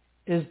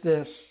is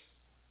this: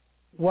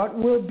 what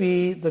will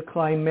be the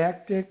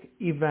climactic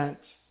event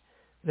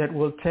that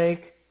will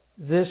take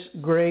this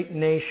great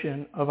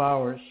nation of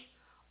ours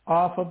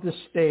off of the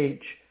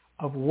stage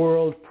of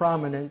world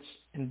prominence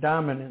and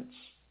dominance?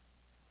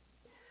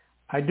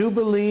 I do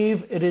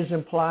believe it is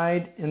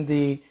implied in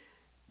the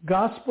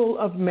Gospel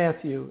of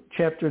Matthew,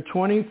 chapter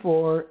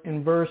 24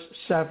 and verse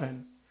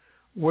 7,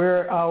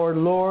 where our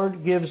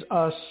Lord gives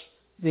us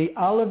the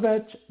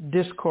Olivet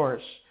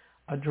Discourse,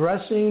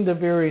 addressing the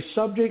very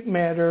subject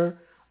matter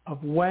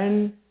of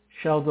when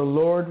shall the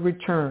Lord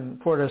return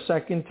for the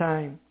second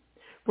time.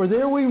 For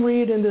there we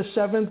read in the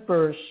 7th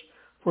verse,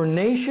 for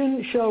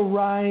nation shall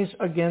rise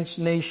against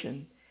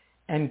nation,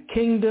 and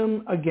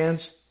kingdom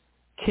against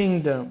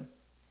kingdom.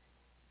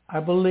 I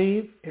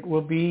believe it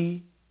will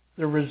be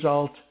the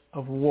result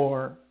of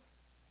war.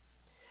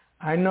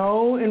 I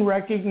know and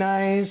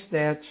recognize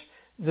that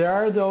there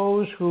are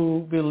those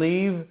who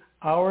believe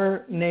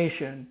our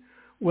nation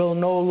will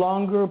no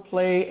longer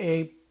play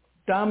a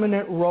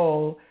dominant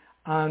role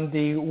on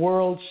the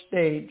world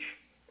stage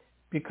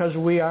because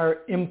we are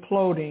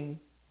imploding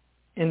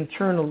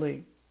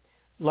internally,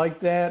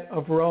 like that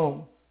of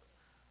Rome.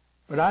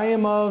 But I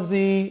am of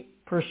the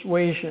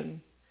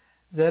persuasion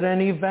that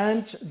an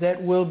event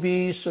that will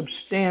be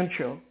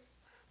substantial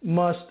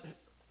must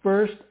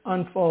first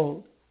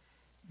unfold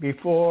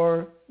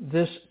before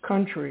this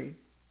country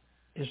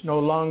is no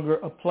longer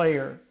a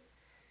player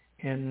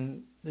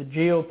in the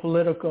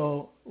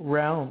geopolitical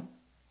realm.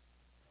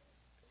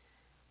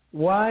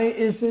 Why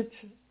is it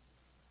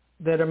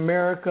that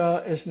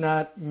America is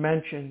not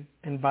mentioned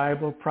in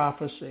Bible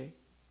prophecy?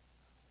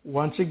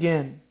 Once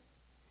again,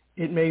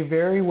 it may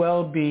very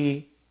well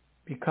be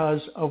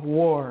because of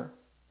war.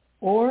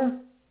 Or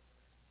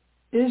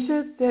is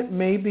it that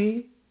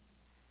maybe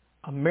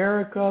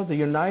America, the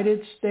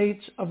United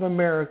States of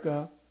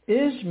America,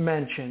 is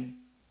mentioned,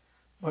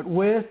 but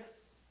with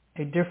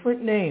a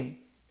different name,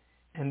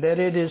 and that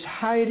it is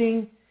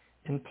hiding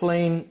in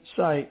plain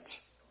sight?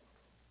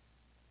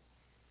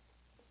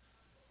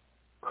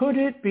 Could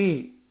it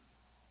be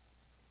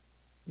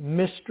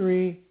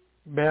Mystery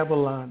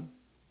Babylon?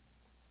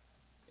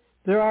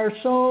 There are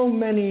so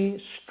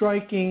many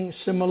striking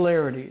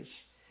similarities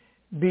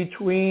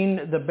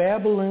between the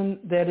Babylon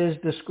that is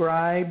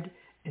described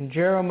in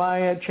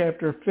Jeremiah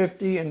chapter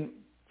 50 and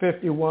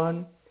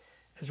 51,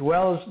 as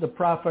well as the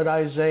prophet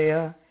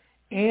Isaiah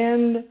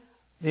and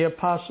the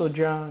Apostle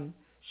John.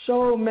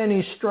 So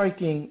many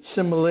striking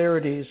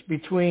similarities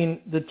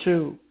between the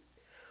two.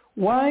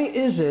 Why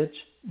is it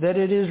that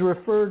it is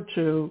referred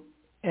to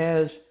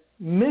as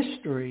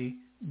Mystery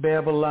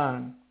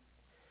Babylon?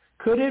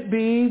 Could it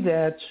be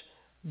that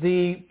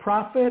the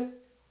prophet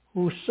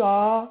who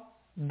saw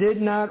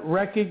did not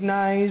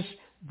recognize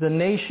the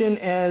nation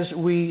as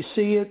we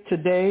see it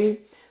today,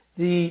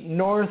 the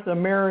North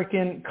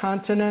American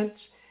continent?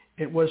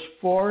 It was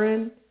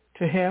foreign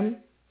to him.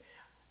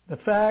 The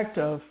fact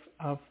of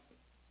a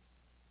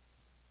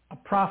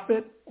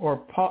prophet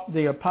or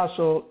the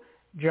Apostle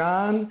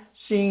John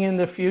seeing in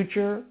the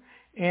future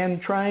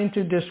and trying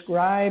to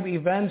describe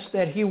events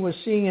that he was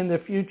seeing in the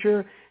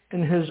future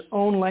in his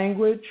own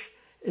language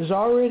is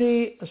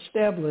already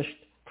established.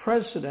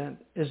 Precedent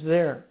is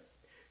there.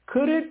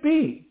 Could it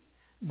be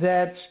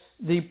that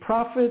the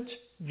prophets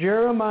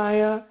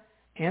Jeremiah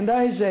and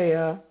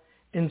Isaiah,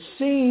 in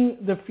seeing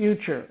the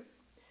future,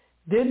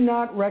 did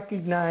not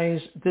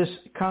recognize this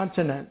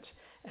continent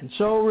and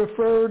so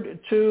referred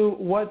to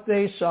what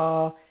they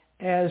saw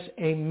as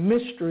a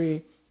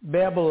mystery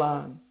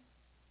Babylon?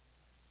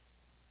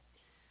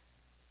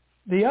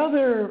 The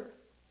other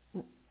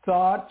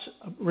thought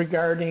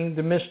regarding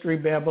the mystery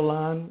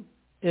Babylon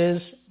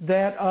is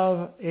that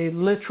of a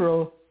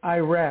literal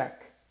Iraq.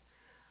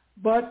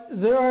 But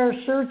there are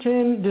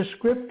certain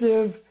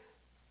descriptive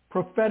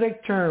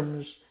prophetic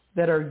terms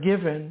that are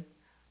given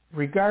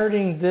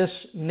regarding this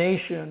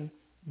nation,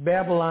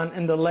 Babylon,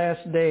 in the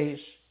last days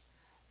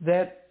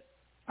that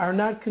are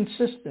not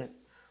consistent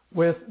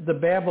with the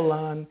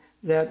Babylon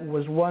that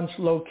was once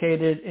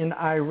located in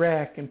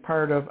Iraq and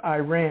part of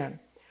Iran.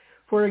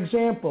 For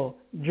example,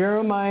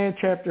 Jeremiah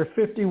chapter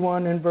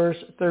 51 and verse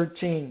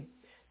 13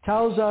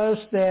 tells us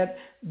that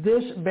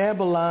this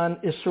Babylon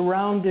is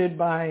surrounded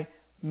by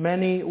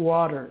many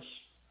waters.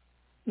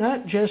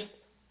 Not just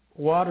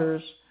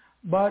waters,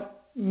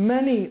 but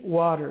many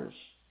waters.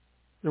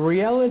 The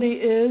reality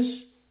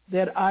is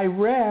that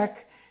Iraq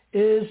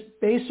is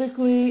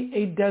basically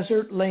a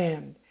desert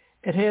land.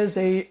 It has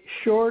a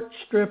short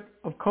strip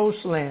of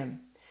coastline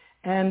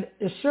and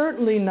is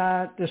certainly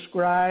not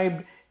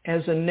described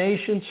as a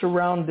nation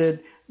surrounded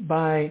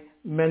by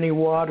many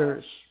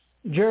waters.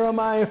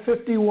 Jeremiah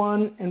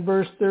 51 and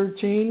verse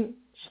 13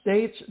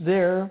 states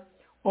there,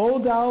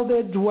 O thou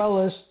that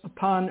dwellest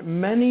upon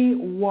many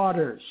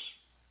waters,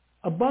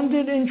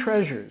 abundant in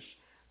treasures,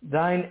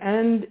 thine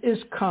end is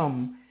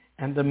come,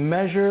 and the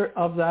measure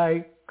of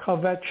thy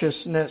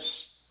covetousness.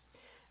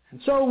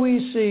 And so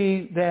we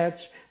see that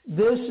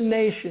this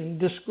nation,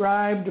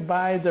 described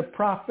by the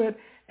prophet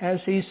as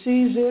he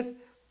sees it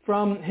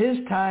from his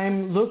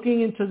time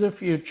looking into the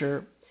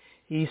future,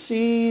 he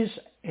sees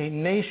a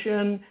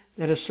nation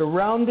that is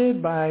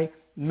surrounded by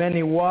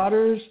many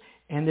waters,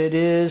 and it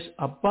is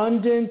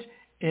abundant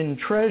in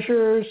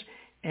treasures,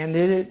 and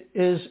it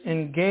is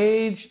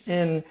engaged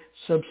in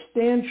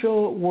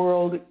substantial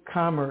world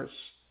commerce.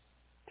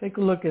 Take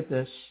a look at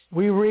this.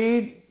 We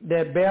read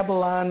that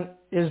Babylon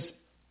is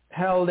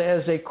held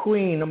as a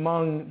queen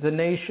among the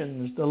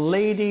nations, the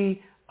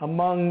lady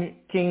among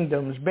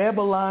kingdoms.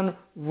 Babylon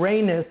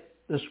reigneth,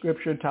 the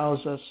scripture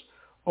tells us,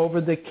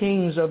 over the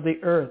kings of the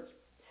earth.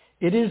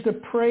 It is the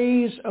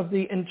praise of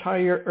the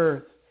entire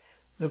earth,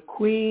 the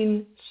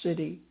queen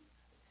city.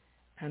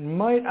 And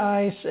might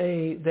I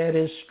say that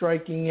is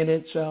striking in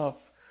itself.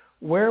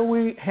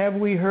 Where have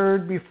we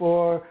heard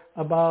before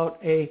about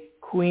a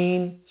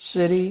queen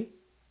city?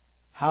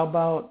 How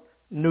about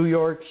New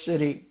York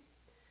City?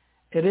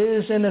 It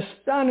is an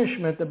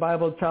astonishment, the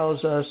Bible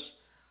tells us,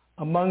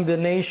 among the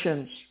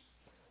nations.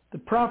 The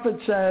prophet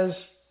says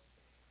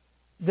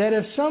that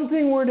if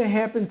something were to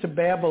happen to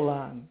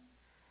Babylon,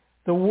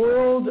 the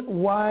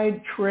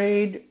worldwide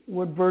trade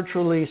would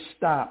virtually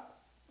stop.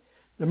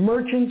 The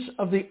merchants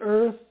of the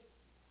earth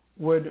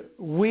would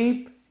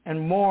weep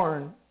and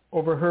mourn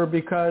over her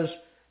because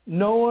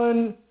no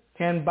one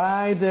can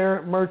buy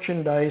their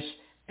merchandise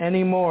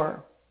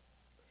anymore.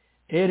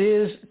 It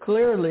is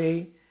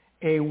clearly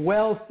a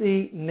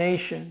wealthy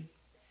nation,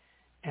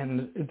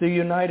 and the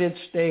United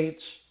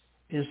States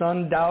is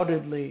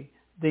undoubtedly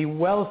the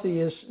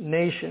wealthiest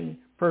nation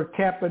per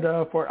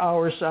capita for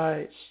our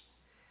size.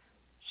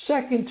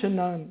 Second to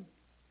none.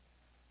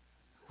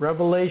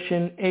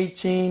 Revelation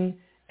 18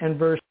 and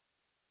verse